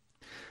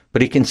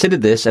 but he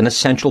considered this an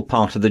essential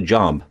part of the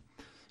job,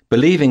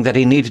 believing that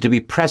he needed to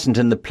be present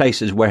in the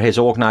places where his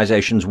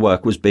organisation's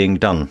work was being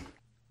done.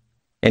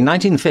 In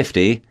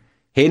 1950,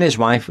 he and his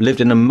wife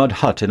lived in a mud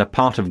hut in a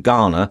part of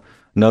Ghana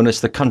known as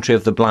the Country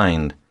of the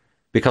Blind,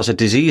 because a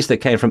disease that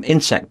came from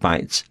insect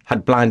bites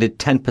had blinded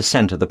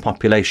 10% of the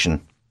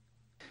population.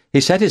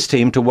 He set his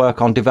team to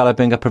work on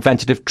developing a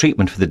preventative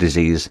treatment for the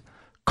disease,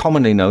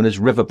 commonly known as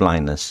river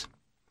blindness.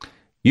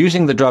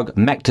 Using the drug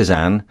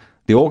Mectizan,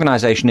 the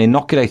organisation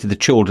inoculated the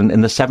children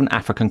in the 7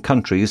 African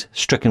countries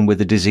stricken with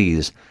the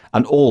disease,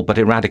 and all but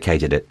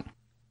eradicated it.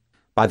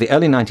 By the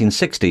early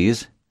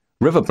 1960s,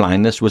 river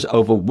blindness was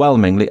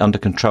overwhelmingly under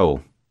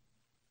control.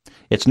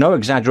 It's no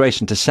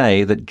exaggeration to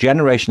say that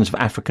generations of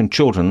African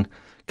children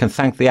can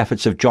thank the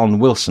efforts of John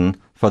Wilson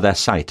for their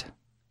sight.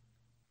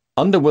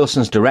 Under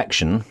Wilson's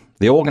direction,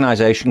 the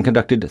organisation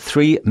conducted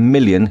 3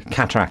 million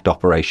cataract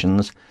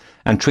operations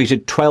and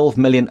treated 12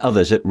 million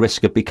others at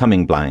risk of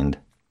becoming blind.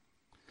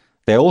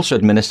 They also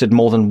administered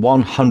more than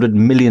 100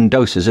 million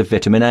doses of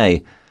vitamin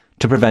A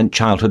to prevent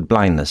childhood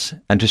blindness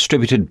and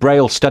distributed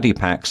Braille study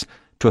packs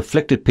to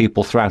afflicted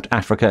people throughout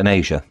Africa and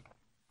Asia.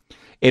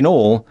 In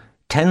all,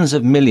 tens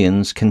of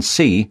millions can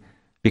see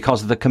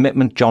because of the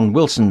commitment John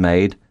Wilson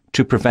made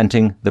to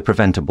preventing the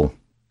preventable.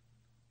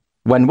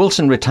 When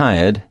Wilson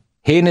retired,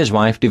 he and his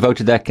wife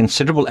devoted their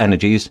considerable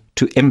energies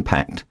to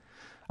Impact,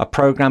 a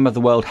program of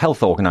the World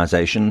Health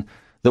Organization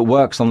that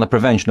works on the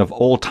prevention of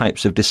all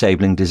types of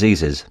disabling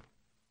diseases.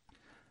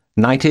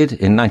 Knighted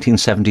in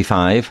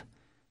 1975,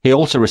 he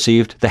also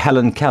received the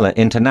Helen Keller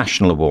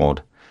International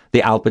Award,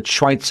 the Albert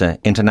Schweitzer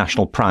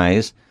International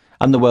Prize,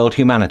 and the World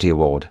Humanity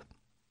Award.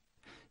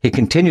 He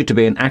continued to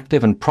be an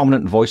active and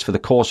prominent voice for the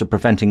cause of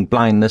preventing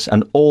blindness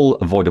and all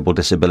avoidable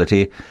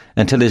disability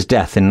until his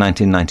death in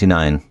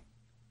 1999.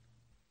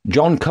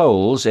 John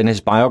Coles, in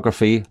his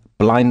biography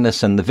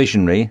Blindness and the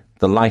Visionary,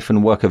 The Life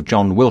and Work of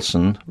John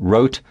Wilson,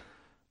 wrote,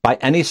 "By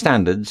any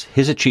standards,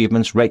 his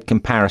achievements rate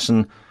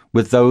comparison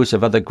with those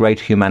of other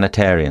great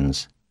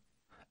humanitarians.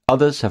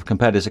 Others have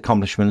compared his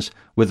accomplishments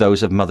with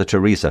those of Mother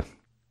Teresa."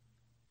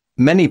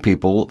 Many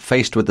people,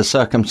 faced with the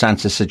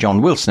circumstances Sir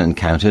John Wilson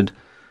encountered,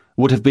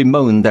 would have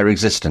bemoaned their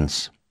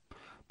existence.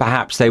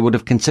 Perhaps they would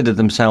have considered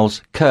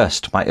themselves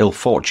cursed by ill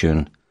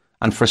fortune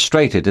and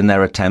frustrated in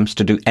their attempts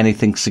to do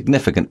anything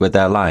significant with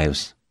their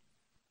lives.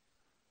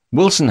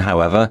 Wilson,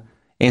 however,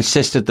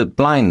 insisted that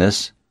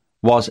blindness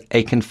was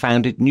a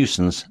confounded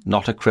nuisance,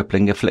 not a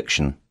crippling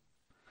affliction,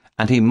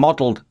 and he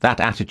modelled that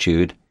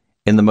attitude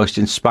in the most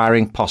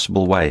inspiring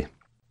possible way.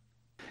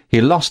 He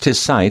lost his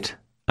sight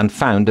and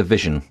found a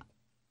vision.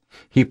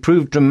 He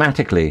proved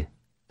dramatically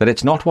that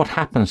it's not what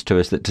happens to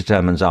us that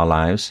determines our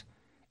lives,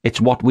 it's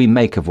what we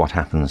make of what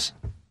happens.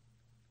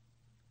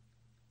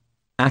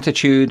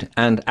 Attitude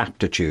and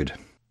aptitude.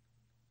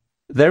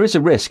 There is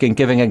a risk in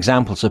giving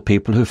examples of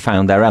people who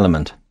found their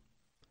element.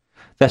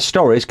 Their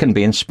stories can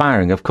be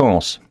inspiring, of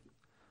course,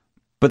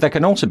 but they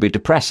can also be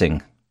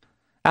depressing.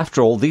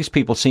 After all, these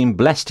people seem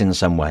blessed in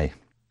some way.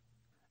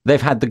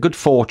 They've had the good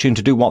fortune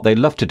to do what they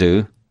love to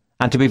do,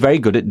 and to be very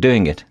good at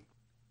doing it.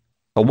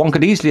 But one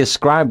could easily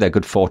ascribe their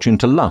good fortune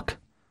to luck,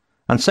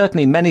 and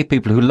certainly many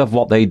people who love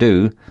what they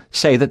do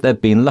say that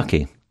they've been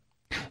lucky,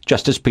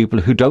 just as people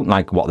who don't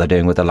like what they're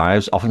doing with their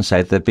lives often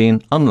say that they've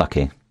been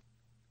unlucky.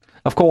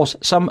 Of course,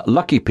 some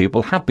lucky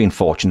people have been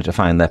fortunate to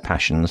find their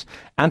passions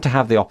and to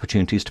have the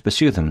opportunities to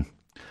pursue them.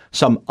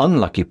 Some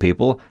unlucky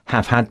people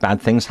have had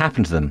bad things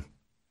happen to them.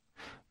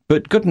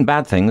 But good and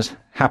bad things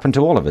happen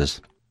to all of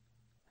us.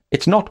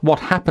 It's not what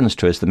happens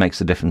to us that makes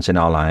the difference in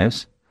our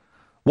lives.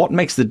 What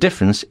makes the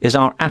difference is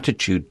our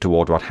attitude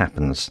toward what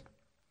happens.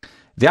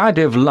 The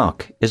idea of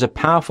luck is a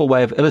powerful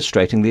way of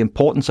illustrating the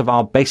importance of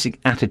our basic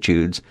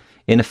attitudes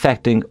in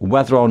affecting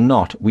whether or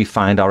not we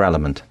find our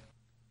element.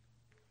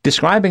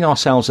 Describing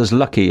ourselves as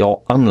lucky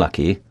or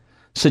unlucky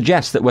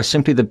suggests that we're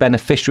simply the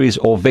beneficiaries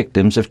or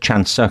victims of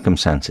chance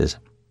circumstances.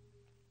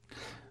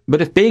 But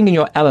if being in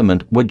your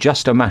element were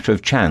just a matter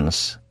of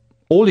chance,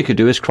 all you could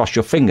do is cross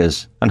your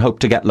fingers and hope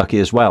to get lucky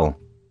as well.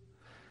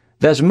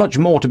 There's much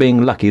more to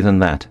being lucky than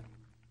that.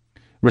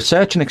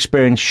 Research and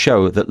experience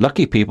show that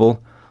lucky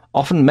people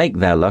often make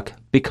their luck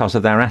because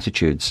of their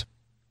attitudes.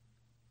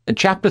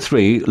 Chapter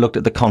 3 looked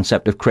at the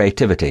concept of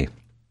creativity.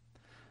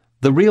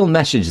 The real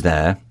message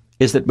there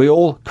is that we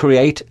all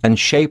create and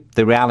shape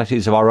the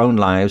realities of our own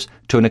lives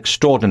to an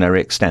extraordinary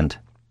extent.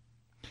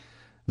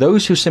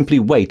 Those who simply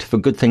wait for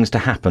good things to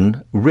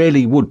happen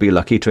really would be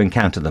lucky to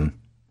encounter them.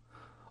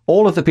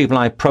 All of the people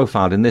I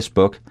profiled in this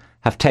book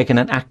have taken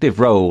an active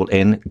role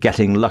in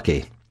getting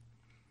lucky.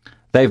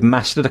 They've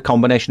mastered a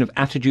combination of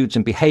attitudes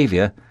and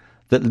behaviour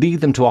that lead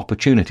them to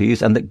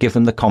opportunities and that give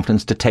them the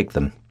confidence to take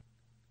them.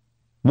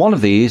 One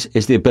of these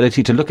is the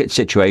ability to look at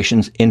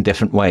situations in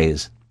different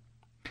ways.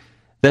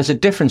 There's a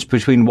difference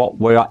between what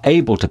we are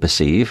able to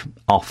perceive,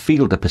 our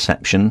field of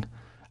perception,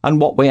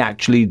 and what we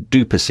actually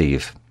do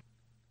perceive.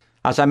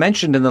 As I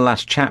mentioned in the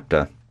last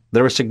chapter,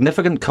 there are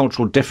significant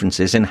cultural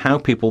differences in how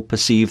people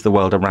perceive the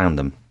world around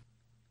them.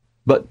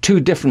 But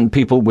two different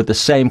people with the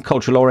same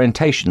cultural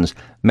orientations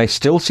may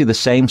still see the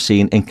same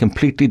scene in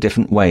completely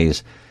different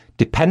ways,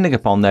 depending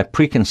upon their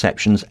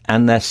preconceptions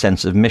and their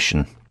sense of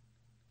mission.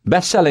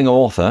 Best-selling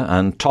author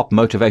and top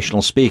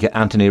motivational speaker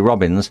Anthony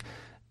Robbins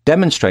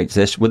demonstrates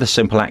this with a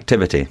simple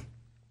activity.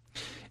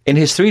 In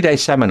his 3-day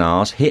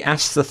seminars, he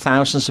asks the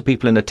thousands of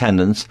people in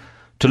attendance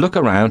to look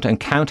around and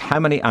count how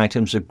many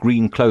items of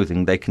green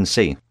clothing they can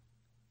see.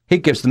 He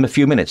gives them a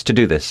few minutes to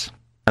do this,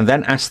 and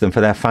then asks them for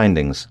their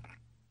findings.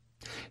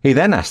 He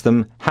then asks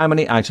them how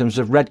many items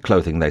of red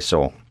clothing they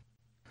saw.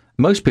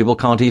 Most people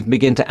can't even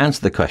begin to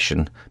answer the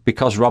question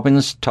because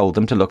Robbins told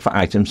them to look for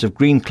items of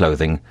green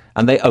clothing,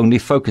 and they only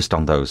focused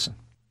on those.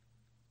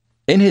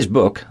 In his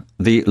book,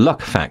 The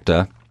Luck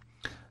Factor,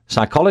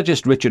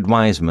 psychologist Richard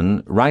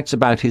Wiseman writes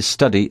about his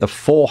study of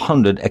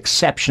 400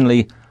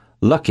 exceptionally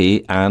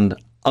lucky and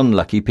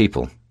unlucky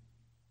people.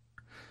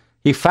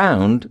 He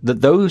found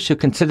that those who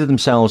considered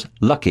themselves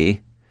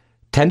lucky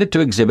tended to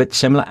exhibit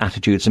similar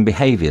attitudes and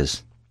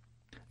behaviours.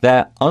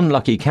 Their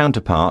unlucky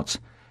counterparts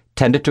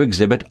tended to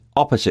exhibit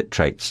opposite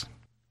traits.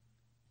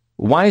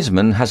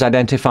 Wiseman has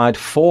identified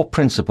 4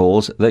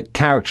 principles that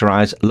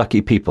characterise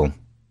lucky people.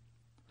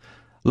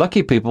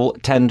 Lucky people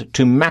tend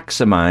to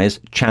maximise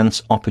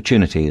chance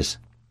opportunities.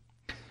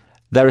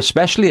 They're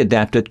especially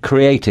adept at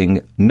creating,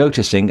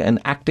 noticing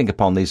and acting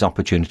upon these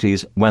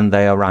opportunities when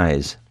they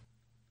arise.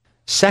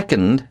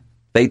 Second,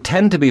 they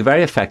tend to be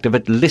very effective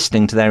at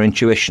listening to their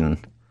intuition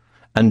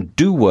and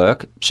do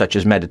work, such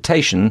as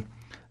meditation,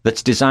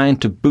 that's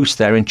designed to boost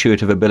their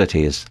intuitive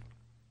abilities.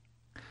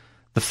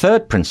 The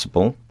third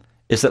principle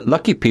is that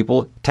lucky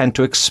people tend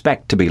to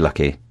expect to be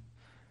lucky,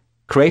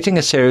 creating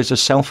a series of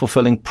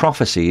self-fulfilling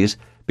prophecies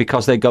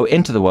because they go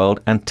into the world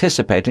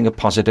anticipating a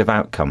positive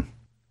outcome.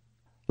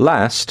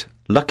 Last,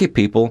 lucky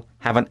people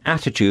have an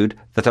attitude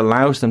that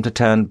allows them to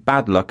turn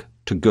bad luck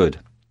to good.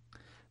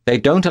 They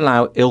don't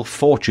allow ill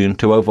fortune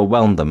to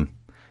overwhelm them,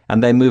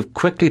 and they move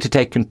quickly to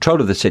take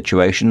control of the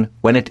situation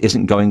when it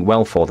isn't going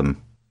well for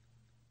them.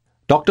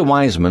 Dr.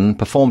 Wiseman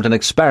performed an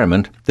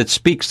experiment that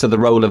speaks to the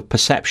role of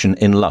perception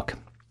in luck.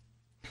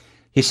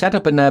 He set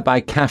up a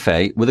nearby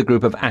cafe with a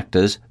group of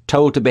actors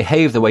told to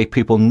behave the way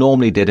people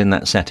normally did in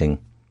that setting.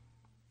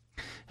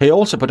 He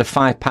also put a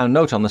 £5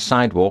 note on the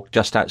sidewalk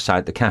just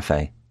outside the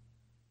cafe.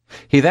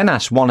 He then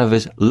asked one of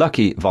his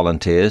lucky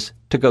volunteers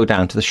to go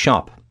down to the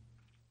shop.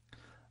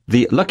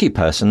 The lucky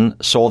person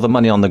saw the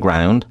money on the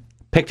ground,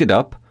 picked it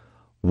up,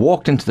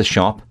 walked into the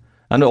shop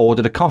and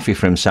ordered a coffee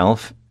for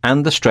himself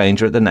and the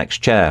stranger at the next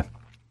chair.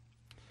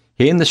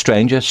 He and the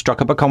stranger struck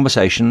up a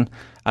conversation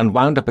and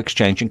wound up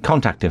exchanging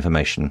contact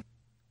information.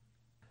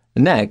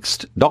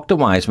 Next, Dr.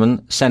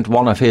 Wiseman sent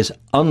one of his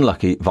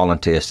unlucky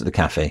volunteers to the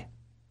cafe.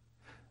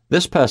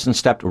 This person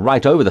stepped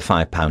right over the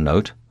 £5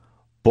 note,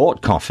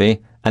 bought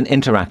coffee and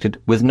interacted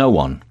with no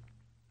one.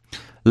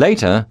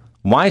 Later,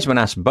 Wiseman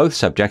asked both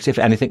subjects if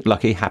anything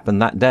lucky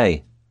happened that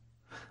day.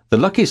 The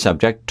lucky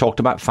subject talked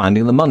about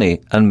finding the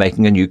money and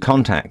making a new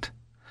contact.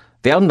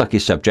 The unlucky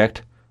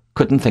subject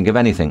couldn't think of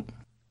anything.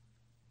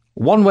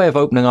 One way of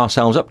opening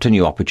ourselves up to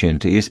new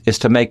opportunities is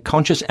to make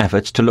conscious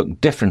efforts to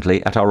look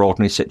differently at our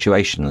ordinary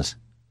situations.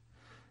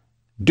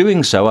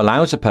 Doing so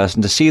allows a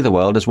person to see the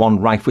world as one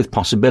rife with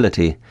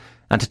possibility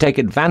and to take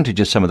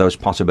advantage of some of those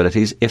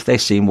possibilities if they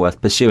seem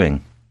worth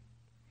pursuing.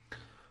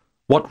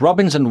 What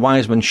Robbins and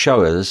Wiseman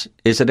show us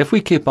is that if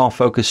we keep our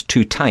focus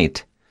too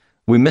tight,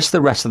 we miss the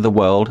rest of the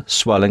world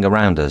swirling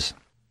around us.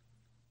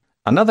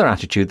 Another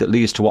attitude that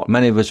leads to what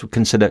many of us would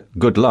consider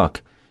good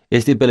luck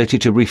is the ability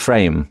to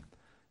reframe,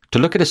 to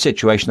look at a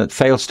situation that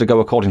fails to go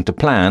according to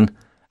plan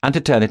and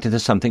to turn it into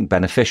something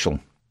beneficial.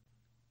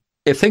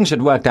 If things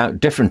had worked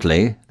out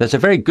differently, there's a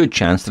very good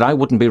chance that I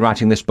wouldn't be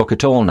writing this book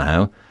at all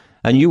now,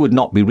 and you would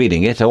not be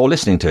reading it or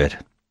listening to it.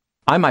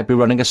 I might be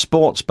running a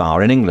sports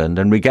bar in England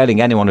and regaling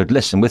anyone who'd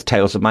listen with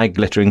tales of my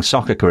glittering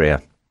soccer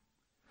career.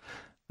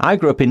 I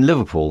grew up in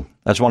Liverpool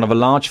as one of a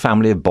large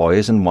family of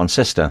boys and one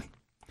sister.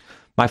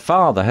 My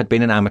father had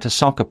been an amateur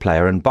soccer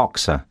player and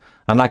boxer,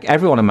 and like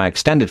everyone in my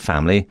extended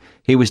family,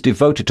 he was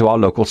devoted to our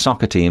local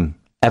soccer team,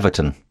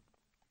 Everton.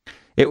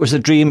 It was the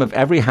dream of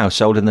every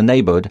household in the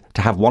neighbourhood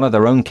to have one of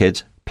their own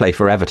kids play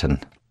for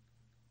Everton.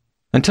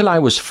 Until I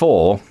was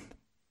 4,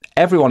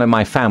 everyone in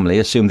my family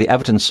assumed the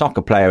Everton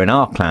soccer player in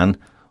our clan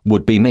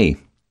would be me.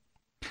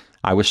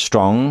 I was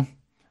strong,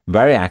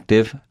 very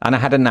active, and I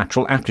had a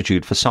natural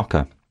aptitude for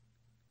soccer.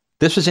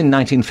 This was in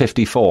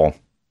 1954,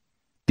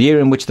 the year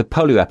in which the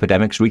polio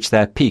epidemics reached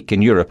their peak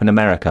in Europe and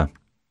America.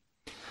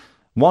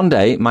 One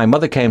day, my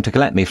mother came to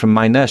collect me from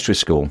my nursery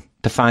school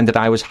to find that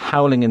I was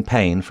howling in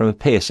pain from a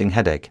piercing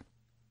headache.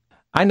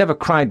 I never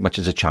cried much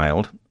as a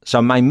child,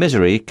 so my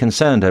misery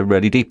concerned her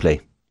really deeply.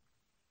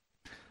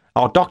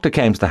 Our doctor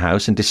came to the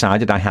house and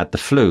decided I had the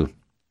flu.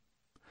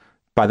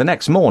 By the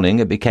next morning,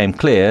 it became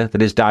clear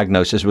that his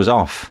diagnosis was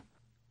off.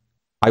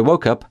 I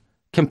woke up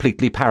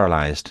completely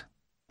paralysed.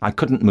 I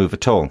couldn't move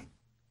at all.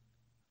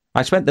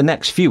 I spent the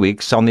next few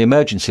weeks on the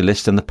emergency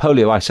list in the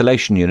polio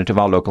isolation unit of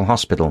our local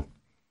hospital.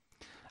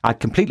 I'd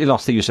completely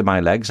lost the use of my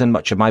legs and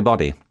much of my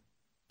body.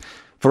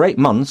 For 8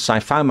 months, I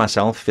found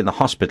myself in the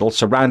hospital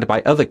surrounded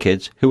by other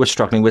kids who were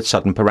struggling with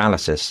sudden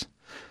paralysis.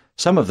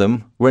 Some of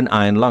them were in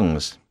iron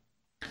lungs.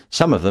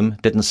 Some of them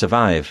didn't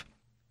survive.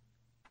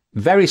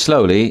 Very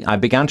slowly, I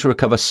began to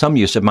recover some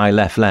use of my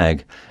left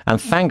leg,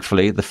 and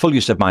thankfully the full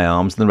use of my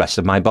arms and the rest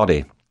of my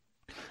body.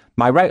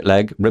 My right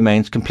leg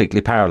remains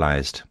completely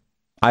paralysed.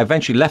 I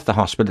eventually left the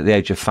hospital at the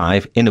age of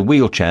 5 in a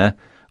wheelchair,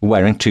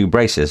 wearing 2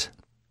 braces.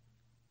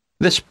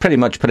 This pretty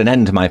much put an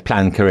end to my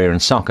planned career in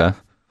soccer,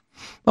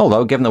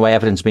 although given the way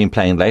Everton's been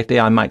playing lately,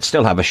 I might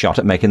still have a shot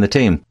at making the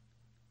team.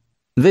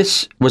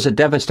 This was a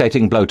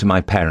devastating blow to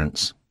my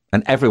parents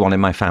and everyone in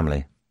my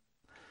family.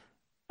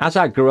 As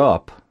I grew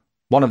up,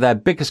 one of their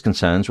biggest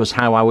concerns was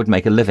how I would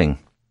make a living.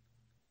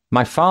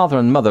 My father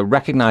and mother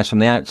recognised from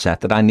the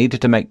outset that I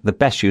needed to make the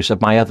best use of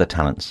my other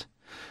talents,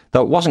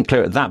 though it wasn't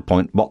clear at that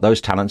point what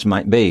those talents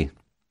might be.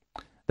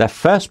 Their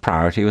first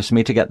priority was for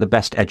me to get the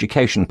best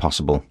education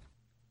possible.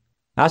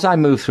 As I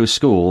moved through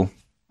school,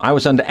 I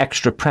was under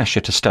extra pressure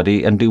to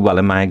study and do well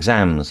in my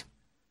exams.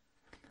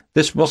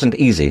 This wasn't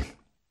easy.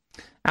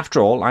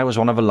 After all, I was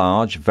one of a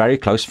large, very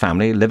close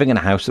family living in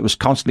a house that was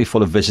constantly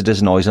full of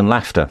visitors, noise and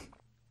laughter.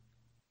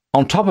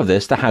 On top of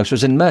this, the house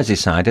was in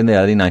Merseyside in the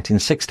early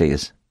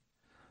 1960s.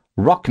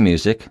 Rock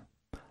music,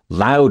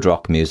 loud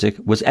rock music,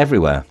 was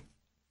everywhere.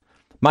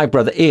 My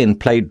brother Ian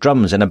played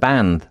drums in a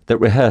band that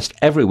rehearsed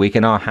every week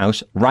in our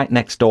house right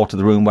next door to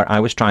the room where I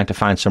was trying to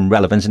find some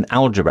relevance in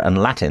algebra and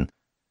Latin.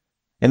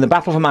 In the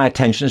battle for my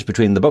attentions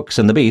between the books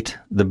and the beat,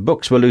 the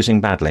books were losing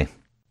badly.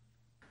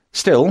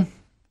 Still,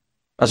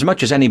 as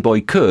much as any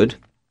boy could,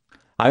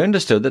 I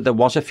understood that there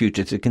was a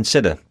future to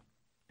consider,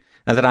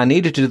 and that I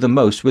needed to do the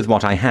most with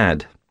what I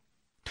had.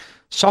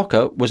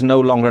 Soccer was no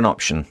longer an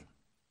option,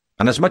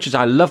 and as much as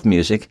I loved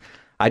music,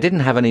 I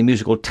didn't have any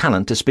musical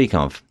talent to speak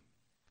of.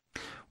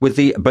 With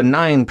the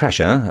benign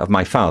pressure of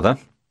my father,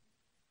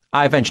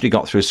 I eventually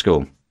got through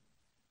school.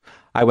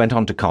 I went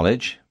on to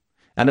college,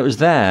 and it was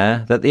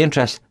there that the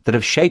interests that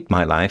have shaped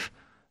my life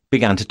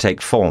began to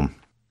take form.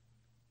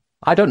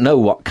 I don't know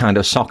what kind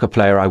of soccer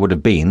player I would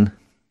have been.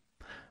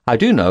 I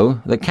do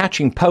know that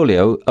catching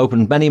polio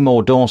opened many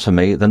more doors for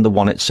me than the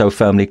one it so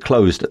firmly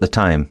closed at the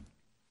time.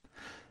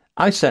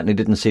 I certainly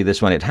didn't see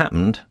this when it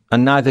happened,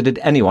 and neither did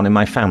anyone in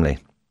my family.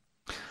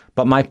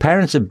 But my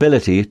parents'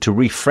 ability to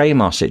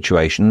reframe our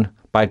situation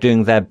by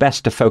doing their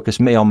best to focus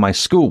me on my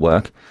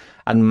schoolwork,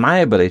 and my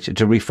ability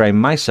to reframe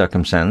my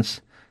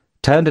circumstance,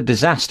 turned a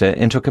disaster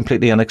into a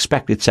completely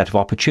unexpected set of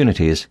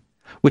opportunities,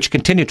 which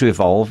continued to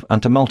evolve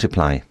and to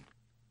multiply.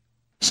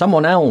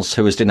 Someone else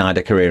who was denied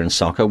a career in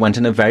soccer went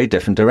in a very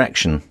different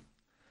direction.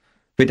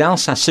 Vidal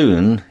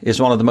Sassoon is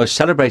one of the most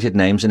celebrated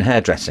names in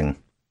hairdressing.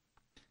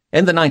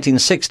 In the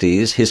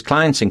 1960s, his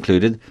clients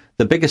included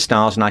the biggest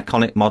stars and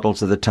iconic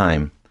models of the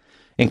time,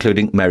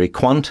 including Mary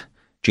Quant,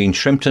 Jean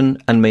Shrimpton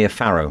and Mia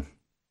Farrow.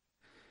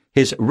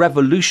 His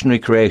revolutionary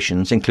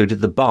creations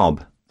included the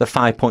bob, the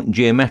 5-point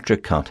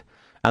geometric cut,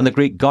 and the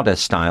Greek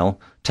goddess style,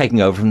 taking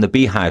over from the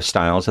beehive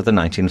styles of the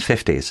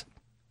 1950s.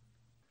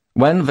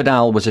 When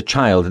Vidal was a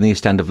child in the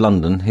East End of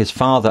London, his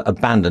father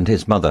abandoned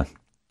his mother.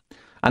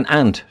 An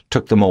aunt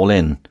took them all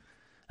in,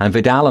 and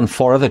Vidal and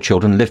 4 other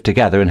children lived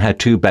together in her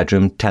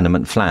 2-bedroom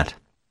tenement flat.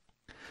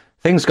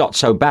 Things got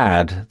so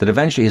bad that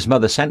eventually his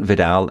mother sent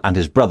Vidal and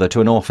his brother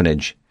to an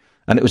orphanage,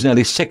 and it was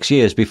nearly 6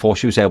 years before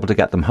she was able to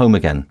get them home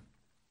again.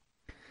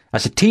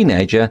 As a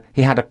teenager,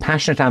 he had a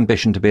passionate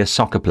ambition to be a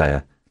soccer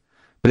player,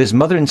 but his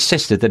mother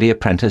insisted that he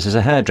apprentice as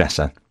a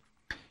hairdresser.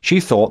 She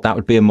thought that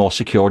would be a more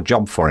secure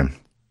job for him.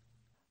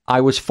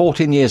 I was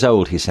 14 years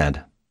old, he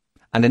said,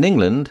 and in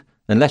England,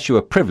 unless you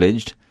were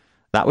privileged,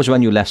 that was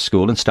when you left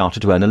school and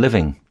started to earn a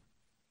living.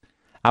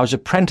 I was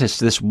apprenticed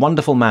to this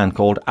wonderful man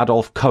called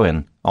Adolph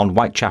Cohen on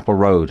Whitechapel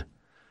Road,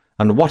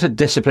 and what a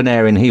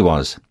disciplinarian he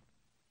was.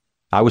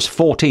 I was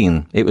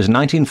 14, it was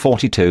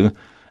 1942,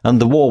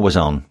 and the war was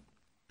on.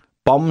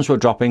 Bombs were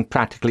dropping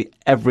practically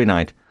every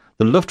night.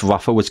 The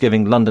Luftwaffe was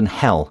giving London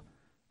hell,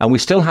 and we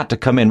still had to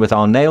come in with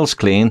our nails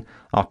clean,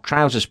 our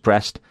trousers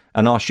pressed,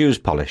 and our shoes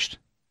polished.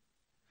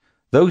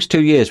 Those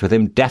 2 years with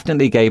him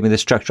definitely gave me the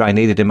structure I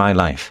needed in my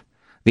life,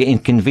 the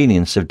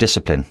inconvenience of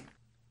discipline.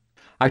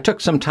 I took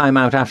some time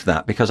out after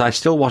that because I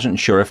still wasn't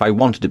sure if I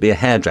wanted to be a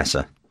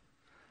hairdresser.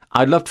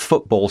 I loved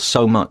football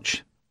so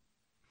much.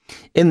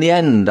 In the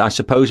end, I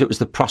suppose it was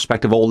the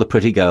prospect of all the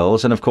pretty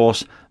girls and, of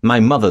course,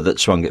 my mother that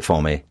swung it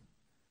for me.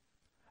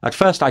 At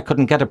first I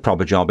couldn't get a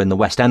proper job in the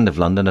West End of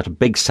London at a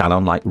big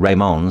salon like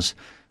Raymond's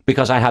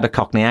because I had a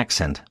Cockney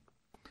accent.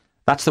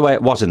 That's the way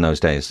it was in those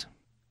days.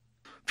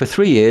 For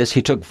 3 years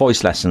he took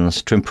voice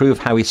lessons to improve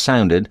how he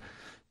sounded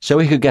so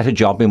he could get a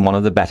job in one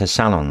of the better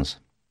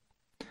salons.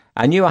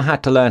 I knew I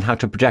had to learn how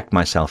to project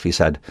myself, he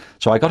said,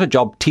 so I got a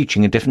job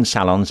teaching in different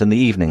salons in the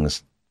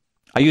evenings.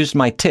 I used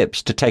my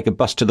tips to take a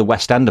bus to the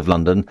West End of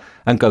London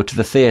and go to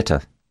the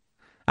theatre.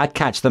 I'd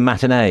catch the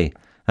matinee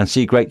and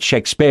see great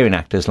Shakespearean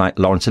actors like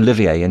Laurence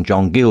Olivier and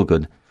John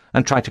Gielgud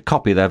and try to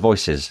copy their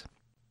voices.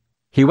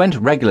 He went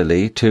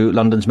regularly to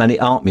London's many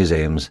art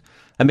museums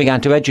and began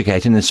to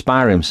educate and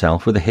inspire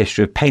himself with the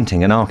history of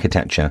painting and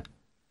architecture.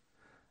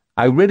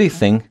 I really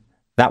think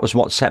that was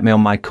what set me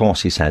on my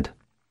course, he said.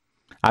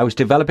 I was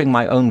developing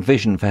my own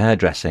vision for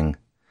hairdressing.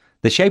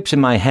 The shapes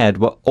in my head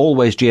were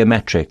always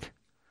geometric.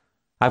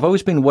 I've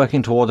always been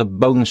working toward a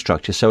bone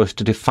structure so as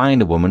to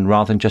define a woman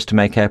rather than just to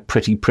make her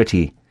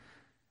pretty.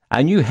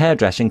 I knew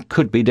hairdressing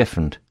could be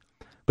different,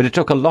 but it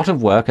took a lot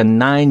of work and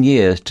 9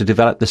 years to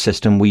develop the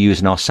system we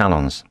use in our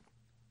salons.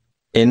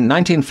 In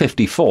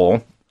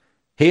 1954,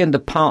 He and a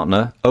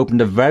partner opened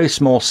a very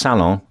small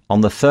salon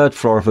on the third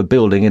floor of a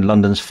building in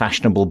London's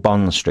fashionable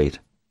Bond Street.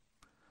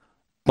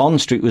 Bond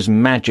Street was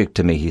magic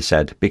to me, he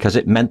said, because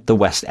it meant the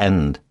West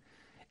End.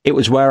 It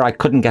was where I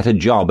couldn't get a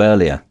job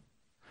earlier.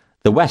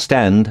 The West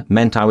End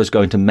meant I was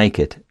going to make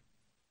it.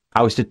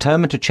 I was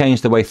determined to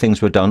change the way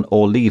things were done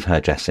or leave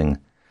hairdressing.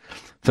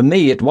 For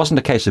me, it wasn't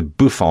a case of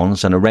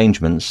bouffants and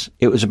arrangements.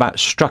 It was about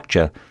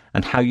structure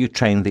and how you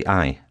trained the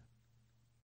eye.